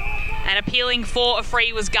 And appealing for a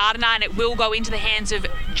free was Gardiner, and it will go into the hands of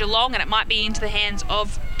Geelong, and it might be into the hands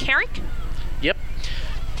of Kerrick. Yep.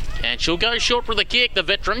 And she'll go short for the kick, the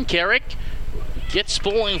veteran, Kerrick. Gets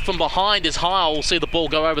spalling from behind as Hyle will see the ball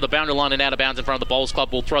go over the boundary line and out of bounds in front of the Bowls Club.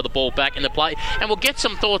 We'll throw the ball back into play, and we'll get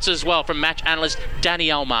some thoughts as well from match analyst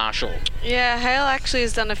Danielle Marshall. Yeah, Hale actually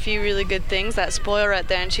has done a few really good things. That spoil right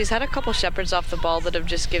there, and she's had a couple shepherds off the ball that have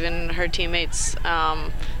just given her teammates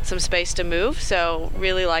some space to move. So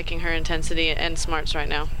really liking her intensity and smarts right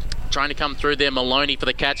now. Trying to come through there, Maloney for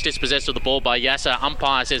the Cats, dispossessed of the ball by Yasser.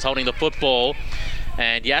 Umpire says holding the football.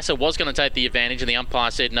 And Yasser was going to take the advantage, and the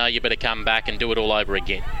umpire said, no, you better come back and do it all over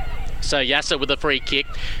again. So Yasser with a free kick.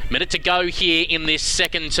 Minute to go here in this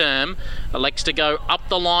second term. Elects to go up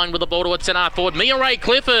the line with the ball towards centre forward. Mia Ray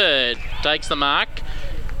Clifford takes the mark.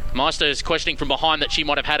 Meister is questioning from behind that she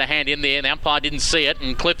might have had a hand in there, and the umpire didn't see it.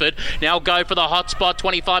 And Clifford now go for the hot spot,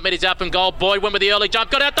 25 metres out from goal. Boyd went with the early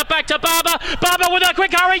jump, got out the back to Barber. Barber with a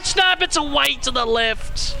quick hurried snap. It's away to the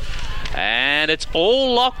left. And it's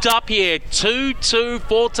all locked up here. 2-2,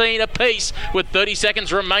 14 apiece with 30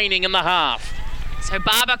 seconds remaining in the half. So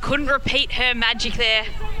Barber couldn't repeat her magic there.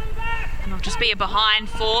 And it'll just be a behind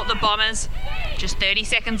for the Bombers. Just 30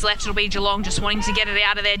 seconds left. It'll be Geelong just wanting to get it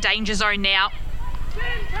out of their danger zone now.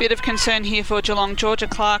 Bit of concern here for Geelong. Georgia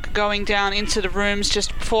Clark going down into the rooms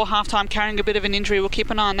just before halftime, carrying a bit of an injury. We'll keep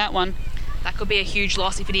an eye on that one. That could be a huge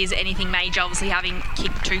loss if it is anything major, obviously having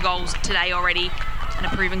kicked 2 goals today already.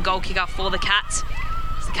 And a proven goal kicker for the Cats.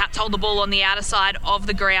 So the Cats hold the ball on the outer side of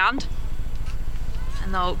the ground.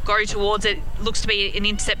 And they'll go towards it. Looks to be an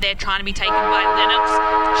intercept there trying to be taken by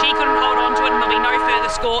Lennox. She couldn't hold on to it, and there'll be no further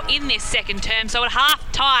score in this second term. So at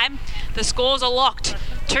half time, the scores are locked.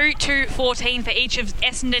 2-2-14 for each of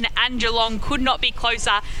Essendon and Geelong. Could not be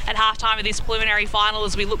closer at half time of this preliminary final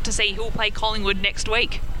as we look to see who will play Collingwood next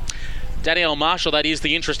week. Danielle Marshall, that is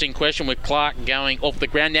the interesting question with Clark going off the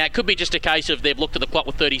ground. Now, it could be just a case of they've looked at the clock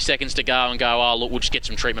with 30 seconds to go and go, oh, look, we'll just get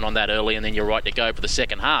some treatment on that early and then you're right to go for the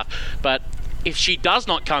second half. But if she does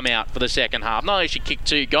not come out for the second half, not only she kicked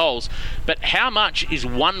 2 goals, but how much is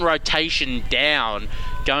one rotation down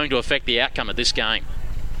going to affect the outcome of this game?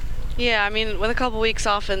 Yeah, I mean, with a couple weeks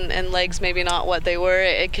off and legs maybe not what they were,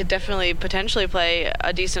 it could definitely potentially play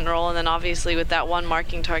a decent role. And then obviously with that one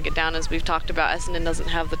marking target down, as we've talked about, Essendon doesn't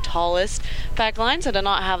have the tallest back line, so to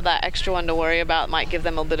not have that extra one to worry about might give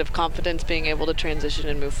them a bit of confidence being able to transition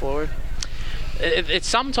and move forward. It's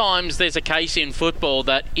sometimes there's a case in football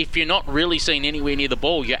that if you're not really seen anywhere near the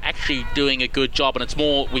ball, you're actually doing a good job, and it's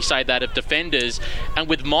more, we say that, of defenders. And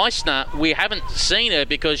with Meissner, we haven't seen her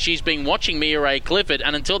because she's been watching Mia Ray Clifford,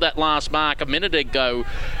 and until that last mark a minute ago,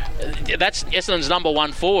 that's Essendon's number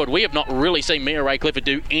 1 forward. We have not really seen Mia Ray Clifford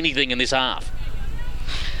do anything in this half.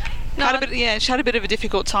 She had a bit of a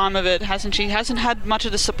difficult time of it, hasn't she? Hasn't had much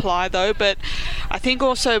of the supply though, but I think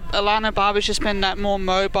also Alana Barber's just been that more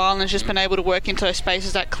mobile and has just been able to work into those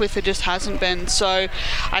spaces that Clifford just hasn't been. So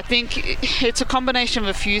I think it's a combination of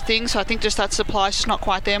a few things. So I think just that supply is just not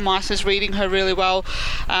quite there. Meissner's reading her really well,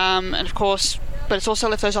 and of course, but it's also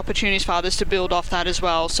left those opportunities for others to build off that as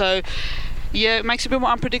well. So yeah, it makes it a bit more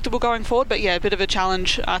unpredictable going forward, but yeah, a bit of a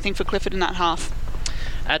challenge I think for Clifford in that half.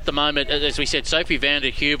 At the moment, as we said, Sophie van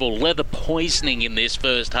der Heuvel, leather poisoning in this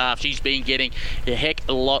first half. She's been getting a heck of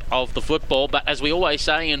a lot of the football. But as we always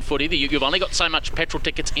say in footy, you've only got so much petrol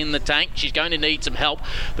tickets in the tank. She's going to need some help.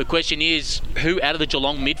 The question is, who out of the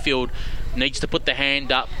Geelong midfield needs to put the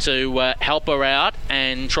hand up to help her out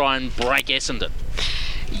and try and break Essendon?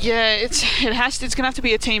 Yeah, it's going to have to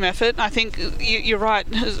be a team effort. I think you're right.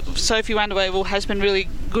 Sophie van der Heuvel has been really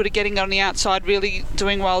good at getting on the outside, really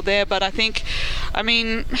doing well there. But I think,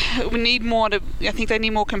 we need more I think they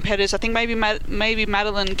need more competitors. I think maybe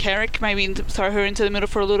Madeline Carrick, maybe throw her into the middle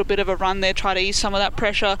for a little bit of a run there, try to ease some of that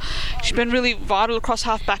pressure. She's been really vital across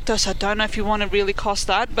half back to us. I don't know if you want to really cost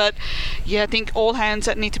that, but yeah, I think all hands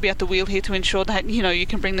that need to be at the wheel here to ensure that you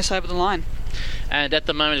can bring this over the line. And at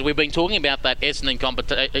the moment, we've been talking about that Essendon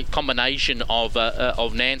combination of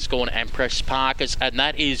Nanscorn and Press Parkers, and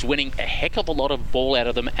that is winning a heck of a lot of ball out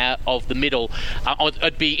of them out of the middle.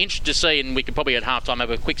 I'd be interested to see, and we could probably at halftime have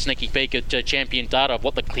a quick sneaky peek at champion data of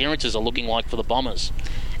what the clearances are looking like for the Bombers.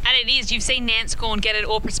 And it is. You've seen Nanscorn get it,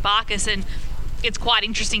 or Press Parkers, and it's quite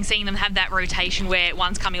interesting seeing them have that rotation where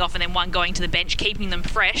one's coming off and then one going to the bench, keeping them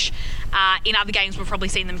fresh. In other games, we've probably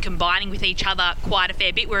seen them combining with each other quite a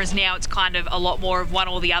fair bit, whereas now it's kind of a lot more of one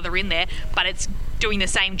or the other in there, but it's doing the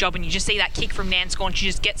same job. And you just see that kick from Nanscorn. She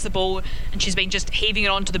just gets the ball and she's been just heaving it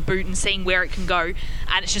onto the boot and seeing where it can go,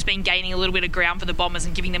 and it's just been gaining a little bit of ground for the Bombers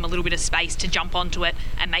and giving them a little bit of space to jump onto it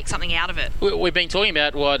and make something out of it. We've been talking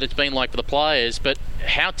about what it's been like for the players, but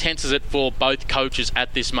how tense is it for both coaches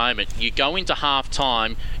at this moment? You go into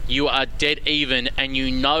half-time, you are dead even, and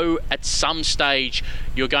you know at some stage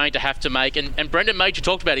you're going to have to make, and Brendan Major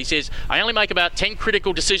talked about it, he says, I only make about 10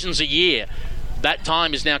 critical decisions a year. That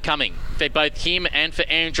time is now coming. For both him and for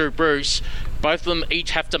Andrew Bruce, both of them each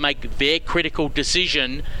have to make their critical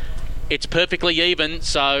decision. It's perfectly even,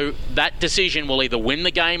 so that decision will either win the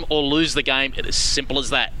game or lose the game. It's as simple as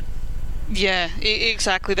that. Yeah,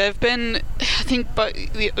 exactly. They've been, I think,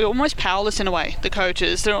 almost powerless in a way, the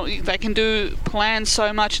coaches. They can do plans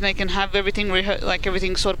so much and they can have everything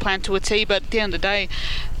everything sort of planned to a T, but at the end of the day,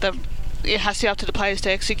 it has to be up to the players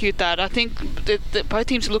to execute that. I think that both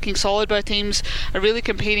teams are looking solid. Both teams are really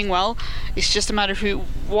competing well. It's just a matter of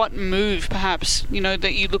what move, perhaps,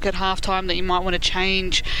 that you look at halftime that you might want to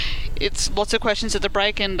change. It's lots of questions at the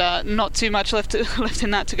break, and not too much left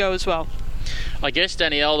in that to go as well. I guess,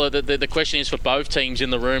 Danielle, the question is for both teams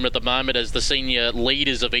in the room at the moment, as the senior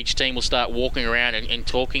leaders of each team will start walking around and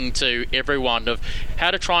talking to everyone of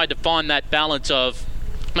how to try to find that balance of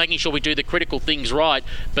making sure we do the critical things right,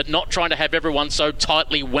 but not trying to have everyone so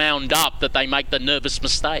tightly wound up that they make the nervous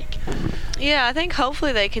mistake. Yeah, I think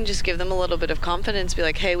hopefully they can just give them a little bit of confidence, be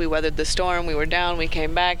like, hey, we weathered the storm, we were down, we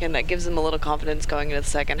came back, and that gives them a little confidence going into the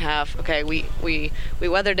second half. Okay, we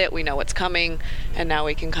weathered it, we know what's coming, and now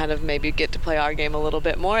we can kind of maybe get to play our game a little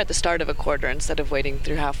bit more at the start of a quarter instead of waiting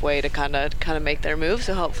through halfway to kind of make their move.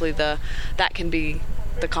 So hopefully that can be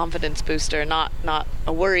the confidence booster, not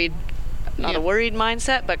a worried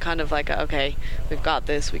mindset, but kind of like, okay, we've got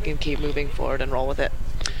this, we can keep moving forward and roll with it.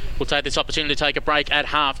 We'll take this opportunity to take a break at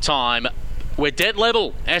half-time. We're dead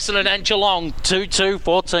level. Essendon and Geelong, 2-2,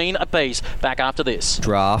 14 apiece. Back after this.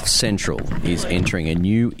 Draft Central is entering a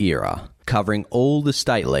new era, covering all the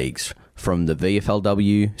state leagues from the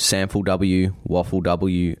VFLW, SANFL-W,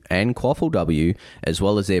 WAFL-W and QAFL-W, as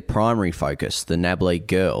well as their primary focus, the NAB League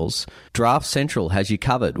Girls. Draft Central has you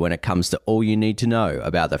covered when it comes to all you need to know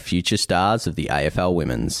about the future stars of the AFL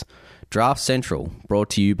Women's. Draft Central,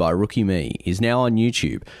 brought to you by Rookie Me, is now on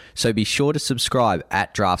YouTube, so be sure to subscribe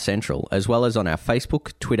at Draft Central, as well as on our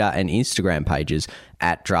Facebook, Twitter and Instagram pages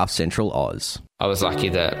at Draft Central Oz. I was lucky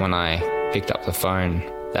that when I picked up the phone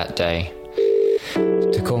that day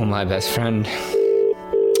to call my best friend,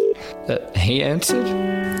 that he answered.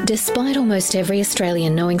 Despite almost every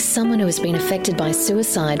Australian knowing someone who has been affected by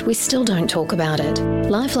suicide, we still don't talk about it.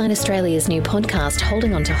 Lifeline Australia's new podcast,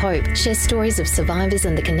 Holding On to Hope, shares stories of survivors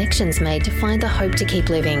and the connections made to find the hope to keep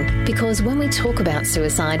living. Because when we talk about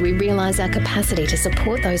suicide, we realise our capacity to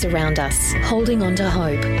support those around us. Holding On to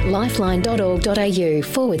Hope.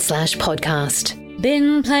 lifeline.org.au/podcast.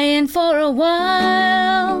 Been playing for a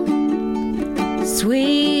while.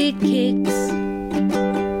 Sweet kicks.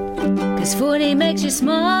 'Cause footy makes you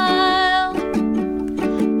smile.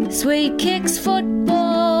 Sweet Kicks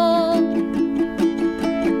football.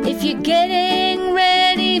 If you're getting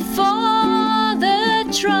ready for the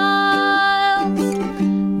trials,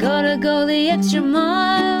 gotta go the extra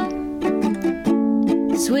mile.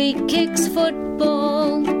 Sweet Kicks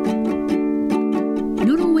football.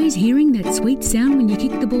 Not always hearing that sweet sound when you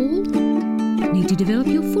kick the ball? Need to develop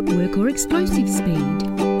your footwork or explosive speed?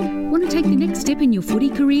 Want to take the next step in your footy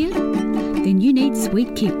career? Then you need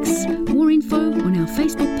Sweet Kicks. More info on our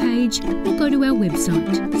Facebook page or go to our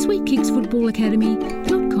website,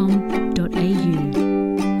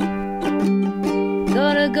 sweetkicksfootballacademy.com.au.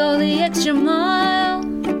 Gotta go the extra mile.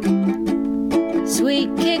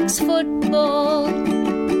 Sweet Kicks football.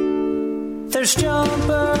 There's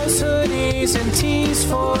jumpers, hoodies and tees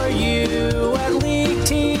for you at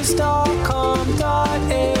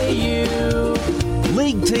leaguetees.com.au.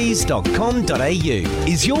 League footytees.com.au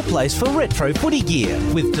is your place for retro footy gear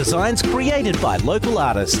with designs created by local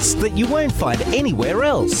artists that you won't find anywhere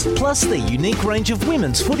else. Plus, their unique range of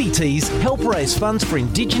women's footy tees help raise funds for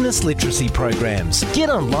Indigenous literacy programs. Get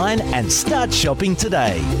online and start shopping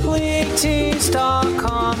today.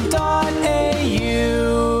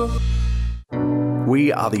 footytees.com.au.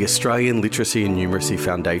 We are the Australian Literacy and Numeracy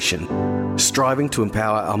Foundation, striving to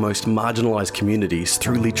empower our most marginalised communities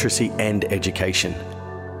through literacy and education.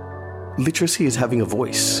 Literacy is having a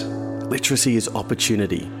voice. Literacy is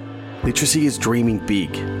opportunity. Literacy is dreaming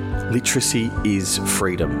big. Literacy is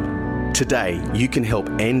freedom. Today, you can help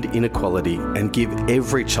end inequality and give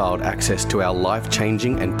every child access to our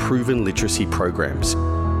life-changing and proven literacy programs.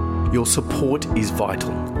 Your support is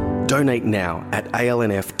vital. Donate now at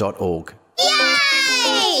alnf.org.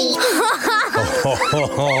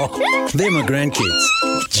 They're my grandkids.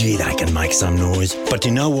 Gee, they can make some noise. But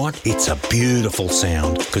you know what? It's a beautiful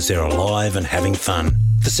sound because they're alive and having fun.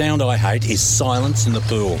 The sound I hate is silence in the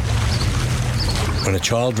pool. When a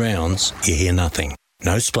child drowns, you hear nothing.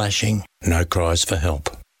 No splashing, no cries for help.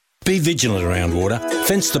 Be vigilant around water.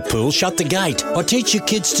 Fence the pool, shut the gate. I teach your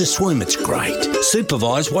kids to swim, it's great.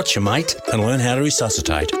 Supervise, watch your mate, and learn how to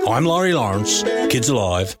resuscitate. I'm Laurie Lawrence. Kids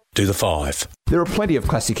Alive, do the 5. There are plenty of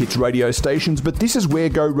classic hits radio stations, but this is where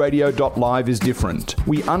GoRadio.live is different.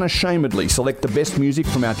 We unashamedly select the best music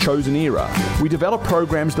from our chosen era. We develop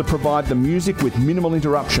programs that provide the music with minimal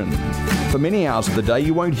interruption. For many hours of the day,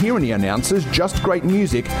 you won't hear any announcers, just great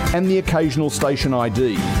music and the occasional station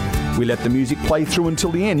ID. We let the music play through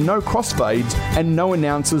until the end, no crossfades and no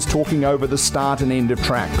announcers talking over the start and end of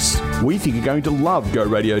tracks. We think you're going to love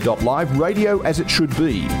GoRadio.live, radio as it should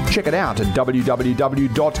be. Check it out at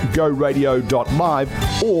www.goradio.live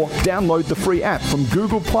or download the free app from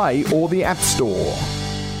Google Play or the App Store.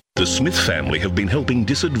 The Smith family have been helping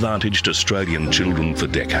disadvantaged Australian children for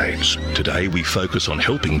decades. Today we focus on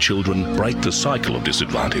helping children break the cycle of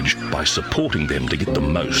disadvantage by supporting them to get the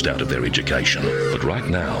most out of their education. But right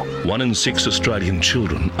now, 1 in 6 Australian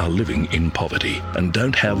children are living in poverty and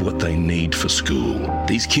don't have what they need for school.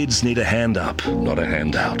 These kids need a hand up, not a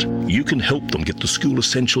handout. You can help them get the school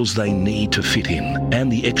essentials they need to fit in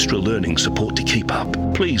and the extra learning support to keep up.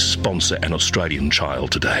 Please sponsor an Australian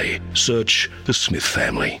child today. Search the Smith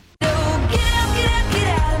family.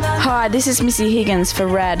 Hi, this is Missy Higgins for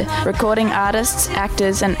RAD, recording artists,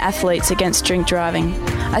 actors and athletes against drink driving.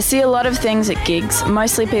 I see a lot of things at gigs,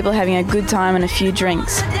 mostly people having a good time and a few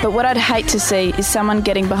drinks. But what I'd hate to see is someone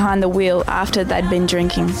getting behind the wheel after they'd been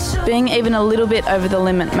drinking. Being even a little bit over the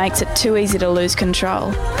limit makes it too easy to lose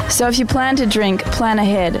control. So if you plan to drink, plan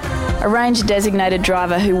ahead. Arrange a designated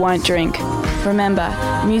driver who won't drink. Remember,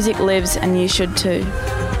 music lives and you should too.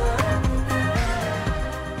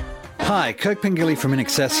 Hi, Kirk Pengilly from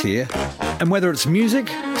InXS here. And whether it's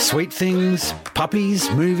music, sweet things,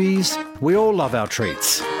 puppies, movies, we all love our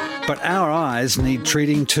treats. But our eyes need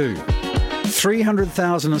treating too.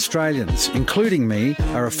 300,000 Australians, including me,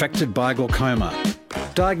 are affected by glaucoma.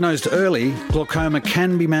 Diagnosed early, glaucoma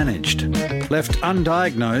can be managed. Left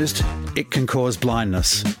undiagnosed, it can cause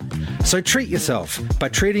blindness. So treat yourself by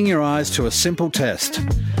treating your eyes to a simple test.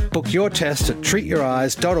 Book your test at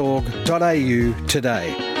treatyoureyes.org.au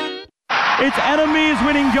today. It's Anna Mears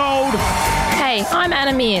winning gold. Hey, I'm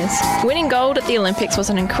Anna Mears. Winning gold at the Olympics was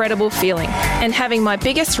an incredible feeling, and having my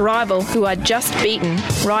biggest rival, who I'd just beaten,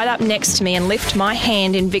 ride up next to me and lift my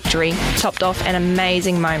hand in victory topped off an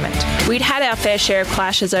amazing moment. We'd had our fair share of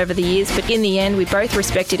clashes over the years, but in the end we both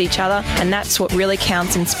respected each other, and that's what really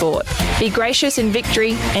counts in sport. Be gracious in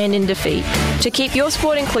victory and in defeat. To keep your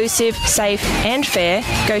sport inclusive, safe and fair,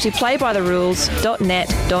 go to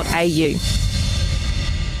playbytherules.net.au.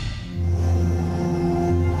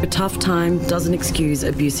 A tough time doesn't excuse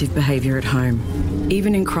abusive behaviour at home.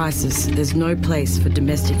 Even in crisis, there's no place for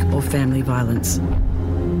domestic or family violence.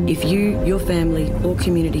 If you, your family or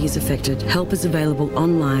community is affected, help is available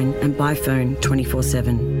online and by phone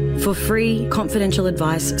 24/7. For free, confidential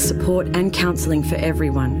advice, support and counselling for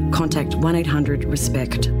everyone, contact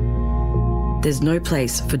 1-800-RESPECT. There's no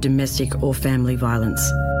place for domestic or family violence.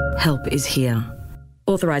 Help is here.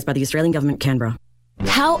 Authorised by the Australian Government, Canberra.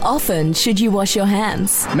 How often should you wash your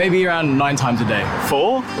hands? Maybe around 9 times a day.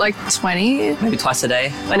 4? Like 20? Maybe twice a day.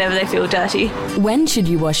 Whenever they feel dirty. When should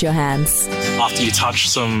you wash your hands? After you touch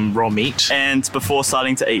some raw meat. And before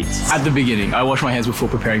starting to eat. At the beginning. I wash my hands before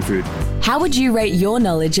preparing food. How would you rate your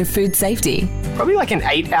knowledge of food safety? Probably like an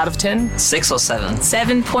 8 out of 10. 6 or 7.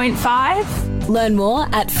 7.5? Learn more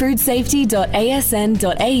at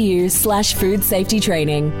foodsafety.asn.au/food safety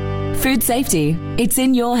training. Food safety, it's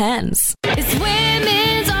in your hands. It's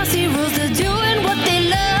women's Aussie rules, they're doing what they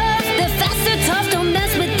love. They're fast, they're tough, don't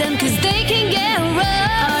mess with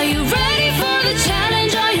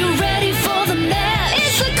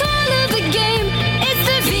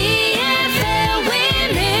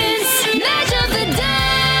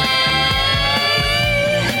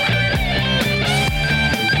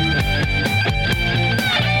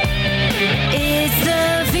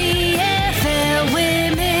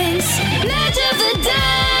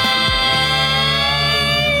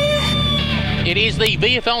the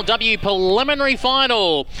VFLW preliminary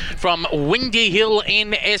final from Windy Hill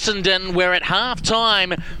in Essendon, where at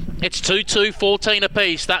half-time it's 2-2, 14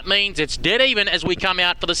 apiece. That means it's dead even as we come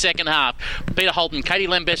out for the second half. Peter Holden, Katie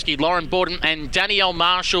Lambeski, Lauren Borden and Danielle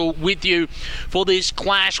Marshall with you for this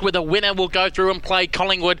clash, where the winner will go through and play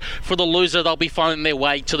Collingwood. For the loser, they'll be finding their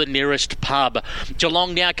way to the nearest pub.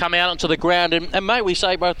 Geelong now come out onto the ground, and may we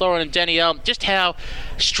say, both Lauren and Danielle, just how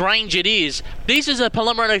strange it is. This is a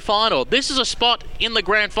preliminary final. This is a spot in the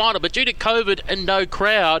grand final, but due to COVID and no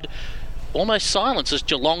crowd, almost silence as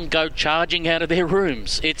Geelong go charging out of their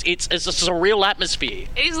rooms. It's a surreal atmosphere.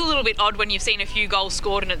 It is a little bit odd when you've seen a few goals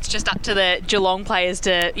scored and it's just up to the Geelong players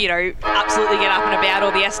to, absolutely get up and about,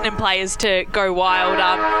 or the Essendon players to go wild,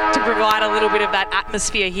 to provide a little bit of that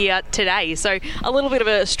atmosphere here today. So a little bit of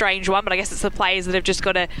a strange one, but I guess it's the players that have just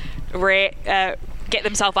got to get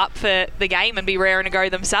themselves up for the game and be raring to go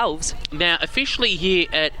themselves. Now, officially here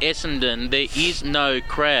at Essendon, there is no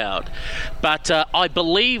crowd, but I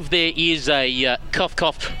believe there is a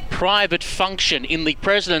cough private function in the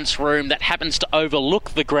President's Room that happens to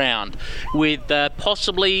overlook the ground, with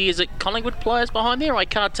possibly, is it Collingwood players behind there? I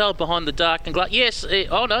can't tell behind the dark and glass. Yes, there's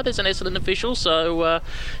an Essendon official, so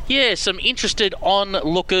some interested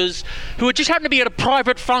onlookers who just happen to be at a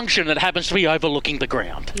private function that happens to be overlooking the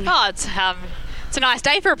ground. Oh, it's a nice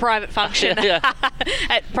day for a private function.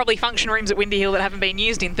 At probably function rooms at Windy Hill that haven't been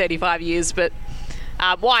used in 35 years, but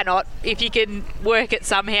why not? If you can work it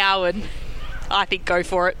somehow, and I think go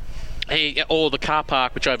for it. Or the car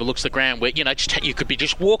park which overlooks the ground, where you could be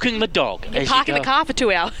just walking the dog. You park in the car for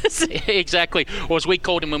 2 hours. Exactly. Or as we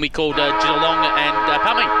called him when we called Geelong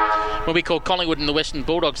and when we called Collingwood and the Western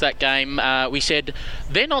Bulldogs that game, we said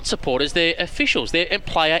they're not supporters, they're officials, they're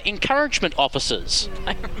player encouragement officers.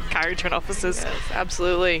 Encouragement officers. Yes,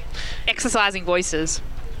 absolutely. Exercising voices.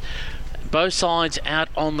 Both sides out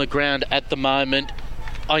on the ground at the moment.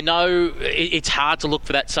 I know it's hard to look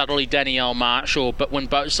for that subtly, Danielle Marshall, but when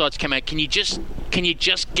both sides come out, can you just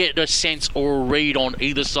get a sense or a read on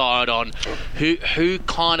either side on who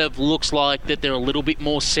kind of looks like that they're a little bit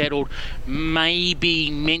more settled, maybe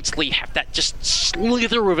mentally have that just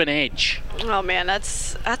slither of an edge? Oh man,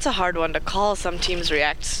 that's a hard one to call. Some teams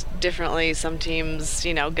react differently. Some teams,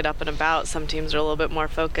 get up and about. Some teams are a little bit more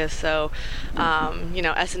focused. So,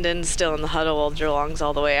 Essendon's still in the huddle while Geelong's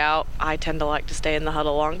all the way out. I tend to like to stay in the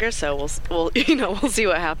huddle longer, so we'll see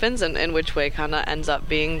what happens and which way kind of ends up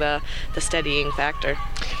being the steadying factor.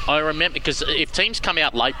 I remember, because if teams come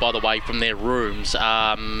out late, by the way, from their rooms,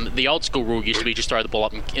 the old school rule used to be just throw the ball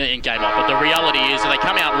up and game up. But the reality is, if they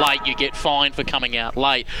come out late, you get fined for coming out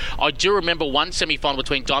late. I do remember one semi-final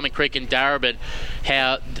between Diamond Creek and Darebin,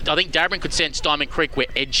 how I think Darebin could sense Diamond Creek were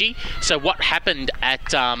edgy. So what happened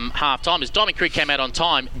at half-time is Diamond Creek came out on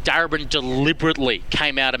time. Darebin deliberately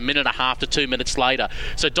came out a minute and a half to 2 minutes later.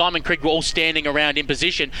 So Diamond Creek were all standing around in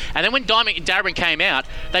position. And then when Darebin came out,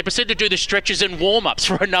 they proceeded to do the stretches and warm-ups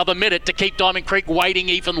for another minute to keep Diamond Creek waiting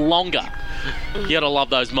even longer. You gotta love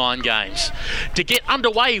those mind games. To get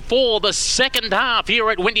underway for the second half here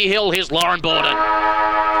at Windy Hill, here's Lauren Borden.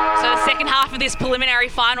 So the second half of this preliminary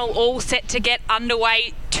final all set to get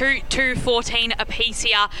underway. 2-14 apiece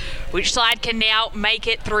here. Which side can now make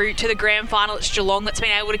it through to the grand final? It's Geelong that's been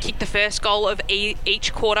able to kick the first goal of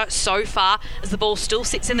each quarter so far, as the ball still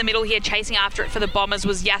sits in the middle here. Chasing after it for the Bombers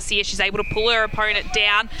was Yassia. She's able to pull her opponent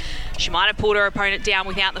down. She might have pulled her opponent down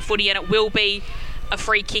without the footy, and it will be a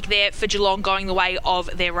free kick there for Geelong, going the way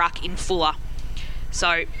of their ruck in Fuller.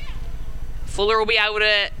 So Fuller will be able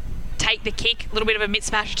to take the kick. A little bit of a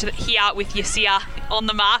mismatch here with Yassia on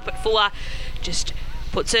the mark, but Fuller just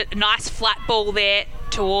puts a nice flat ball there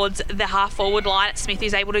towards the half-forward line. Smith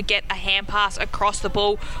is able to get a hand pass across. The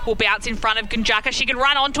ball will bounce in front of Gunjaka. She can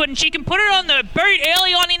run onto it and she can put it on the boot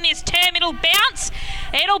early on in this term. It'll bounce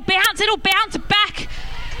back,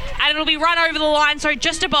 and it'll be run over the line. So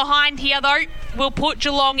just a behind here, though, will put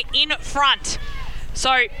Geelong in front. So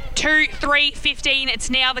 2-3-15. It's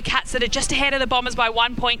now the Cats that are just ahead of the Bombers by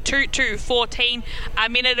 1 point. 2-2-14. A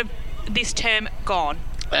minute of this term gone.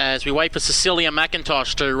 As we wait for Cecilia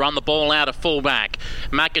McIntosh to run the ball out of fullback.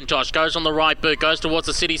 McIntosh goes on the right boot, goes towards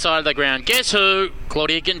the city side of the ground. Guess who?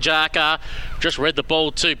 Claudia Gunjaka just read the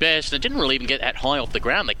ball too best and didn't really even get that high off the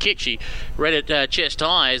ground. The kick, she read it chest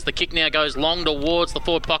high, as the kick now goes long towards the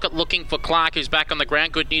forward pocket, looking for Clark, who's back on the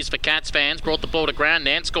ground. Good news for Cats fans. Brought the ball to ground.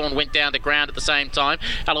 Nanscorn went down to ground at the same time.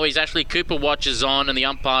 Eloise Ashley Cooper watches on, and the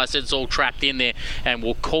umpire says it's all trapped in there and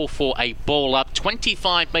will call for a ball up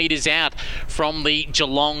 25 metres out from the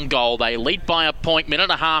Geelong goal. They lead by a point. Minute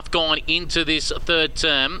and a half gone into this third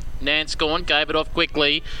term. Nanscorn gave it off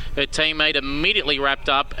quickly. Her teammate immediately wrapped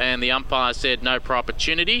up, and the umpire said no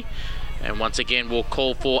opportunity. And once again, we'll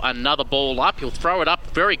call for another ball up. He'll throw it up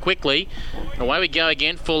very quickly. Away we go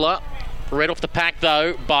again. Fuller. Read off the pack,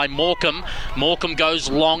 though, by Morecambe. Morecambe goes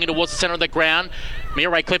long in towards the centre of the ground.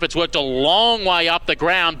 Mireille Clifford's worked a long way up the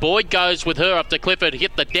ground. Boyd goes with her after Clifford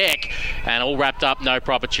hit the deck. And all wrapped up, no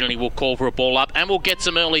opportunity. We'll call for a ball up. And we'll get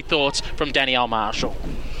some early thoughts from Danielle Marshall.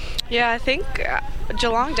 Yeah, I think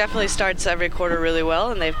Geelong definitely starts every quarter really well,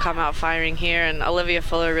 and they've come out firing here, and Olivia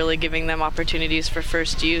Fuller really giving them opportunities for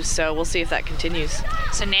first use, so we'll see if that continues.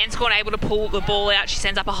 So Nanscorn able to pull the ball out. She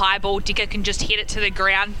sends up a high ball. Dicker can just hit it to the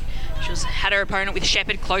ground. She's had her opponent with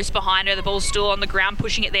Shepherd close behind her. The ball's still on the ground.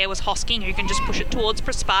 Pushing it there was Hosking, who can just push it towards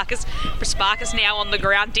Prasparkas. Prasparkas now on the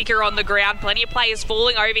ground. Dicker on the ground. Plenty of players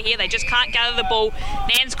falling over here. They just can't gather the ball.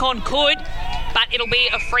 Nanscorn could, but it'll be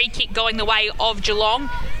a free kick going the way of Geelong,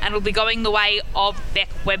 and it'll be going the way of Beck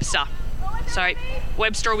Webster. So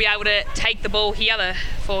Webster will be able to take the ball here, the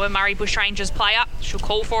former Murray Bushrangers player. She'll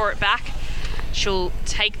call for it back. She'll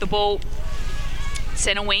take the ball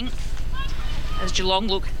centre wing, as Geelong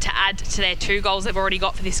look to add to their 2 goals they've already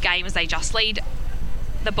got for this game, as they just lead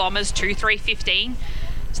the Bombers 2-3-15.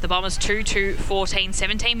 So the Bombers 2-2-14.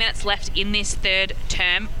 17 minutes left in this third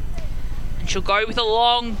term. And she'll go with a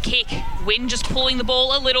long kick. Wynn just pulling the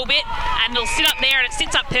ball a little bit, and it'll sit up there, and it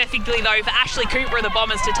sits up perfectly though for Ashley Cooper of the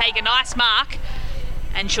Bombers to take a nice mark.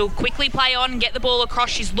 And she'll quickly play on and get the ball across.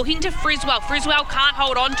 She's looking to Friswell. Friswell can't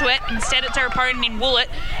hold on to it. Instead, it's her opponent in Woollett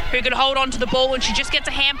who can hold on to the ball, and she just gets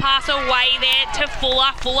a hand pass away there to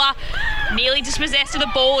Fuller. Fuller nearly dispossessed of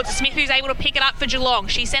the ball. It's Smith who's able to pick it up for Geelong.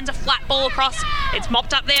 She sends a flat ball across. It's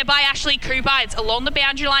mopped up there by Ashley Cooper. It's along the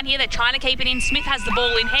boundary line here. They're trying to keep it in. Smith has the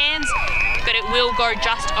ball in hands, but it will go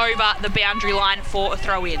just over the boundary line for a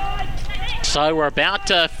throw-in. So we're about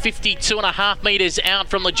 52.5 metres out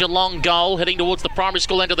from the Geelong goal, heading towards the primary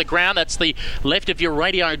school end of the ground. That's the left of your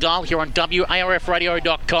radio dial here on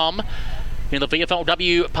WARFradio.com. In the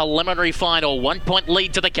VFLW preliminary final, 1-point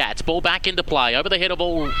lead to the Cats. Ball back into play, over the head of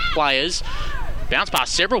all players. Bounce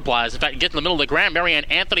past several players. In fact, get in the middle of the ground. Marianne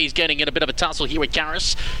Anthony's getting in a bit of a tussle here with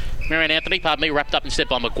Karras. Marianne Anthony, wrapped up instead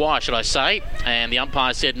by Maguire, should I say. And the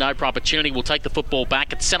umpire said no opportunity. We'll take the football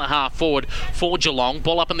back at centre half forward for Geelong.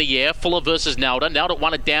 Ball up in the air. Fuller versus Nelda. Nelda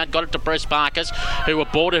won it down. Got it to Prasparkas, who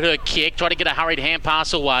aborted her kick. Tried to get a hurried hand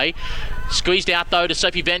pass away. Squeezed out, though, to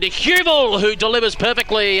Sophie van der Heuvel, who delivers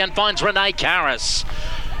perfectly and finds Renee Karras.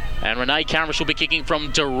 And Renee Karras will be kicking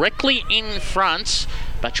from directly in front,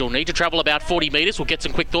 but you'll need to travel about 40 metres. We'll get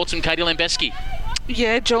some quick thoughts from Katie Lambeski.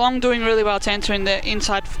 Yeah, Geelong doing really well to enter in the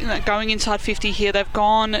inside, going inside 50 here. They've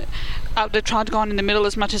gone up, they've tried to go on in the middle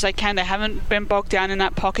as much as they can. They haven't been bogged down in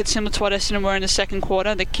that pocket, similar to what Essendon were in the second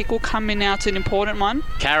quarter. The kick will come in now. It's an important one.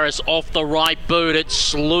 Karras off the right boot. It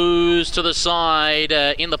slews to the side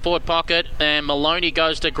in the forward pocket, and Maloney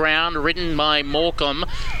goes to ground, ridden by Morecambe.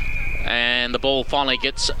 And the ball finally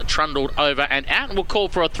gets trundled over and out, and we'll call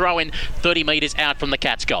for a throw-in 30 metres out from the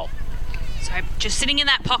Cats' goal. So just sitting in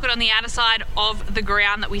that pocket on the outer side of the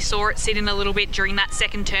ground that we saw it sit in a little bit during that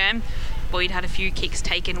second term. Boyd had a few kicks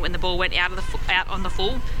taken when the ball went out on the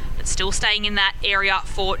full, but still staying in that area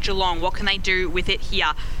for Geelong. What can they do with it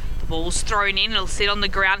here? The ball's thrown in, it'll sit on the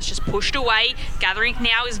ground, it's just pushed away. Gathering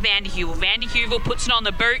now is Van der Heuvel. Van der Heuvel puts it on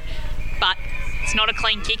the boot, but it's not a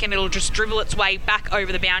clean kick, and it'll just dribble its way back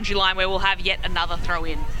over the boundary line, where we'll have yet another throw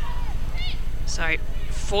in. So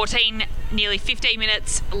 14, nearly 15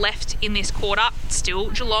 minutes left in this quarter. Still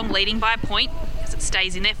Geelong leading by a point as it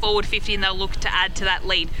stays in their forward 50, and they'll look to add to that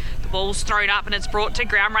lead. The ball's thrown up and it's brought to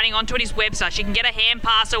ground. Running onto it is Webster. She can get a hand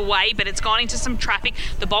pass away, but it's gone into some traffic.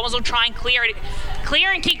 The Bombers will try and clear it.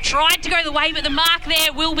 Clear and kick tried to go the way, but the mark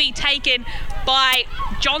there will be taken by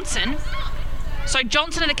Johnson. So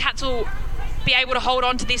Johnson and the Cats will be able to hold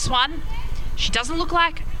on to this one. She doesn't look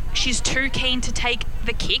like she's too keen to take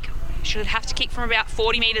the kick. Should have to kick from about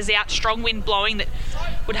 40 metres out. Strong wind blowing that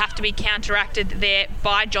would have to be counteracted there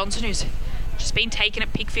by Johnson, who's just been taken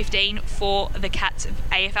at pick 15 for the Cats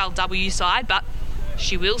AFLW side, but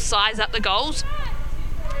she will size up the goals.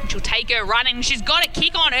 She'll take her run, and she's got a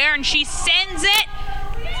kick on her, and she sends it,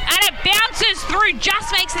 and it bounces through,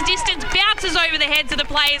 just makes the distance, bounces over the heads of the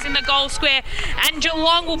players in the goal square, and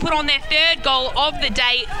Geelong will put on their third goal of the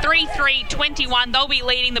day, 3-3-21. They'll be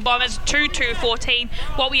leading the Bombers 2-2-14.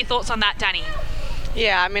 What were your thoughts on that, Danny?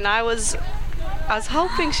 Yeah, I mean, I was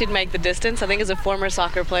hoping she'd make the distance. I think as a former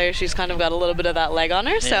soccer player, she's kind of got a little bit of that leg on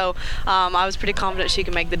her. Yeah. So I was pretty confident she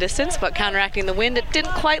could make the distance, but counteracting the wind, it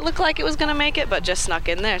didn't quite look like it was going to make it, but just snuck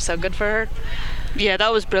in there. So good for her. Yeah,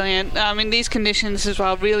 that was brilliant. I mean, these conditions as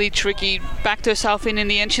well, really tricky. Backed herself in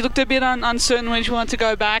the end. She looked a bit uncertain when she wanted to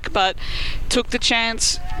go back, but took the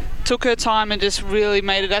chance, took her time and just really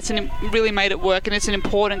made it. Really made it work, and it's an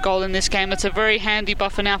important goal in this game. It's a very handy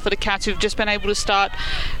buffer now for the Cats, who've just been able to start,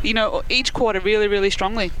 each quarter really, really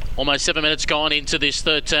strongly. Almost 7 minutes gone into this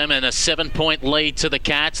third term, and a 7-point lead to the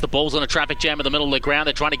Cats. The ball's on a traffic jam in the middle of the ground.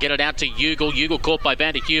 They're trying to get it out to Ugle. Ugle caught by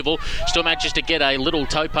Van der Heuvel. Still manages to get a little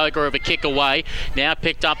toe poker of a kick away. Now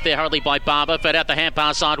picked up there hurriedly by Barber. Fed out the hand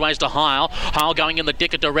pass sideways to Heil. Heil going in the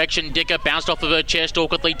Dicker direction. Dicker bounced off of her chest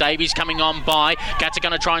awkwardly. Davies coming on by. Cats are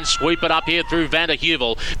going to try and sweep it up here through Van der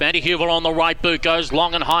Heuvel. Van der Heuvel on the right boot goes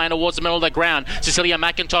long and high and towards the middle of the ground. Cecilia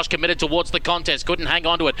McIntosh committed towards the contest. Couldn't hang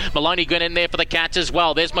on to it. Maloney got in there for the Cats as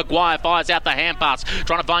well. There's Maguire. Fires out the hand pass.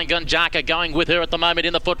 Trying to find Gunjaka. Going with her at the moment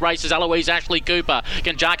in the foot races. Eloise Ashley Cooper.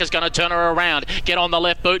 Gunjaka's going to turn her around. Get on the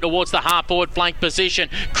left boot towards the half forward flank position.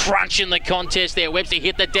 Crunch in the contest there. Webster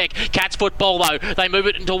hit the deck. Cats football though. They move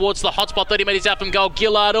it in towards the hotspot 30 metres out from goal.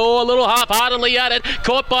 Gillard, a little half-heartedly at it.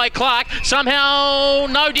 Caught by Clark. Somehow,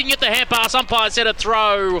 no, didn't get the hand pass. Umpire said a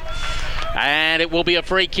throw. And it will be a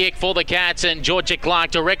free kick for the Cats, and Georgia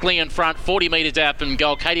Clark directly in front, 40 metres out from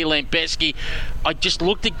goal. Katie Lambeski, I just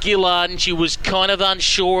looked at Gillard and she was kind of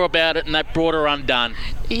unsure about it, and that brought her undone.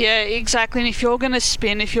 Yeah, exactly. And if you're going to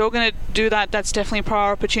spin, if you're going to do that, that's definitely a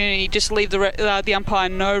prior opportunity. Just leave the umpire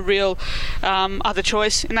no real other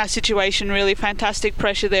choice in that situation. Really fantastic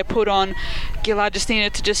pressure there put on. Gillard just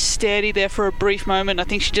needed to just steady there for a brief moment. I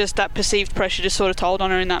think that perceived pressure just sort of told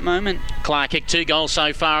on her in that moment. Clark kicked 2 goals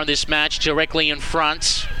so far in this match, directly in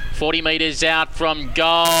front. 40 metres out from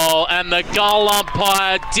goal, and the goal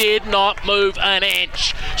umpire did not move an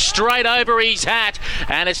inch. Straight over his hat,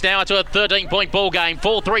 and it's now into a 13-point ball game.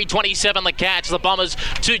 4-3-27 the Cats, the Bombers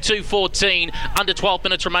 2-2-14, under 12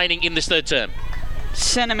 minutes remaining in this third term.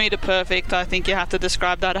 Centimetre perfect, I think you have to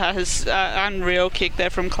describe that as unreal kick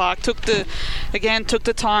there from Clark. Took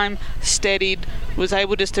the time, steadied, was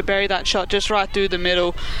able just to bury that shot just right through the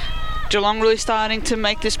middle. Geelong really starting to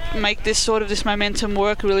make this momentum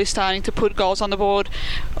work, really starting to put goals on the board.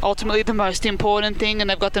 Ultimately the most important thing, and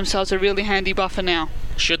they've got themselves a really handy buffer now.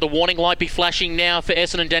 Should the warning light be flashing now for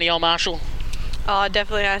Essendon and Danielle Marshall? Oh,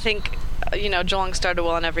 definitely. I think Geelong started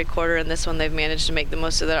well in every quarter, and this one they've managed to make the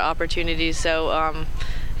most of their opportunities. So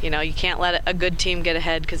you can't let a good team get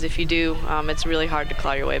ahead, because if you do, it's really hard to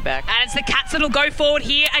claw your way back. And it's the Cats that'll go forward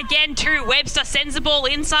here again too. Webster sends the ball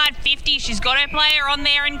inside 50. She's got her player on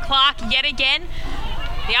there in Clark yet again.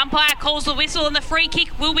 The umpire calls the whistle, and the free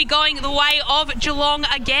kick will be going the way of Geelong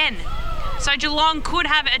again. So Geelong could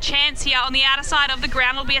have a chance here on the outer side of the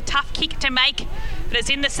ground. It'll be a tough kick to make, but it's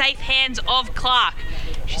in the safe hands of Clark.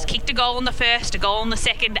 She's kicked a goal in the first, a goal in the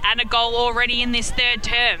second, and a goal already in this third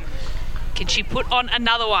term. Can she put on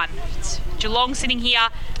another one? It's Geelong sitting here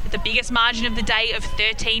with the biggest margin of the day of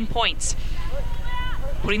 13 points.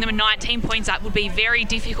 Putting them at 19 points up would be very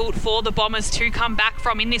difficult for the Bombers to come back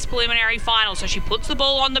from in this preliminary final. So she puts the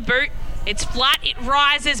ball on the boot. It's flat, it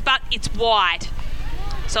rises, but it's wide.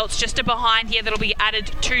 So it's just a behind here that'll be added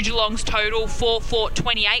to Geelong's total,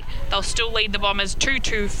 4-4-28. They'll still lead the Bombers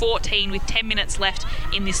 2-2-14 with 10 minutes left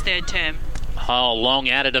in this third term. Oh, long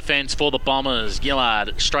out of defence for the Bombers.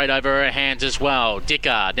 Gillard straight over her hands as well.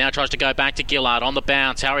 Dickard now tries to go back to Gillard on the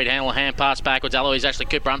bounce. Hurried handle, hand pass backwards. Eloise Ashley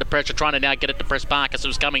Cooper under pressure, trying to now get it to Press Parkus, who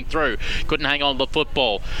was coming through. Couldn't hang on to the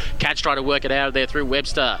football. Cats try to work it out of there through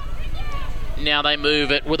Webster. Now they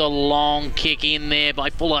move it with a long kick in there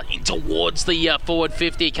by Fuller in towards the forward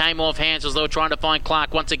 50. Came off hands as they were trying to find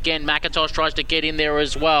Clark once again. McIntosh tries to get in there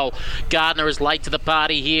as well. Gardner is late to the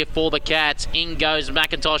party here for the Cats. In goes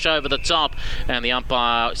McIntosh over the top, and the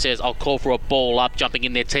umpire says, I'll call for a ball up. Jumping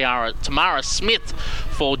in there, Tamara Smith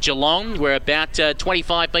for Geelong. We're about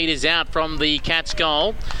 25 metres out from the Cats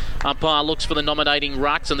goal. Umpire looks for the nominating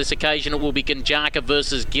rucks. On this occasion it will be Gunjaka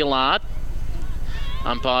versus Gillard.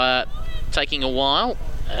 Umpire taking a while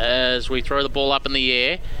as we throw the ball up in the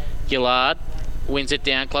air. Gillard wins it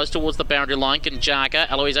down close towards the boundary line. Gunjaka,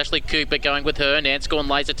 Eloise Ashley Cooper going with her. Nanscorn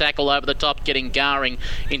lays a tackle over the top, getting Garing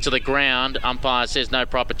into the ground. Umpire says no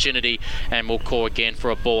opportunity, and we'll call again for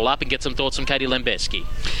a ball up and get some thoughts from Katie Lembeski.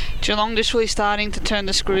 Geelong just really starting to turn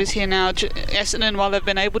the screws here now. Essendon, while they've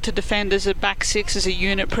been able to defend as a back six, as a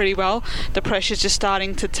unit pretty well, the pressure's just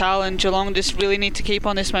starting to tell, and Geelong just really need to keep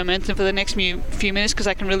on this momentum for the next few minutes, because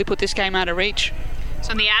they can really put this game out of reach. So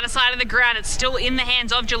on the outer side of the ground, it's still in the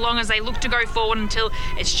hands of Geelong as they look to go forward until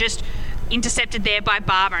it's just intercepted there by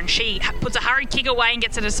Barber, and she puts a hurried kick away and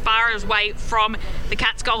gets it as far away from the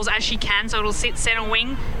Cats' goals as she can. So it'll sit centre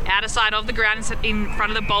wing, outer side of the ground in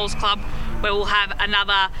front of the Bowls Club, where we'll have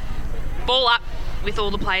another ball up with all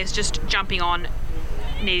the players just jumping on,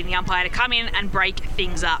 needing the umpire to come in and break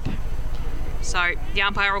things up. So the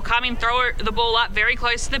umpire will come in, throw the ball up very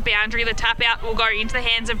close to the boundary. The tap out will go into the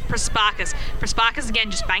hands of Prasparkas. Prasparkas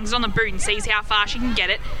again just bangs it on the boot and sees how far she can get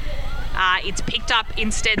it. It's picked up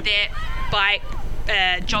instead there by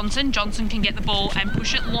Johnson. Johnson can get the ball and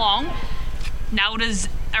push it long. Nelda's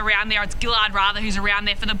around there. It's Gillard rather who's around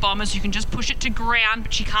there for the Bombers, who can just push it to ground,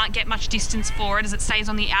 but she can't get much distance for it as it stays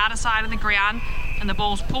on the outer side of the ground, and the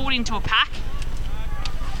ball's pulled into a pack.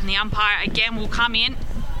 And the umpire again will come in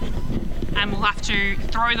and will have to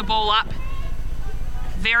throw the ball up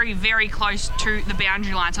very, very close to the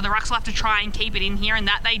boundary line. So the Rucks will have to try and keep it in here, and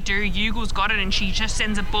that they do. Ugel's got it, and she just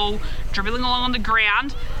sends a ball dribbling along on the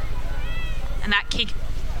ground. And that kick,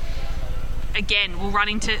 again, will run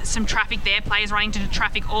into some traffic there. Players running into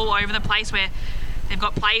traffic all over the place where they've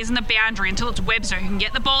got players in the boundary until it's Webster who can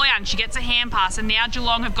get the ball out, and she gets a hand pass. And now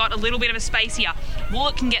Geelong have got a little bit of a space here.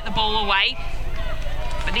 Wallett can get the ball away,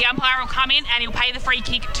 but the umpire will come in and he'll pay the free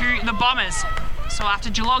kick to the Bombers. So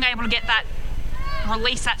after Geelong able to get that,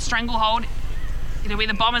 release that stranglehold, it'll be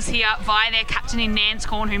the Bombers here via their captain in Nance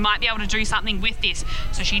Corn, who might be able to do something with this.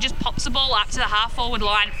 So she just pops the ball up to the half-forward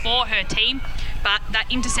line for her team, but that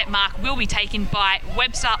intercept mark will be taken by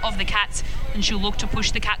Webster of the Cats, and she'll look to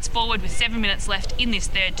push the Cats forward with 7 minutes left in this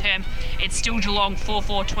third term. It's still Geelong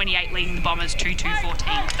 4-4-28 leading the Bombers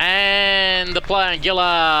 2-2-14. And the player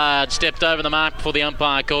Gillard stepped over the mark before the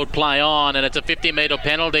umpire called play on, and it's a 50-metre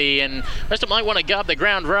penalty, and Webster might want to go up the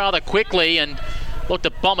ground rather quickly and looked to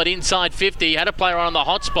bomb it inside 50. Had a player on the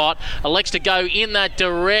hot spot. Elects to go in that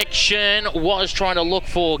direction. Was trying to look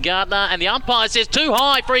for Gardner. And the umpire says too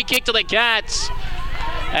high. Free kick to the Cats.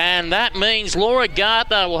 And that means Laura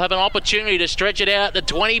Gardner will have an opportunity to stretch it out. The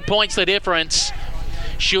 20 points the difference.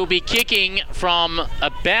 She'll be kicking from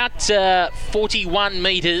about 41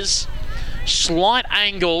 metres. Slight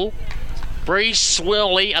angle. Very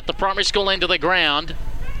swirly at the primary school end of the ground,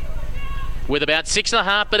 with about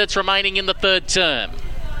 6.5 minutes remaining in the third term.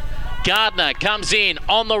 Gardner comes in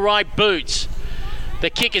on the right boot. The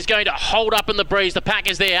kick is going to hold up in the breeze. The pack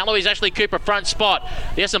is there. Eloise Ashley Cooper front spot.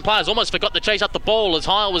 The Essendon players almost forgot to chase up the ball as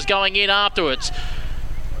Heil was going in afterwards.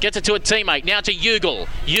 Gets it to a teammate. Now to Ugle.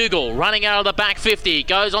 Ugle running out of the back 50.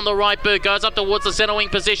 Goes on the right boot. Goes up towards the centre wing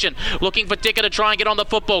position. Looking for Dicker to try and get on the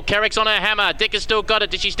football. Carrick's on her hammer. Dicker's still got it.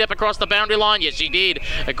 Did she step across the boundary line? Yes, she did.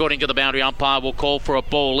 According to the boundary umpire, will call for a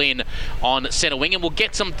ball in on centre wing. And we'll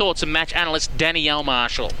get some thoughts from match analyst Danielle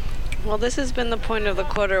Marshall. Well, this has been the point of the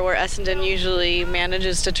quarter where Essendon usually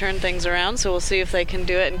manages to turn things around, so we'll see if they can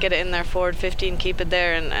do it and get it in their forward 50 and keep it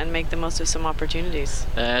there and make the most of some opportunities.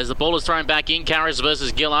 As the ball is thrown back in, Karras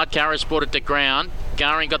versus Gillard. Karras brought it to ground.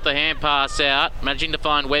 Garing got the hand pass out, managing to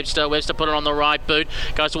find Webster. Webster put it on the right boot,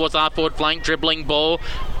 goes towards the half forward flank, dribbling ball.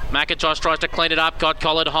 McIntosh tries to clean it up, got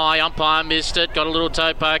collared high, umpire missed it, got a little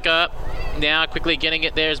toe poker. Now quickly getting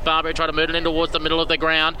it there as Barbary tried to move it in towards the middle of the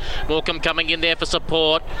ground. Morecambe coming in there for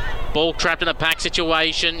support. Ball trapped in a pack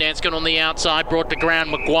situation. Anscombe on the outside, brought to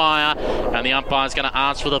ground Maguire, and the umpire's going to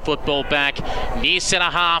ask for the football back. Near centre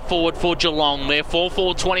half forward for Geelong. They're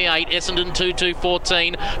 4-4-28, Essendon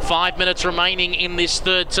 2-2-14. 5 minutes remaining in this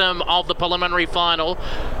third term of the preliminary final.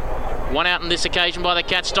 One out on this occasion by the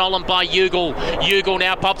Cats, stolen by Ugle. Ugle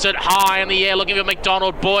now pops it high in the air, looking for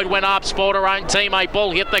McDonald. Boyd went up, spoiled her own teammate.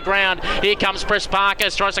 Ball hit the ground. Here comes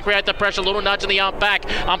Prasparkas, tries to create the pressure. A little nudge in the ump back.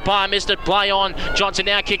 Umpire missed it. Play on. Johnson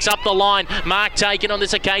now kicks up the line. Mark taken on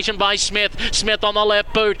this occasion by Smith. Smith on the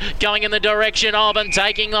left boot, going in the direction of, and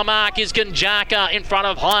taking the mark is Gunjaka in front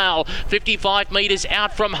of Heil. 55 metres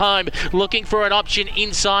out from home, looking for an option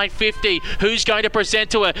inside 50. Who's going to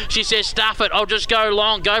present to her? She says, stuff it. I'll just go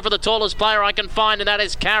long. Go for the tallest player I can find, and that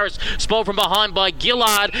is Karras. Spoiled from behind by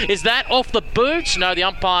Gillard. Is that off the boots? No, the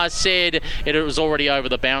umpire said it was already over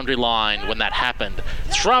the boundary line when that happened.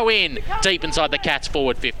 Throw in deep inside the Cats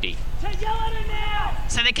forward 50.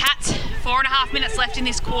 So the Cats, 4.5 minutes left in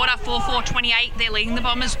this quarter, 4-4-28. They're leading the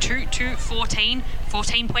Bombers 2-2-14.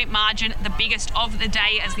 14-point margin, the biggest of the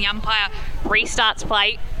day, as the umpire restarts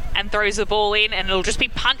play and throws the ball in, and it'll just be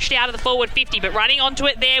punched out of the forward 50. But running onto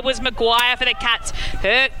it there was Maguire for the Cats.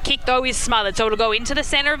 Her kick, though, is smothered, so it'll go into the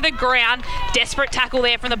centre of the ground. Desperate tackle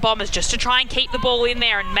there from the Bombers just to try and keep the ball in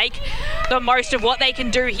there and make the most of what they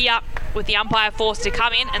can do here, with the umpire forced to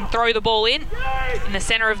come in and throw the ball in the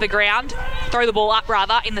centre of the ground. Throw the ball up,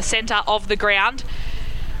 rather, in the centre of the ground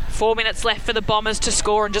 4 minutes left for the Bombers to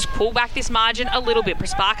score and just pull back this margin a little bit.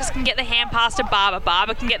 Prasparkas can get the hand pass to Barber.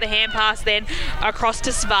 Barber can get the hand pass then across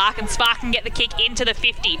to Svark, and Svark can get the kick into the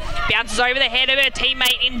 50. Bounces over the head of her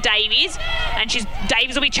teammate in Davies, and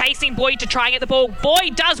Davies will be chasing Boyd to try and get the ball.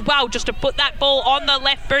 Boyd does well just to put that ball on the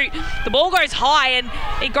left boot. The ball goes high and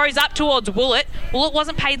it goes up towards Willett. Willett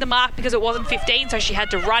wasn't paid the mark because it wasn't 15, so she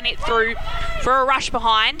had to run it through for a rush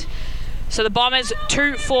behind. So the Bombers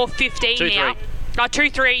 2-4-15 now.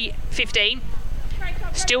 2-3-15.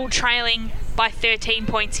 Still trailing by 13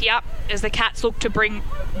 points here as the Cats look to bring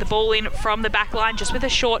the ball in from the back line just with a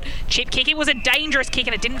short chip kick. It was a dangerous kick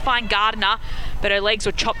and it didn't find Gardner, but her legs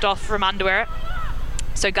were chopped off from under her.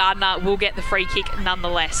 So Gardner will get the free kick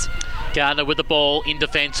nonetheless. Gardner with the ball in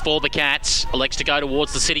defence for the Cats. Elects to go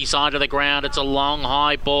towards the city side of the ground. It's a long,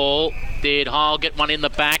 high ball. Did Heil get one in the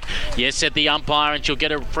back? Yes, said the umpire, and she'll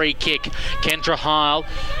get a free kick. Kendra Heil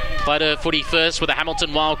played her footy first with the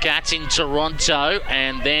Hamilton Wildcats in Toronto,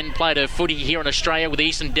 and then played her footy here in Australia with the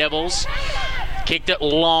Eastern Devils. Kicked it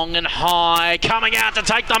long and high. Coming out to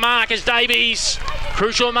take the mark is Davies.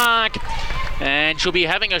 Crucial mark. And she'll be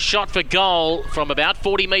having a shot for goal from about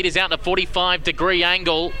 40 metres out in a 45-degree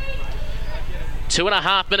angle.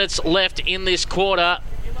 2.5 minutes left in this quarter.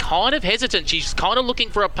 Kind of hesitant. She's kind of looking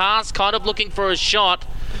for a pass, kind of looking for a shot.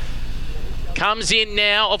 Comes in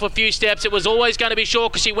now off a few steps. It was always going to be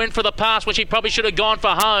short because she went for the pass when she probably should have gone for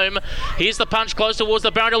home. Here's the punch close towards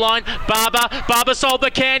the boundary line. Barber sold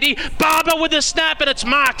the candy. Barber with the snap, and it's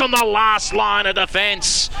marked on the last line of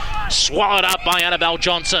defence. Swallowed up by Annabelle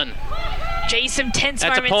Johnson. Gee, some tense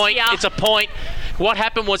moments here. It's a point. What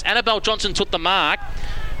happened was Annabelle Johnson took the mark,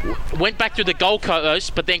 went back through the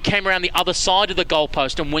goalpost, but then came around the other side of the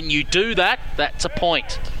goalpost. And when you do that, that's a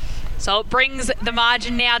point. So it brings the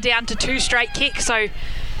margin now down to 2 straight kicks. So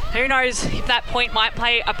who knows if that point might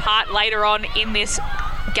play a part later on in this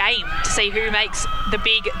game to see who makes the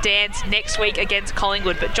big dance next week against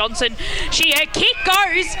Collingwood. But Johnson, her kick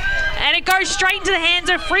goes, and it goes straight into the hands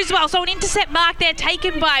of Friswell. So an intercept mark there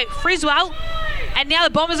taken by Friswell. And now the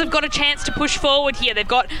Bombers have got a chance to push forward here. They've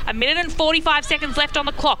got 1 minute and 45 seconds left on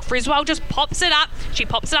the clock. Friswell just pops it up. She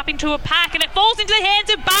pops it up into a pack, and it falls into the hands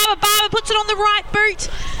of Barber. Barber puts it on the right boot,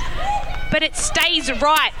 but it stays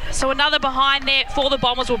right. So another behind there for the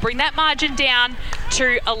Bombers will bring that margin down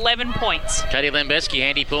to 11 points. Katie Lembeski,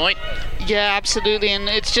 handy point. Yeah, absolutely, and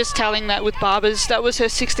it's just telling that with Barber's, that was her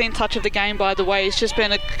 16th touch of the game, by the way. It's just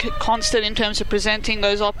been a constant in terms of presenting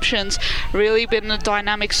those options, really been a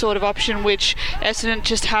dynamic sort of option which Essendon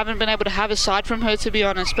just haven't been able to have aside from her, to be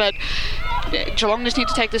honest. But Geelong just need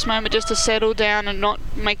to take this moment just to settle down and not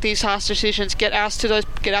make these harsh decisions. Get out to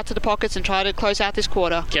the pockets and try to close out this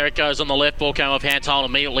quarter. Carrick goes on the left, ball came off hands, hold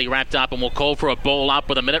immediately wrapped up, and will call for a ball up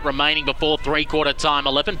with a minute remaining before three-quarter time.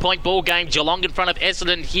 11-point ball game. Geelong in front of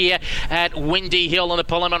Essendon here at Windy Hill in the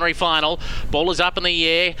preliminary final. Ball is up in the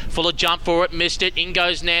air. Fuller jump for it, missed it. In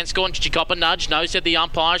goes Nanscorn. Did she cop a nudge? No, said the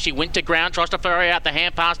umpire. She went to ground, tries to ferry out the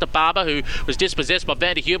hand pass to Barber, who was dispossessed by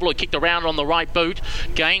Van der Heuvel, who kicked around on the right boot.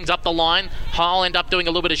 Gains up the line. Heil ended up doing a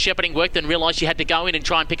little bit of shepherding work, then realised she had to go in and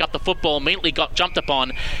try and pick up the football. Immediately got jumped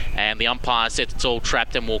upon, and the umpire said it's all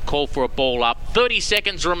trapped and will call for a ball up. 30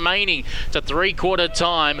 seconds remaining to three-quarter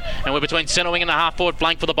time, and we're between centre wing and the half-forward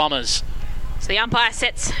flank for the Bombers. So the umpire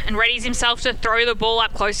sets and readies himself to throw the ball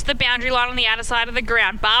up close to the boundary line on the outer side of the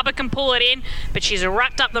ground. Barber can pull it in, but she's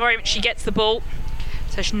wrapped up the moment she gets the ball.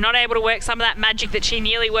 So she's not able to work some of that magic that she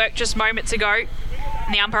nearly worked just moments ago.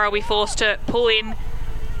 And the umpire will be forced to pull in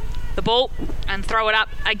the ball and throw it up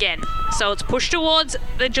again. So it's pushed towards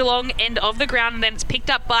the Geelong end of the ground, and then it's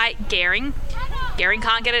picked up by Gehring. Gehring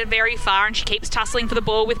can't get it very far, and she keeps tussling for the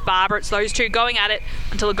ball with Barber. It's those two going at it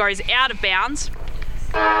until it goes out of bounds.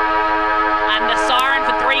 And the siren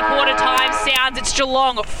for three-quarter time sounds. It's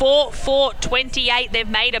Geelong 4-4-28. They've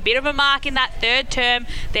made a bit of a mark in that third term.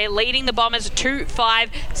 They're leading the Bombers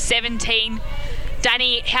 2-5-17.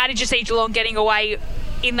 Danny, how did you see Geelong getting away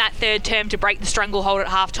in that third term to break the stranglehold at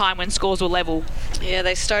half-time when scores were level? Yeah,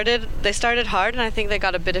 they started hard, and I think they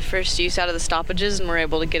got a bit of first use out of the stoppages and were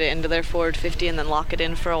able to get it into their forward 50 and then lock it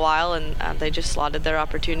in for a while, and they just slotted their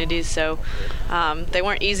opportunities. So they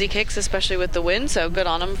weren't easy kicks, especially with the wind, so good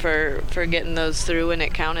on them for getting those through when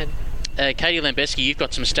it counted. Katie Lambeski, you've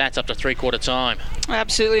got some stats up to three-quarter time.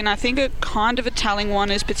 Absolutely, and I think a kind of a telling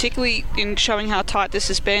one is particularly in showing how tight this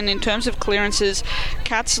has been. In terms of clearances,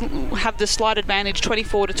 Cats have the slight advantage,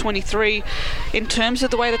 24-23. In terms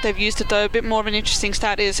of the way that they've used it, though, a bit more of an interesting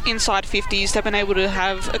stat is inside 50s. They've been able to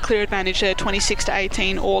have a clear advantage there,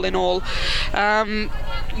 26-18 all in all. And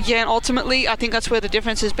ultimately, I think that's where the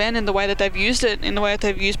difference has been in the way that they've used it, in the way that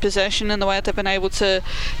they've used possession, and the way that they've been able to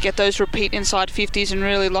get those repeat inside 50s and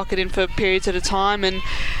really lock it in for periods at a time. And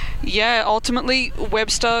ultimately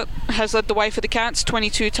Webster has led the way for the Cats,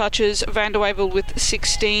 22 touches, Van der Weyvel with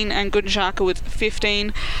 16 and Goodenscharker with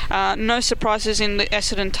 15. No surprises in the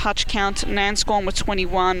Essendon touch count. Nanscorn with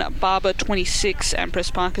 21, Barber 26 and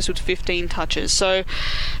Prespakis with 15 touches. So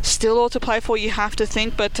still all to play for, you have to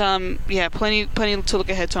think, but plenty to look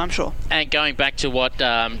ahead to, I'm sure. And going back to what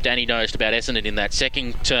Danny noticed about Essendon in that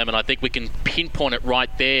second term, and I think we can pinpoint it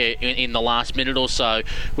right there in the last minute or so,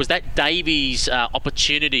 was that Davies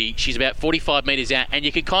opportunity. She's about 45 metres out, and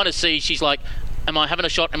you can kind of see she's like, am I having a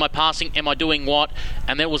shot? Am I passing? Am I doing what?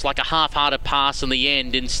 And there was like a half-hearted pass in the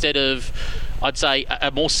end instead of, I'd say,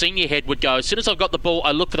 a more senior head would go, as soon as I've got the ball,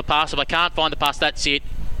 I look for the pass. If I can't find the pass, that's it.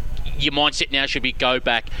 Your mindset now should be go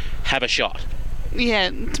back, have a shot. Yeah,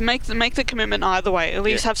 to make the commitment either way. At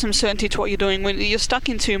least have some certainty to what you're doing. When you're stuck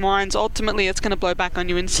in two minds, ultimately it's going to blow back on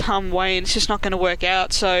you in some way, and it's just not going to work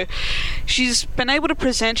out. So she's been able to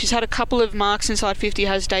present. She's had a couple of marks inside 50,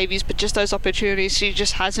 has Davies, but just those opportunities, she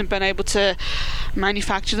just hasn't been able to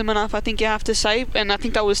manufacture them enough, I think you have to say. And I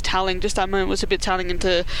think that was telling. Just that moment was a bit telling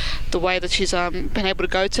into the way that she's been able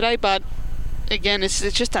to go today. But again, it's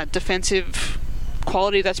just that defensive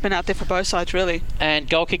quality that's been out there for both sides, really. And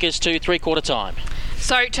goal kickers to three-quarter time.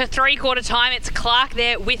 So to three-quarter time, it's Clark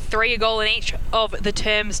there with a goal in each of the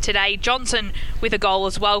terms today. Johnson with a goal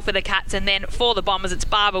as well for the Cats, and then for the Bombers, it's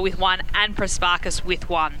Barber with one and Prespakis with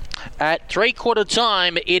one. At three-quarter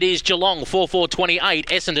time, it is Geelong 4-4-28,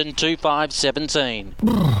 Essendon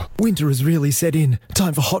 2-5-17. Winter has really set in.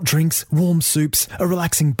 Time for hot drinks, warm soups, a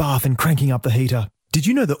relaxing bath and cranking up the heater. Did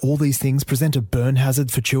you know that all these things present a burn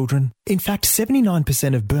hazard for children? In fact,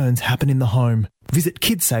 79% of burns happen in the home. Visit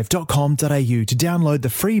kidsafe.com.au to download the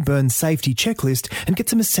free burn safety checklist and get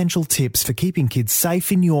some essential tips for keeping kids safe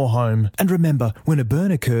in your home. And remember, when a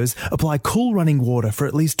burn occurs, apply cool running water for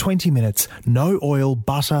at least 20 minutes. No oil,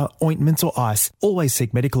 butter, ointments or ice. Always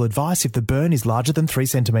seek medical advice if the burn is larger than 3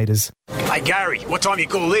 centimetres. Hey Gary, what time you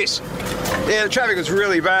call this? Yeah, the traffic was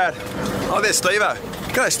really bad. Oh, there's Steve-o.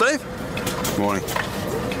 G'day, Steve. Morning.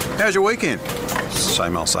 How's your weekend?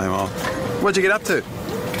 Same old, same old. What'd you get up to?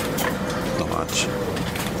 Not much.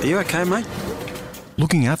 Are you okay, mate?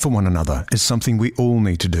 Looking out for one another is something we all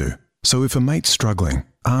need to do. So if a mate's struggling,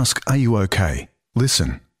 ask, are you okay?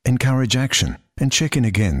 Listen, encourage action, and check in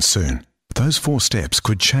again soon. Those 4 steps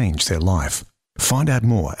could change their life. Find out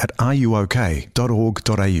more at ruok.org.au.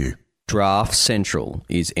 Draft Central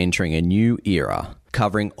is entering a new era,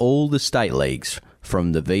 covering all the state leagues,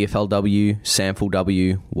 from the VFLW, Sample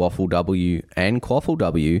W, Waffle W and Quaffle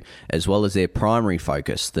W, as well as their primary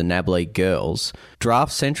focus, the NAB League Girls.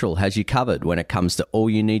 Draft Central has you covered when it comes to all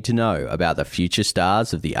you need to know about the future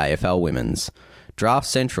stars of the AFL Women's. Draft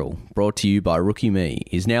Central, brought to you by Rookie Me,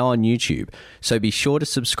 is now on YouTube, so be sure to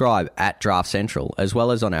subscribe at Draft Central, as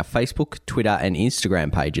well as on our Facebook, Twitter and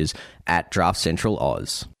Instagram pages at Draft Central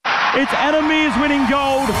Oz. It's Anna Mears winning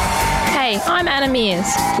gold. Hey, I'm Anna Mears.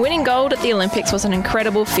 Winning gold at the Olympics was an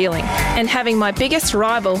incredible feeling, and having my biggest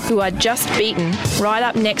rival, who I'd just beaten, right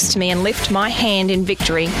up next to me and lift my hand in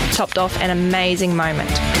victory topped off an amazing moment.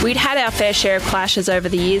 We'd had our fair share of clashes over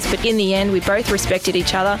the years, but in the end we both respected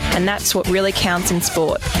each other, and that's what really counts in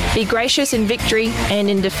sport. Be gracious in victory and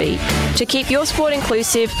in defeat. To keep your sport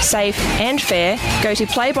inclusive, safe and fair, go to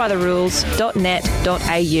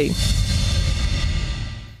playbytherules.net.au.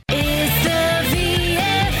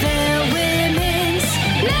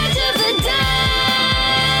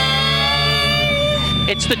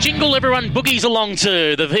 It's the jingle everyone boogies along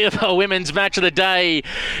to, the VFL Women's Match of the Day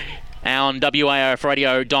on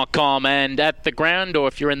WAOFradio.com and at the ground, or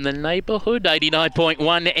if you're in the neighbourhood,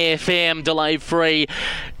 89.1 FM, delay-free.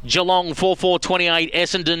 Geelong 4-4-28,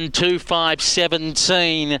 Essendon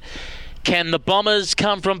 2-5-17. Can the Bombers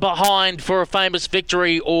come from behind for a famous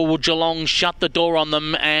victory, or will Geelong shut the door on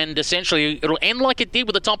them and essentially it'll end like it did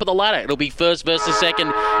with the top of the ladder? It'll be first versus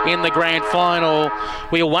second in the grand final.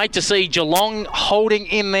 We'll wait to see Geelong holding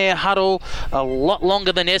in their huddle a lot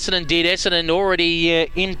longer than Essendon did. Essendon already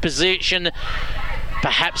in position.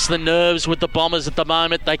 Perhaps the nerves with the Bombers at the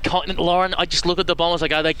moment. Lauren, I just look at the Bombers, I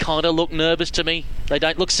go, they kind of look nervous to me. They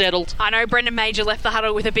don't look settled. I know Brendan Major left the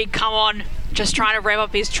huddle with a big come on. just trying to rev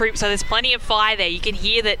up his troops. So there's plenty of fire there. You can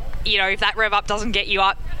hear that, if that rev up doesn't get you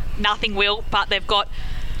up, nothing will. But they've got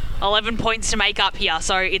 11 points to make up here,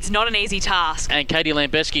 so it's not an easy task. And Katie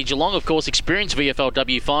Lambeski, Geelong, of course, experienced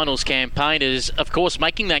VFLW finals campaigners, of course,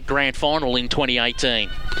 making that grand final in 2018.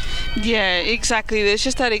 Yeah, exactly. There's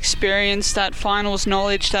just that experience, that finals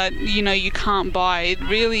knowledge that, you can't buy. It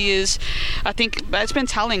really is, I think, it's been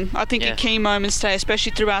telling. I think at key moments today,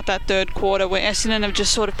 especially throughout that third quarter, where Essendon have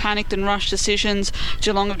just sort of panicked and rushed decisions.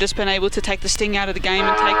 Geelong have just been able to take the sting out of the game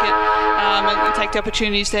and take it, and take the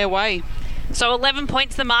opportunities their way. So 11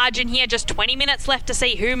 points the margin here, just 20 minutes left to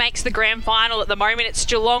see who makes the grand final. At the moment it's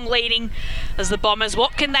Geelong leading as the Bombers.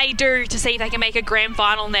 What can they do to see if they can make a grand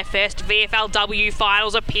final in their first VFLW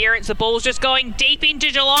finals appearance? The ball's just going deep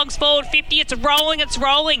into Geelong's forward 50. It's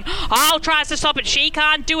rolling. Isle tries to stop it. She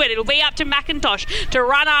can't do it. It'll be up to McIntosh to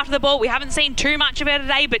run after the ball. We haven't seen too much of her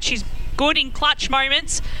today, but she's good in clutch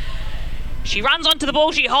moments. She runs onto the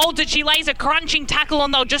ball. She holds it. She lays a crunching tackle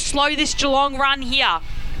on. They'll just slow this Geelong run here.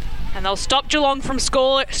 And they'll stop Geelong from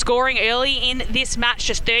scoring early in this match.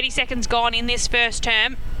 Just 30 seconds gone in this first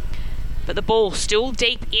term. But the ball still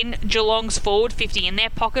deep in Geelong's forward 50. In their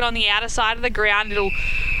pocket on the outer side of the ground. It'll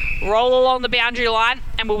roll along the boundary line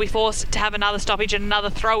and we'll be forced to have another stoppage and another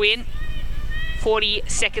throw in. 40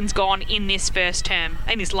 seconds gone in this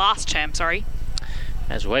last term, sorry.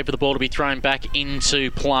 As we wait for the ball to be thrown back into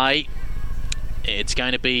play. It's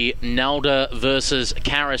going to be Nelda versus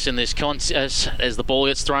Karras in this contest as the ball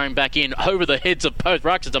gets thrown back in over the heads of both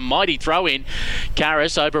rucks. It's a mighty throw in.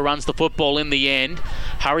 Karras overruns the football in the end.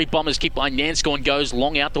 Hurry Bombers kicked by Nanscorn goes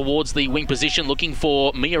long out towards the wing position looking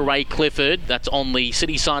for Mia Ray Clifford. That's on the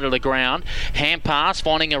city side of the ground. Hand pass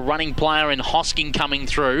finding a running player in Hosking coming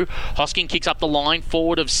through. Hosking kicks up the line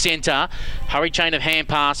forward of centre. Hurry chain of hand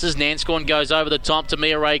passes. Nanscorn goes over the top to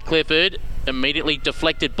Mia Ray Clifford. Immediately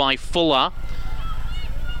deflected by Fuller.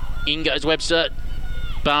 In goes Webster.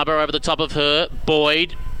 Barber over the top of her.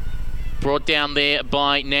 Boyd brought down there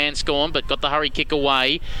by Nanscorn, but got the hurry kick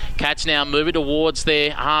away. Cats now moving towards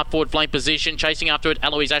their half-forward flank position, chasing after it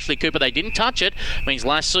Eloise Ashley Cooper. They didn't touch it. Means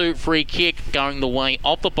Lasso free kick going the way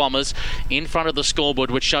of the Bombers in front of the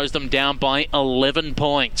scoreboard, which shows them down by 11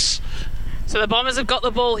 points. So the Bombers have got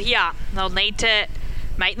the ball here. They'll need to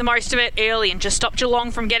make the most of it early and just stop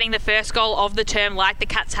Geelong from getting the first goal of the term like the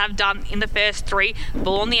Cats have done in the first three.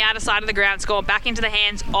 Ball on the outer side of the ground. It's gone back into the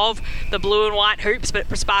hands of the blue and white hoops, but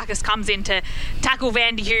Prasparkas comes in to tackle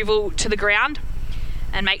Van de Heuvel to the ground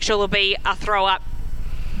and make sure there'll be a throw up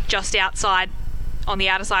just outside on the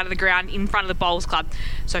outer side of the ground in front of the Bowls Club.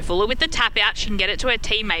 So Fuller with the tap out, she can get it to her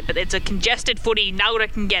teammate, but it's a congested footy. Nelda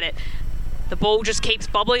can get it. The ball just keeps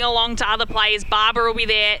bobbling along to other players. Barber will be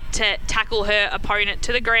there to tackle her opponent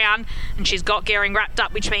to the ground, and she's got Gehring wrapped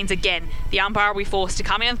up, which means, again, the umpire will be forced to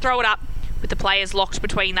come in and throw it up with the players locked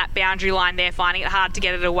between that boundary line there, finding it hard to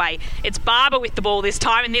get it away. It's Barber with the ball this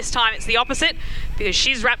time, and this time it's the opposite because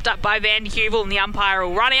she's wrapped up by Van de Heuvel, and the umpire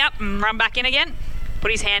will run out and run back in again,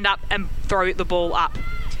 put his hand up and throw the ball up.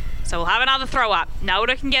 So we'll have another throw up.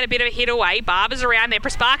 Nelda can get a bit of a hit away. Barber's around there.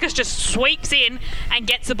 Prasparkas just sweeps in and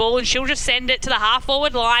gets the ball, and she'll just send it to the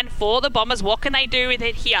half-forward line for the Bombers. What can they do with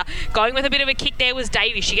it here? Going with a bit of a kick there was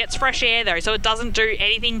Davies. She gets fresh air though, so it doesn't do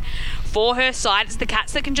anything for her side. It's the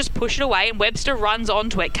Cats that can just push it away, and Webster runs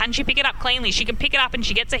onto it. Can she pick it up cleanly? She can pick it up, and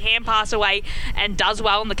she gets a hand pass away and does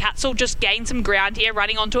well, and the Cats will just gain some ground here.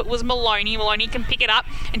 Running onto it was Maloney. Maloney can pick it up,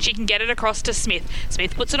 and she can get it across to Smith.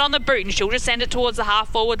 Smith puts it on the boot, and she'll just send it towards the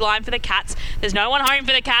half-forward line for the Cats. There's no one home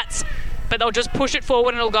for the Cats, but they'll just push it forward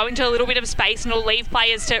and it'll go into a little bit of space and it'll leave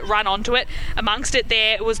players to run onto it. Amongst it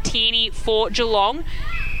there was Tierney for Geelong,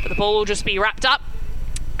 but the ball will just be wrapped up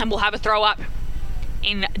and we'll have a throw up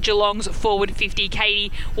in Geelong's forward 50.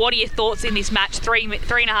 Katie, what are your thoughts in this match?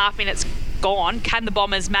 3.5 minutes gone. Can the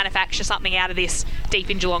Bombers manufacture something out of this deep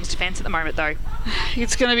in Geelong's defence at the moment though?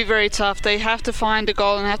 It's going to be very tough. They have to find a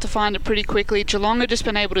goal and have to find it pretty quickly. Geelong have just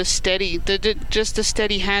been able to steady. They're just a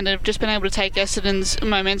steady hand and have just been able to take Essendon's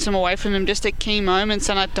momentum away from them just at key moments,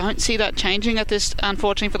 and I don't see that changing at this,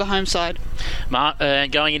 unfortunately, for the home side.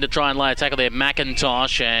 Going in to try and lay a tackle there,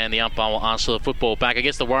 McIntosh, and the umpire will ask for the football back. I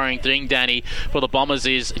guess the worrying thing, Danny, for the Bombers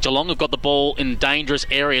is Geelong have got the ball in dangerous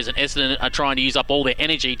areas and Essendon are trying to use up all their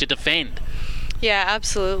energy to defend. Yeah,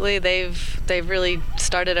 absolutely. They've really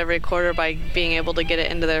started every quarter by being able to get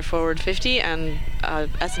it into their forward 50, and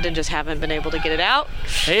Essendon just haven't been able to get it out.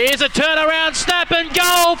 Here's a turnaround snap and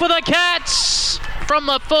goal for the Cats from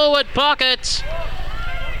the forward pocket.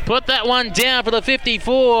 Put that one down for the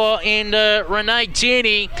 54 in Renee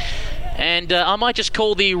Tierney. And I might just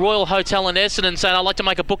call the Royal Hotel in Essendon and say I'd like to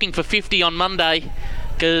make a booking for 50 on Monday,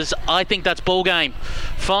 because I think that's ball game.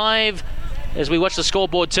 5 As we watch the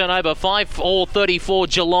scoreboard turn over, 5-4-34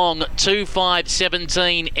 Geelong,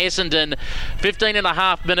 2-5-17 Essendon. 15 and a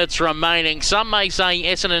half minutes remaining. Some may say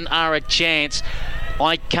Essendon are a chance.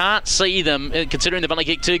 I can't see them, considering they've only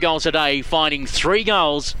kicked 2 goals today, finding 3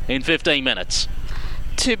 goals in 15 minutes.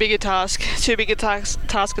 Too big a task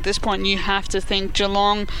at this point. You have to think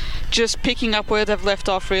Geelong just picking up where they've left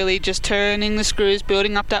off, really, just turning the screws,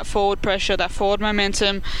 building up that forward pressure, that forward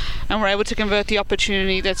momentum, and we're able to convert the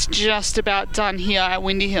opportunity that's just about done here at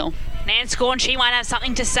Windy Hill. Nan Scorn, she might have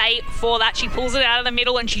something to say for that. She pulls it out of the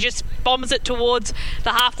middle and she just bombs it towards the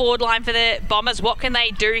half-forward line for the Bombers. What can they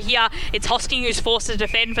do here? It's Hosking who's forced to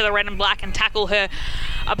defend for the Red and Black and tackle her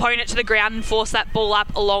opponent to the ground and force that ball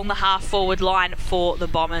up along the half-forward line for the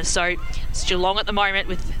Bombers. So it's Geelong at the moment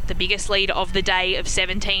with the biggest lead of the day of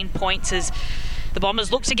 17 points as the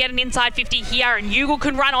Bombers look to get an inside 50 here, and Ugle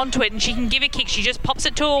can run onto it and she can give a kick. She just pops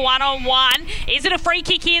it to a one-on-one. Is it a free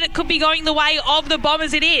kick here that could be going the way of the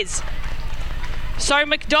Bombers? It is. So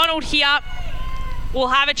McDonald here will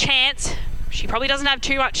have a chance. She probably doesn't have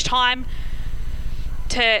too much time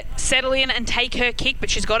to settle in and take her kick, but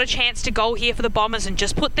she's got a chance to goal here for the Bombers and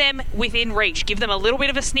just put them within reach. Give them a little bit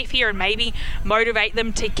of a sniff here and maybe motivate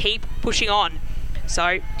them to keep pushing on.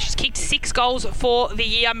 So she's kicked 6 goals for the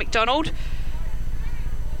year, McDonald.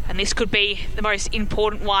 And this could be the most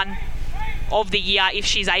important one of the year if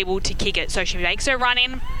she's able to kick it. So she makes her run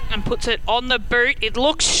in and puts it on the boot. It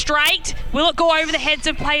looks straight. Will it go over the heads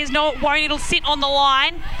of players? No, it won't. It'll sit on the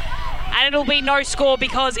line. And it'll be no score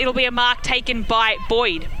because it'll be a mark taken by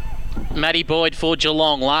Boyd. Maddie Boyd for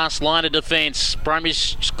Geelong. Last line of defence. Primary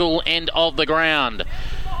school end of the ground.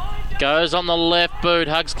 Goes on the left boot,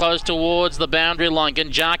 hugs close towards the boundary line.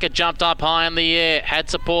 Ganjaka jumped up high in the air, had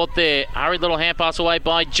support there. Hurried little hand pass away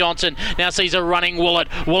by Johnson. Now sees a running Willett.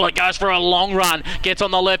 Willett goes for a long run, gets on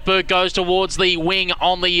the left boot, goes towards the wing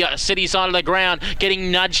on the city side of the ground. Getting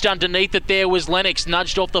nudged underneath it there was Lennox,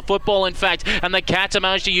 nudged off the football in fact, and the Cats have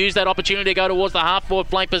managed to use that opportunity to go towards the half-forward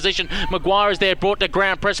flank position. Maguire is there, brought to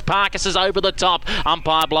ground. Press Parkes is over the top.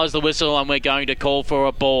 Umpire blows the whistle and we're going to call for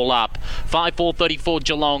a ball up. 5-4-34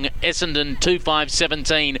 Geelong. Essendon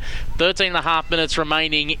 2-5-17. 13 and a half minutes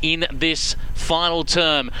remaining in this final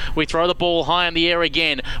term. We throw the ball high in the air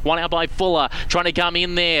again. One out by Fuller, trying to come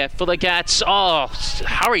in there for the Cats. Oh,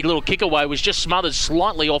 hurried little kick away, was just smothered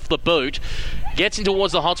slightly off the boot. Gets in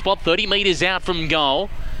towards the hot spot, 30 metres out from goal.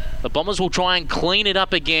 The Bombers will try and clean it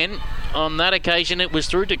up again. On that occasion, it was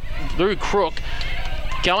through Crook.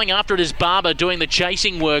 Going after it is Barber doing the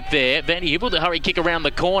chasing work there. Vandy Hubble to hurry kick around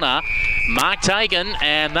the corner. Mark taken,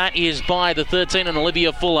 and that is by the 13 and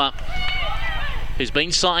Olivia Fuller, who's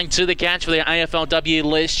been signed to the Cats for the AFLW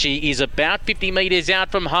list. She is about 50 metres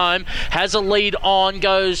out from home, has a lead on,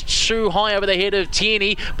 goes too high over the head of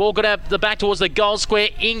Tierney. Ball got out the back towards the goal square.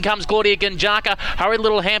 In comes Claudia Ganjaka. Hurried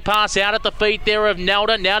little hand pass out at the feet there of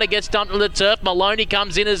Nelda. Nelda gets dumped to the turf. Maloney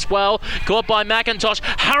comes in as well. Caught by McIntosh.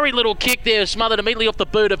 Hurried little kick there, smothered immediately off the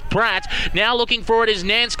boot of Pratt. Now looking for it is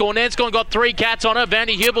Nanscorn. Nanscorn got 3 Cats on her.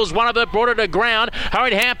 Vandy Hubel's one of her, brought her to ground.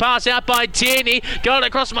 Hurried hand pass out by Tierney. Got it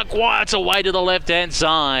across Maguire. It's away to the left-hand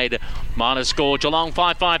side. Minor score, Geelong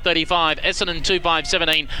 5-5-35, Essendon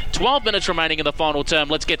 2-5-17. 12 minutes remaining in the final term.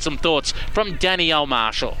 Let's get some thoughts from Danielle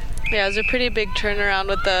Marshall. Yeah, it was a pretty big turnaround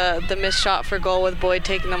with the missed shot for goal, with Boyd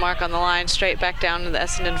taking the mark on the line straight back down to the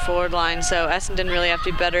Essendon forward line. So Essendon really have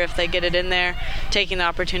to be better if they get it in there, taking the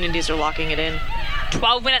opportunities or locking it in.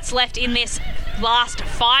 12 minutes left in this last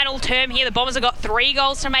final term here. The Bombers have got 3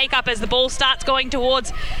 goals to make up as the ball starts going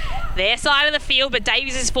towards their side of the field, but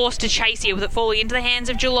Davies is forced to chase here with it falling into the hands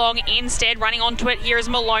of Geelong. Instead, running onto it here is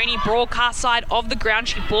Maloney, broadcast side of the ground.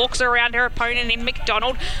 She balks around her opponent in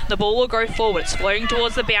McDonald. The ball will go forward. It's floating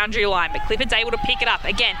towards the boundary line, but Clifford's able to pick it up.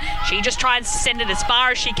 Again, she just tries to send it as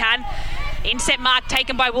far as she can. Intercept mark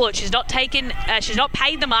taken by Willett. She's not paid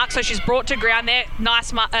the mark, so she's brought to ground there.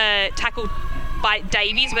 Nice tackle by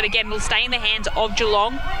Davies, but again, will stay in the hands of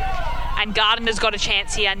Geelong. And Gardner's got a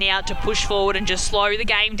chance here now to push forward and just slow the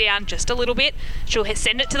game down just a little bit. She'll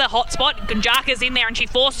send it to the hot spot. Gunjaka's in there and she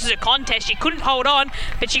forces a contest. She couldn't hold on,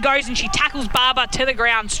 but she goes and she tackles Barber to the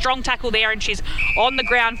ground. Strong tackle there, and she's on the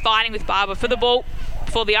ground fighting with Barber for the ball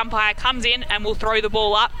before the umpire comes in and will throw the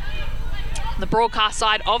ball up. The broadcast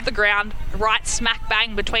side of the ground, right smack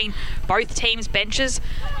bang between both teams' benches.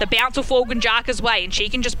 The bounce will fall Gunjaka's way, and she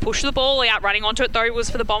can just push the ball out. Running onto it, though, was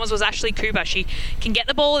for the Bombers was Ashley Cooper. She can get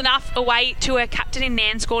the ball enough away to her captain in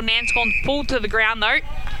Nanscorn. Nanscorn pulled to the ground, though,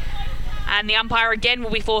 and the umpire again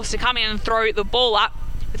will be forced to come in and throw the ball up.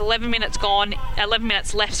 with 11 minutes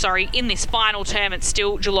left, in this final term. It's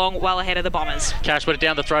still Geelong well ahead of the Bombers. Cash put it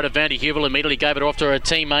down the throat of Vandy Hewell, immediately gave it off to her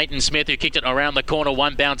teammate and Smith, who kicked it around the corner,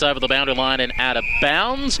 one bounce over the boundary line and out of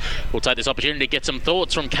bounds. We'll take this opportunity to get some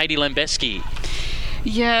thoughts from Katie Lembeski.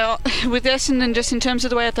 Yeah, with Essendon, just in terms of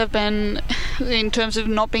the way that they've been, in terms of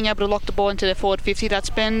not being able to lock the ball into their forward 50, that's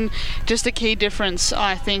been just a key difference.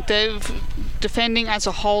 I think defending as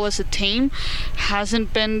a whole, as a team,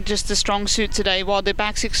 hasn't been just a strong suit today. While their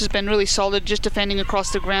back six has been really solid, just defending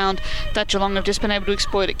across the ground, that Geelong have just been able to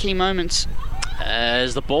exploit at key moments.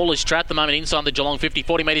 As the ball is trapped at the moment inside the Geelong 50,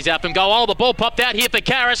 40 metres out from goal. Oh, the ball popped out here for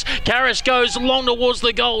Karras. Karras goes long towards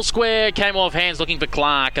the goal square. Came off hands looking for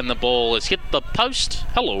Clark, and the ball has hit the post.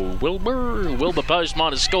 Hello, Wilbur. Wilbur post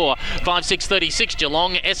minus score. 5-6-36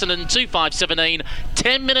 Geelong. Essendon 2-5-17.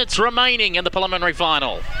 10 minutes remaining in the preliminary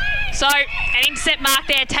final. So, an intercept mark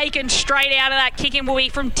there taken straight out of that kick-in will be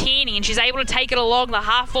from Tierney, and she's able to take it along the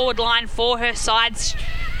half-forward line for her sides.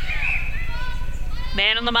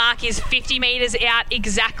 Man on the mark is 50 metres out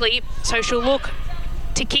exactly, so she'll look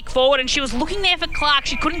to kick forward, and she was looking there for Clark.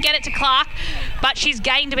 She couldn't get it to Clark, but she's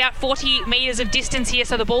gained about 40 metres of distance here,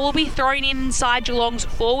 so the ball will be thrown inside Geelong's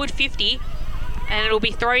forward 50, and it'll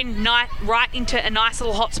be thrown right into a nice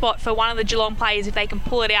little hot spot for one of the Geelong players if they can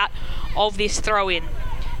pull it out of this throw-in.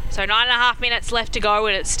 So 9.5 minutes left to go,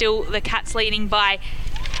 and it's still the Cats leading by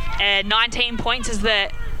 19 points as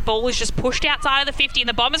the ball is just pushed outside of the 50, and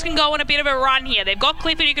the Bombers can go on a bit of a run here. They've got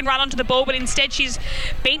Clifford who can run onto the ball, but instead she's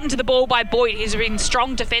beaten to the ball by Boyd, who's been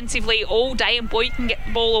strong defensively all day, and Boyd can get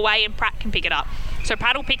the ball away and Pratt can pick it up. So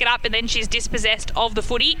Pratt will pick it up, and then she's dispossessed of the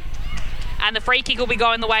footy, and the free kick will be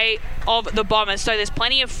going the way of the Bombers. So there's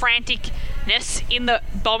plenty of franticness in the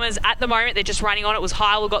Bombers at the moment. They're just running on. It was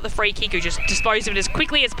Heil who got the free kick, who just disposed of it as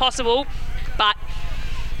quickly as possible, but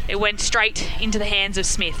it went straight into the hands of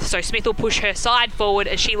Smith. So Smith will push her side forward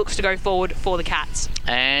as she looks to go forward for the Cats.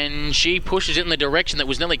 And she pushes it in the direction that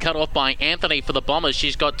was nearly cut off by Anthony for the Bombers.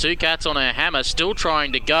 She's got two Cats on her hammer, still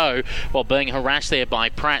trying to go while being harassed there by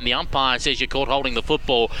Pratt. And the umpire says you're caught holding the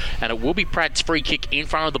football. And it will be Pratt's free kick in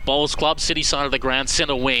front of the Bowls Club, city side of the ground,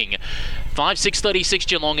 centre wing. 5-6-36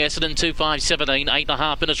 Geelong, Essendon 2-5-17,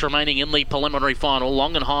 8.5 minutes remaining in the preliminary final.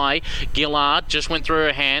 Long and high, Gillard just went through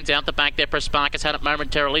her hands, out the back there, Prasparkas had it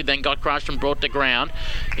momentarily, then got crushed and brought to ground.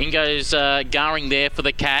 In goes Garing there for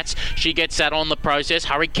the Cats. She gets that on the process.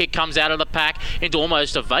 Hurry kick comes out of the pack into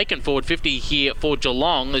almost a vacant forward 50 here for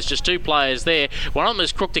Geelong. There's just two players there. One of them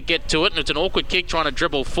is Crook to get to it, and it's an awkward kick trying to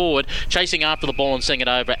dribble forward. Chasing after the ball and seeing it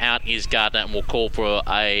over out is Gardner, and we'll call for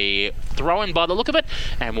a throw-in by the look of it,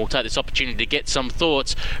 and we'll take this opportunity to get some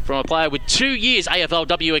thoughts from a player with 2 years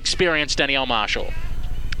AFLW experience, Danielle Marshall.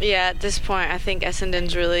 Yeah, at this point, I think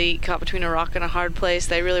Essendon's really caught between a rock and a hard place.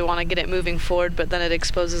 They really want to get it moving forward, but then it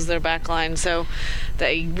exposes their back line, so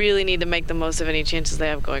they really need to make the most of any chances they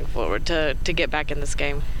have going forward to get back in this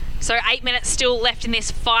game. So 8 minutes still left in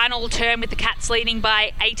this final term with the Cats leading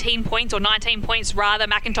by 18 points, or 19 points rather.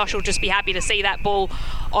 McIntosh will just be happy to see that ball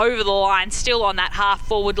over the line, still on that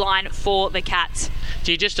half-forward line for the Cats.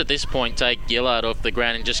 Do you just at this point take Gillard off the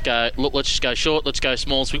ground and just go, look, let's just go short, let's go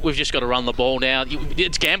small, we've just got to run the ball now.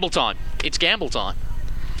 It's gamble time. It's gamble time.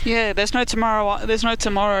 Yeah, there's no tomorrow. There's no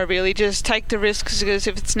tomorrow really. Just take the risks, because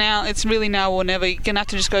if it's now, it's really now or never. You're gonna have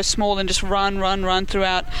to just go small and just run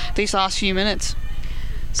throughout these last few minutes.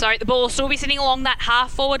 So the ball will still be sitting along that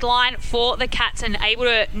half-forward line for the Cats, and able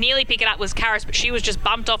to nearly pick it up was Karras, but she was just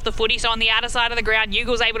bumped off the footy. So on the outer side of the ground,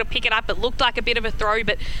 Ugle was able to pick it up. It looked like a bit of a throw,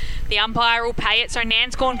 but the umpire will pay it. So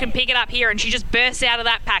Nanscorn can pick it up here, and she just bursts out of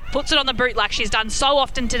that pack, puts it on the boot like she's done so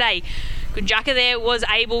often today. Gunjaka there was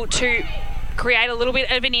able to create a little bit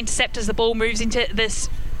of an intercept as the ball moves into this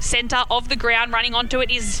centre of the ground. Running onto it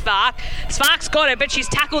is Svark. Svark's got it, but she's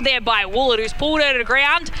tackled there by Woolett, who's pulled her to the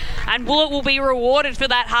ground, and Woolett will be rewarded for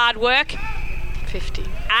that hard work. 50.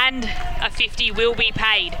 And a 50 will be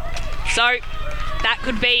paid. So that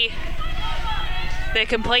could be the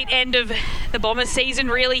complete end of the Bombers season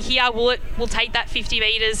really here. Woolett will take that 50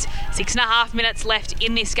 metres. 6.5 minutes left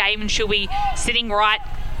in this game, and she'll be sitting right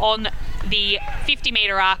on the 50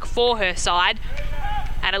 metre arc for her side.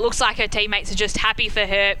 And it looks like her teammates are just happy for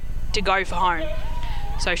her to go for home.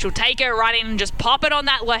 So she'll take her run in and just pop it on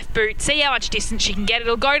that left boot, see how much distance she can get.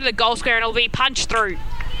 It'll go to the goal square and it'll be punched through.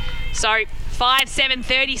 So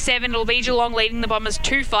 5-7-37, it'll be Geelong leading the Bombers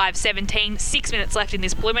 2-5-17. 6 minutes left in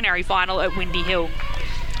this preliminary final at Windy Hill.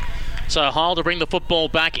 So Heil to bring the football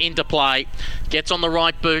back into play. Gets on the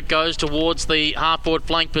right boot, goes towards the half-forward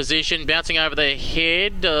flank position, bouncing over the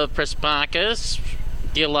head of Prasparkas.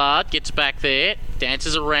 Gillard gets back there.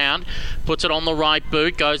 dances around, puts it on the right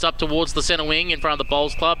boot, goes up towards the centre wing in front of the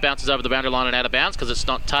Bowls Club, bounces over the boundary line and out of bounds because it's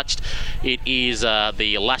not touched. It is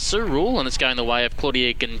the lasso rule, and it's going the way of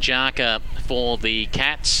Claudia Ganjaka for the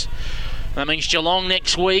Cats. That means Geelong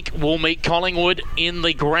next week will meet Collingwood in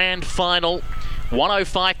the grand final.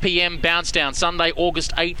 1:05pm bounce down Sunday,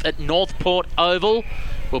 August 8th at Northport Oval.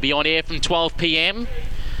 We'll be on air from 12pm.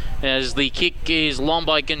 As the kick is long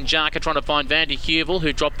by Ganjaka, trying to find Van der Heuvel,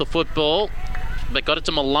 who dropped the football. They got it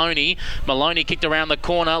to Maloney. Maloney kicked around the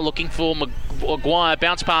corner, looking for Maguire.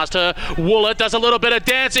 Bounce past her. Woollett does a little bit of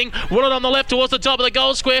dancing. Woollett on the left towards the top of the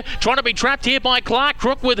goal square. Trying to be trapped here by Clark.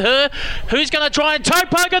 Crook with her. Who's going to try and toe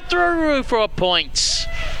poke it through for a point?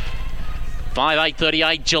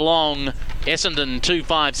 5:38 Geelong. Essendon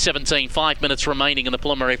 2-5-17. 5 minutes remaining in the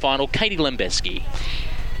preliminary final. Katie Lembeski.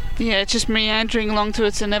 Yeah, it's just meandering along to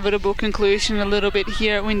its inevitable conclusion a little bit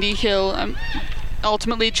here at Windy Hill.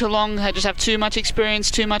 Ultimately, Geelong just have too much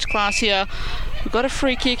experience, too much class here. We've got a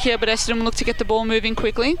free kick here, but Essendon look to get the ball moving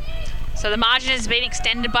quickly. So the margin has been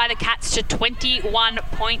extended by the Cats to 21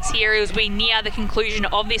 points here as we near the conclusion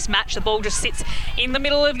of this match. The ball just sits in the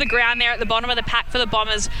middle of the ground there at the bottom of the pack for the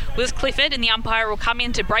Bombers. Liz Clifford, and the umpire will come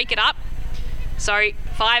in to break it up. So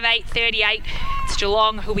 5:38, it's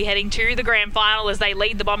Geelong who'll be heading to the grand final as they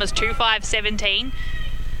lead the Bombers 2-5-17.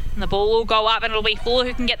 And the ball will go up and it'll be Fuller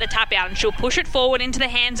who can get the tap out, and she'll push it forward into the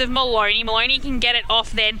hands of Maloney. Maloney can get it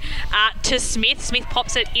off then to Smith. Smith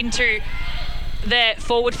pops it into the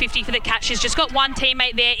forward 50 for the Cats. She's just got one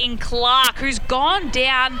teammate there in Clark, who's gone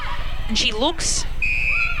down, and she looks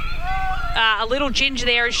a little ginger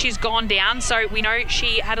there as she's gone down, so we know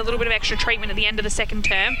she had a little bit of extra treatment at the end of the second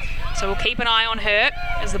term, so we'll keep an eye on her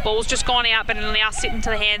as the ball's just gone out, but it'll now sit into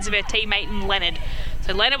the hands of her teammate in Leonard.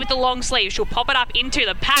 So Leonard with the long sleeve, she'll pop it up into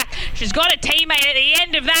the pack. She's got a teammate at the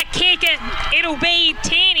end of that kick, and it'll be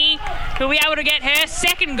Tierney who'll be able to get her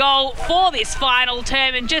second goal for this final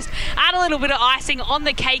term and just add a little bit of icing on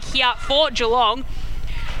the cake here for Geelong,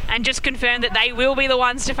 and just confirm that they will be the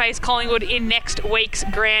ones to face Collingwood in next week's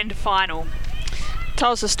grand final.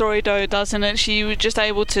 Tells the story though, doesn't it? She was just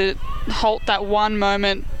able to halt that one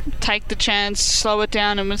moment, take the chance, slow it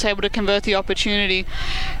down, and was able to convert the opportunity.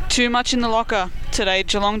 Too much in the locker today.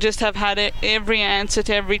 Geelong just have had every answer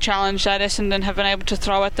to every challenge that Essendon have been able to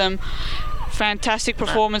throw at them. Fantastic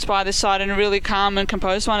performance by this side, and a really calm and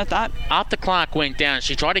composed one at that. After Clark went down,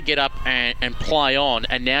 she tried to get up and play on,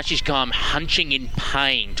 and now she's come hunching in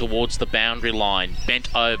pain towards the boundary line,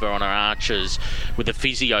 bent over on her arches, with the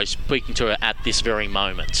physio speaking to her at this very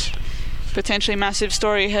moment. Potentially massive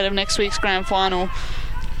story ahead of next week's grand final.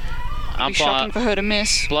 It'd be shocking for her to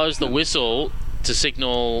miss. Blows the whistle to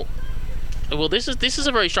signal. Well, this is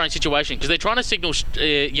a very strange situation because they're trying to signal,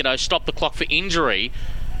 stop the clock for injury,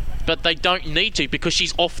 but they don't need to because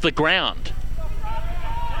she's off the ground.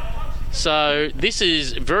 So this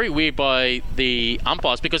is very weird by the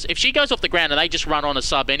umpires, because if she goes off the ground and they just run on a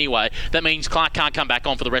sub anyway, that means Clark can't come back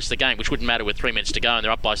on for the rest of the game, which wouldn't matter with 3 minutes to go and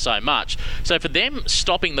they're up by so much. So for them,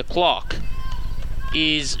 stopping the clock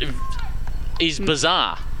is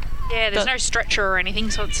bizarre. Yeah, there's no stretcher or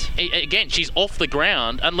anything, so it's... Again, she's off the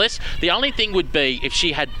ground, unless the only thing would be if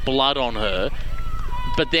she had blood on her,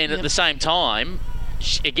 but then at the same time,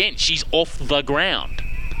 again, she's off the ground.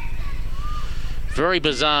 Very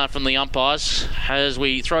bizarre from the umpires as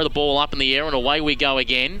we throw the ball up in the air and away we go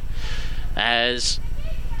again. As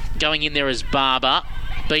going in there is Barber,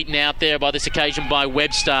 beaten out there by this occasion by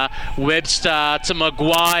Webster. Webster to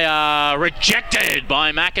Maguire, rejected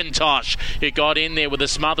by McIntosh, who got in there with a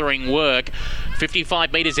smothering work.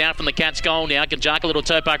 55 metres out from the Cats' goal now. Ganjaka, little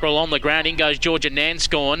toe poker along the ground. In goes Georgia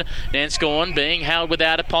Nanscorn. Nanscorn being held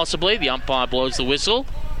without it possibly. The umpire blows the whistle.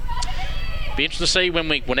 Be interesting to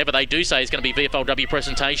see whenever they do say it's going to be VFLW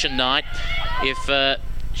presentation night, if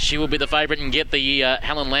she will be the favourite and get the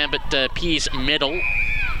Helen Lambert-Pearce medal.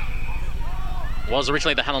 Was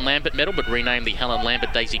originally the Helen Lambert medal, but renamed the Helen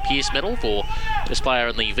Lambert-Daisy Pearce medal for this player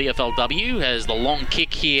in the VFLW. Has the long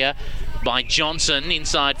kick here by Johnson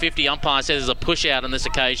inside 50. Umpire says there's a push out on this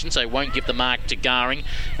occasion, so won't give the mark to Garing.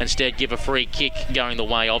 Instead give a free kick going the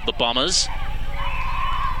way of the Bombers.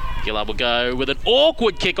 Gillard will go with an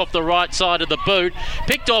awkward kick off the right side of the boot.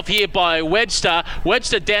 Picked off here by Webster.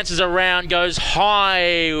 Webster dances around, goes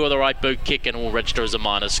high with a right boot kick, and will register as a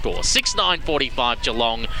minus score. 6-9-45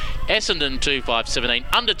 Geelong. Essendon 2-5-17.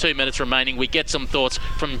 Under 2 minutes remaining. We get some thoughts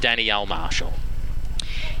from Danielle Marshall.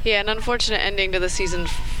 Yeah, an unfortunate ending to the season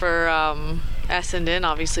for Essendon.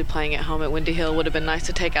 Obviously playing at home at Windy Hill would have been nice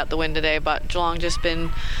to take out the win today, but Geelong just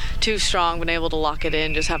been too strong, been able to lock it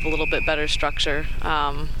in, just have a little bit better structure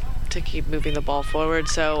to keep moving the ball forward.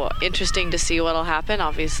 So interesting to see what'll happen.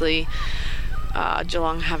 Obviously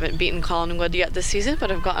Geelong haven't beaten Collingwood yet this season, but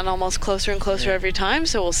have gotten almost closer and closer every time,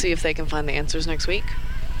 so we'll see if they can find the answers next week.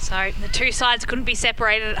 So the two sides couldn't be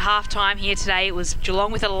separated at half-time here today. It was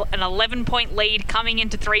Geelong with an 11-point lead coming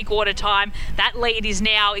into three-quarter time. That lead is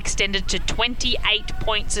now extended to 28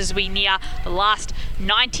 points as we near the last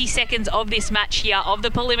 90 seconds of this match here of the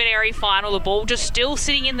preliminary final. The ball just still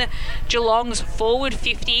sitting in the Geelong's forward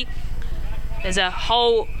 50. There's a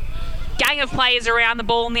whole gang of players around the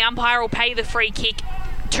ball, and the umpire will pay the free kick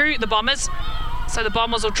to the Bombers. So the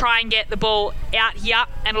Bombers will try and get the ball out here,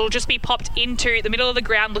 and it'll just be popped into the middle of the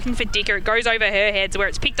ground looking for Dicker. It goes over her heads where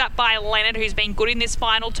it's picked up by Leonard, who's been good in this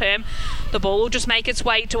final term. The ball will just make its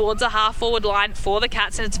way towards the half-forward line for the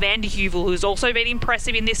Cats, and it's Van der Heuvel, who's also been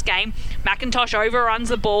impressive in this game. McIntosh overruns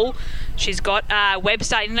the ball. She's got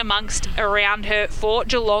Webster in amongst around her for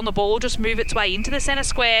Geelong. The ball will just move its way into the centre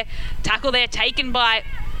square. Tackle there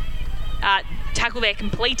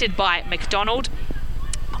completed by McDonald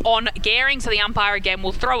on Gehring, so the umpire again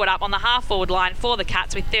will throw it up on the half-forward line for the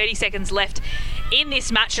Cats with 30 seconds left in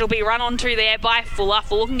this match. It'll be run onto there by Fuller.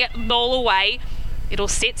 Fuller can get the ball away. It'll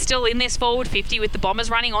sit still in this forward 50 with the Bombers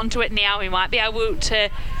running onto it now. We might be able to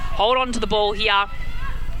hold on to the ball here,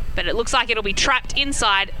 but it looks like it'll be trapped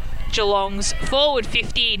inside Geelong's forward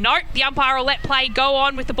 50. Nope, the umpire will let play go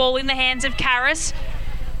on with the ball in the hands of Karras.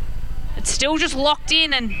 It's still just locked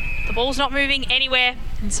in and the ball's not moving anywhere,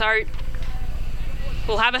 and so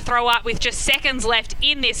we'll have a throw up with just seconds left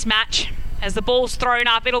in this match. As the ball's thrown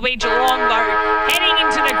up, it'll be Geelong though, heading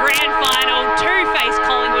into the grand final to face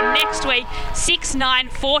Collingwood next week,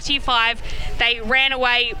 6-9-45. They ran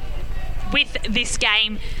away with this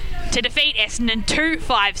game to defeat Essendon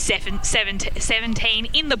 2-5-17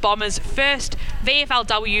 in the Bombers' first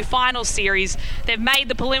VFLW final series. They've made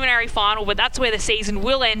the preliminary final, but that's where the season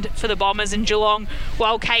will end for the Bombers and Geelong.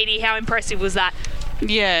 Well, Katie, how impressive was that?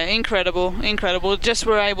 Yeah, incredible. Just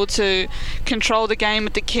were able to control the game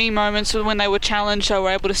at the key moments when they were challenged. They were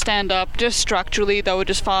able to stand up. Just structurally, they were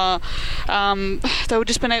just they were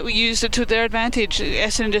just been able to use it to their advantage.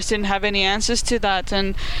 Essendon just didn't have any answers to that,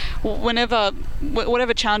 and whatever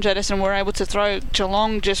challenge that Essendon were able to throw,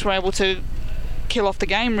 Geelong just were able to kill off the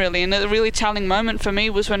game, really. And the really telling moment for me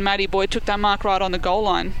was when Maddie Boyd took that mark right on the goal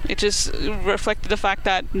line. It just reflected the fact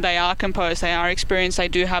that they are composed, they are experienced, they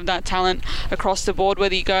do have that talent across the board,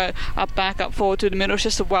 whether you go up, back, up, forward, to the middle. It's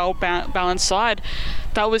just a well-balanced side.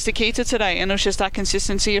 That was the key to today, and it was just that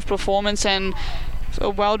consistency of performance and a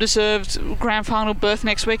well-deserved grand final berth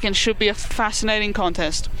next week, and should be a fascinating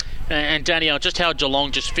contest. And Danielle, just how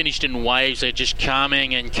Geelong just finished in waves. They're just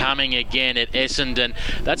coming and coming again at Essendon.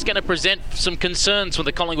 That's going to present some concerns for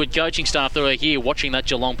the Collingwood coaching staff that are here watching that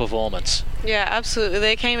Geelong performance. Yeah, absolutely.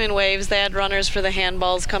 They came in waves. They had runners for the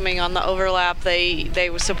handballs coming on the overlap. They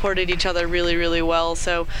supported each other really, really well.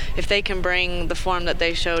 So if they can bring the form that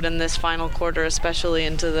they showed in this final quarter, especially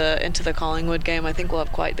into the Collingwood game, I think we'll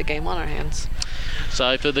have quite the game on our hands.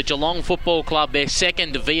 So for the Geelong Football Club, their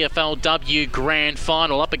second VFLW Grand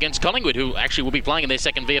Final up against Collingwood, who actually will be playing in their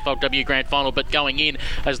second VFLW Grand Final, but going in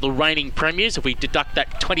as the reigning premiers, if we deduct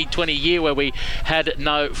that 2020 year where we had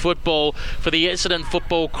no football. For the Essendon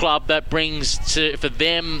Football Club, that brings for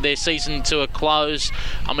them their season to a close.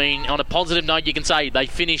 I mean, on a positive note, you can say they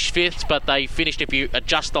finished fifth, but they finished, if you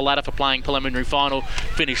adjust the ladder for playing preliminary final,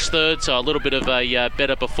 finished third, so a little bit of a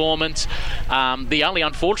better performance. The only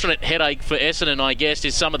unfortunate headache for Essendon, I guess,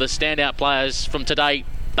 is some of the standout players from today,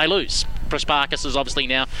 they lose. Prasparkas is obviously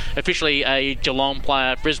now officially a Geelong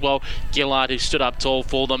player. Briswell Gillard, who stood up tall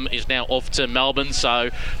for them, is now off to Melbourne.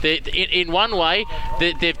 So in one way,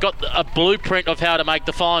 they've got a blueprint of how to make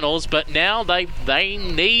the finals, but now they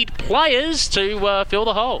need players to fill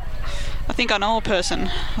the hole. I think I know a person.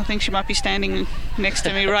 I think she might be standing next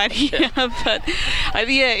to me right here. But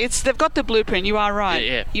they've got the blueprint. You are right.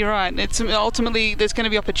 Yeah. You're right. It's ultimately there's going to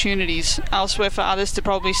be opportunities elsewhere for others to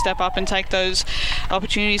probably step up and take those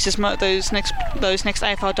opportunities as those next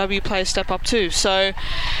AFLW players step up too. So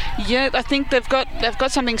yeah, I think they've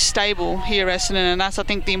got something stable here, Essendon, and that's, I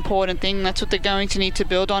think, the important thing. That's what they're going to need to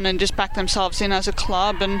build on and just back themselves in as a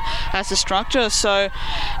club and as a structure. So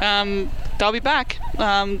they'll be back.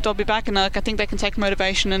 And I think they can take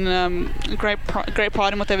motivation and great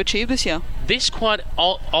pride in what they've achieved this year. This quite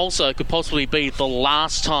also could possibly be the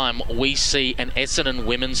last time we see an Essendon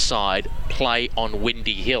women's side play on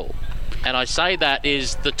Windy Hill. And I say that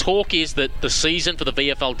is the talk is that the season for the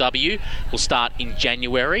VFLW will start in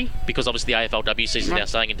January, because obviously the AFLW season is now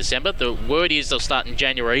starting in December. The word is they'll start in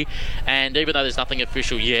January, and even though there's nothing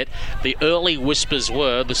official yet, the early whispers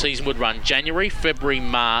were the season would run January, February,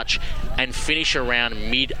 March, and finish around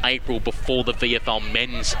mid-April before the VFL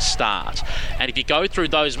men's start. And if you go through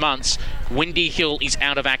those months, Windy Hill is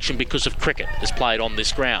out of action because of cricket is played on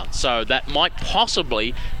this ground. So that might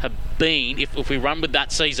possibly have been, if we run with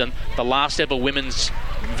that season, the last ever women's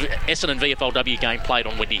Essendon VFLW game played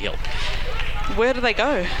on Windy Hill. Where do they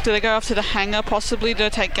go? Do they go off to the hangar possibly to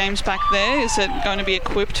take games back there? Is it going to be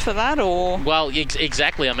equipped for that, or...? Well,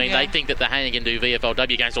 exactly. I mean, they think that the hangar can do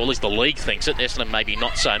VFLW games, or at least the league thinks it. Essendon maybe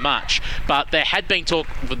not so much. But there had been talk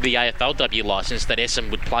with the AFLW licence that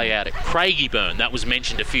Essendon would play out at Craigieburn. That was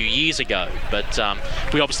mentioned a few years ago. But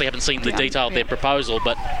we obviously haven't seen the detail of their proposal,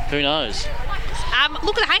 but who knows?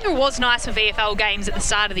 Look, the hangar was nice for VFL games at the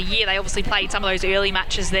start of the year. They obviously played some of those early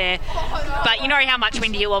matches there. But you know how much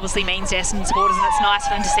Windy Hill obviously means to Essendon supporters, and it's nice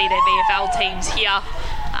for them to see their VFL teams here.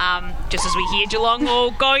 Just as we hear Geelong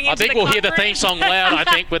all going into I think we'll hear the theme song loud, I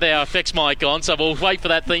think, with our effects mic on. So we'll wait for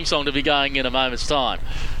that theme song to be going in a moment's time.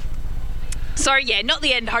 So, yeah, not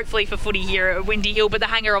the end, hopefully, for footy here at Windy Hill, but the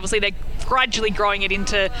hangar, obviously, they're gradually growing it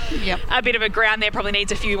into a bit of a ground there. Probably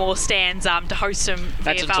needs a few more stands to host some VFL.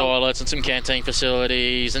 And some toilets and some canteen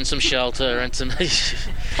facilities and some shelter and some...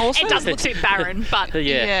 Also, it does look a bit barren, but...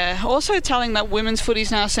 Yeah. Also telling that women's footy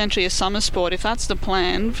is now essentially a summer sport. If that's the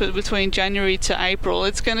plan for between January to April,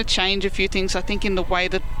 it's going to change a few things, I think, in the way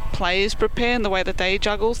that players prepare and the way that they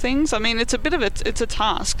juggle things. I mean, it's a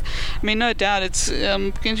task. I mean, no doubt it's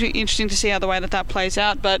going to be interesting to see how the way that plays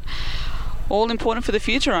out, but all important for the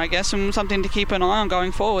future, I guess, and something to keep an eye on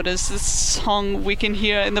going forward, as this song we can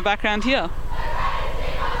hear in the background here.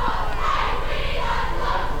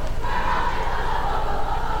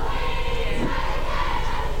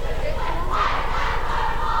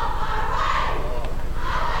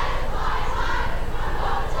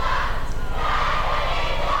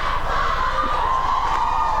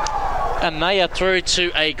 And they are through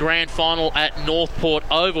to a grand final at Northport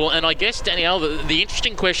Oval. And I guess, Danielle, the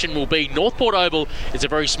interesting question will be, Northport Oval is a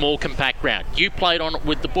very small, compact ground. You played on it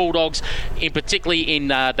with the Bulldogs, particularly in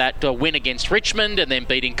that win against Richmond, and then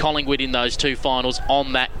beating Collingwood in those two finals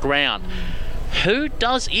on that ground. Who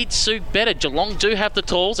does it suit better? Geelong do have the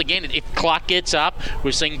tools. Again, if Clark gets up,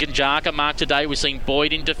 we've seen Gunjaka mark today, we've seen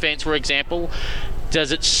Boyd in defence, for example.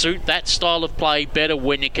 Does it suit that style of play better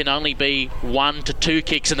when it can only be 1 to 2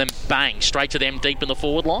 kicks and then bang, straight to them deep in the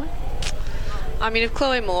forward line? I mean, if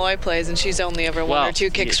Chloe Malloy plays and she's only ever 1 or 2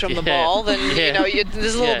 kicks from the ball, then,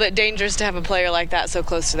 it's a little bit dangerous to have a player like that so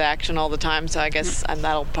close to the action all the time. So I guess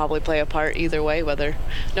that'll probably play a part either way,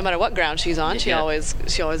 no matter what ground she's on, she always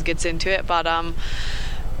gets into it. But,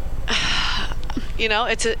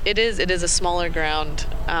 it is a smaller ground,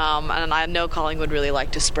 and I know Collingwood would really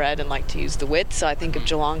like to spread and like to use the width. So I think if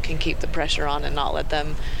Geelong can keep the pressure on and not let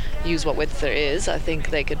them use what width there is, I think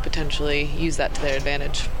they could potentially use that to their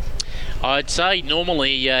advantage. I'd say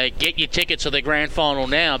normally get your tickets to the grand final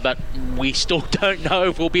now, but we still don't know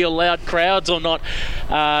if we'll be allowed crowds or not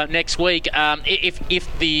next week.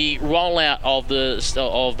 If the rollout of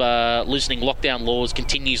loosening lockdown laws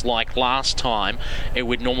continues like last time, it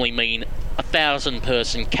would normally mean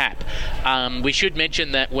 1,000-person cap. We should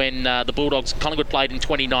mention that when the Bulldogs Collingwood played in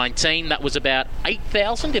 2019, that was about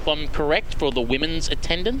 8,000, if I'm correct, for the women's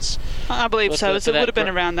attendance. I believe so. It would have been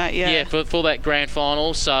around that, yeah. Yeah, for that grand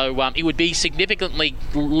final. So it would be significantly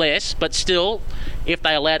less, but still, if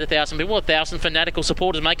they allowed 1,000 people, 1,000 fanatical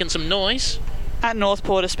supporters making some noise. At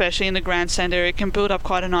Northport, especially in the grandstand area, it can build up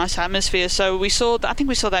quite a nice atmosphere. So I think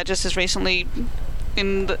we saw that just as recently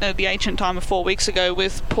in the ancient time of 4 weeks ago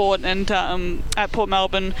with Port and at Port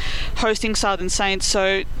Melbourne hosting Southern Saints.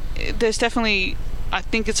 So there's definitely, I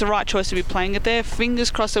think it's the right choice to be playing it there. Fingers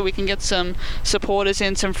crossed that we can get some supporters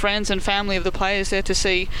in, some friends and family of the players there to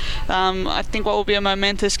see, I think, what will be a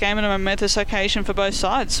momentous game and a momentous occasion for both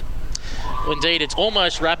sides. Well, indeed, it's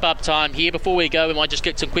almost wrap-up time here. Before we go, we might just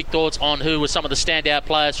get some quick thoughts on who were some of the standout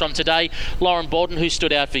players from today. Lauren Borden, who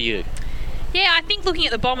stood out for you? Yeah, I think looking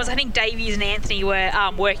at the Bombers, I think Davies and Anthony were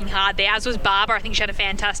working hard there, as was Barbara. I think she had a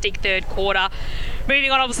fantastic third quarter.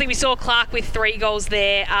 Moving on, obviously, we saw Clark with 3 goals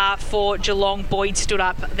there for Geelong. Boyd stood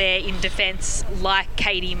up there in defence, like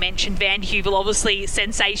Katie mentioned. Van Heuvel, obviously,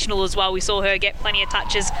 sensational as well. We saw her get plenty of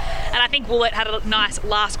touches. And I think Woolett had a nice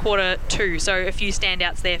last quarter too, so a few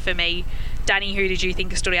standouts there for me. Danny, who did you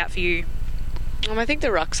think stood out for you? I think the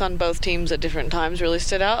rucks on both teams at different times really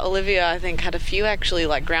stood out. Olivia, I think, had a few actually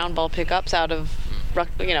ground ball pickups out of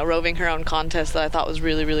roving her own contest that I thought was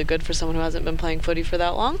really, really good for someone who hasn't been playing footy for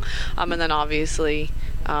that long. And then obviously,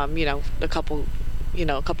 a couple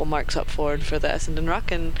marks up forward for the Essendon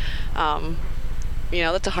Ruck, and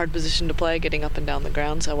that's a hard position to play, getting up and down the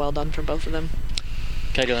ground. So well done for both of them.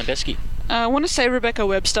 Katie Lambeski. I want to say Rebecca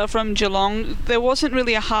Webster from Geelong. There wasn't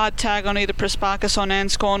really a hard tag on either Prasparkas or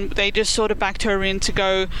Nanscorn. They just sort of backed her in to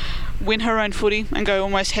go win her own footy and go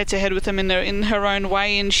almost head to head with them in her own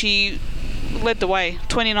way, and she led the way.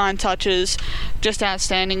 29 touches, just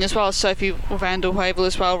outstanding, as well as Sophie van der Heuvel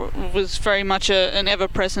as well, was very much an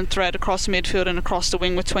ever-present threat across the midfield and across the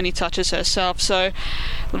wing with 20 touches herself. So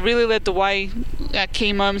really led the way at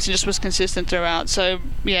key moments and just was consistent throughout. So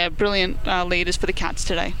yeah, brilliant leaders for the Cats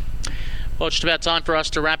today. Well, it's just about time for us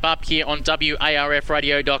to wrap up here on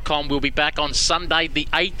WARFradio.com. We'll be back on Sunday, the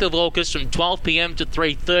 8th of August from 12 p.m. to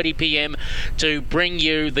 3:30 p.m. to bring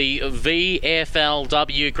you the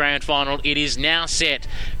VFLW Grand Final. It is now set.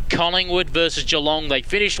 Collingwood versus Geelong. They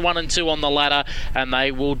finished 1 and 2 on the ladder, and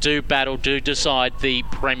they will do battle to decide the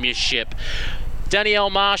premiership. Danielle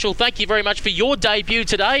Marshall, thank you very much for your debut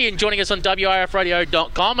today and joining us on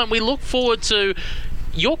WARFradio.com, and we look forward to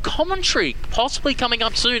your commentary possibly coming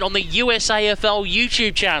up soon on the USAFL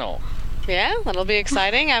YouTube channel. Yeah, that'll be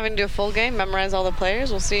exciting. Having to do a full game, memorize all the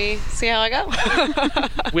players. We'll see how I go.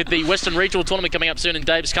 With the Western Regional Tournament coming up soon in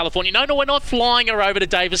Davis, California. No, we're not flying her over to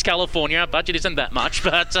Davis, California. Our budget isn't that much,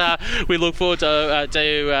 but we look forward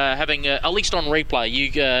to having, at least on replay,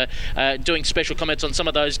 you doing special comments on some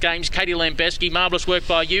of those games. Katie Lambeski, marvellous work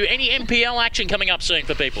by you. Any NPL action coming up soon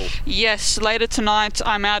for people? Yes, later tonight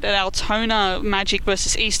I'm out at Altona Magic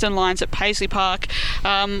versus Eastern Lions at Paisley Park,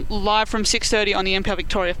 live from 6:30 on the NPL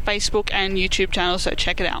Victoria Facebook and YouTube channel, so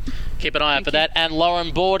check it out. Keep an eye out for that. And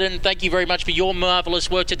Lauren Borden, thank you very much for your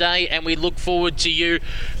marvellous work today, and we look forward to you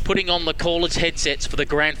putting on the callers' headsets for the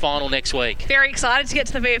grand final next week. Very excited to get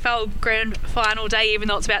to the VFL grand final day, even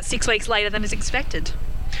though it's about 6 weeks later than is expected.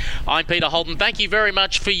 I'm Peter Holden. Thank you very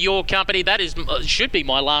much for your company. That should be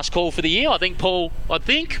my last call for the year. I think Paul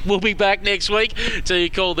will be back next week to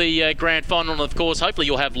call the grand final. And of course, hopefully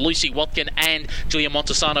you'll have Lucy Watkin and Julia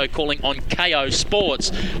Montesano calling on KO Sports,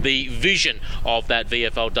 the vision of that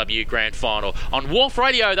VFLW grand final. On Wharf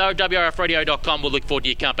Radio, though, WRFradio.com, we'll look forward to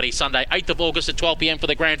your company Sunday, 8th of August at 12 p.m. for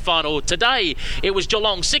the grand final. Today, it was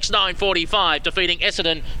Geelong 6-9-45 defeating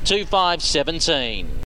Essendon 2-5-17.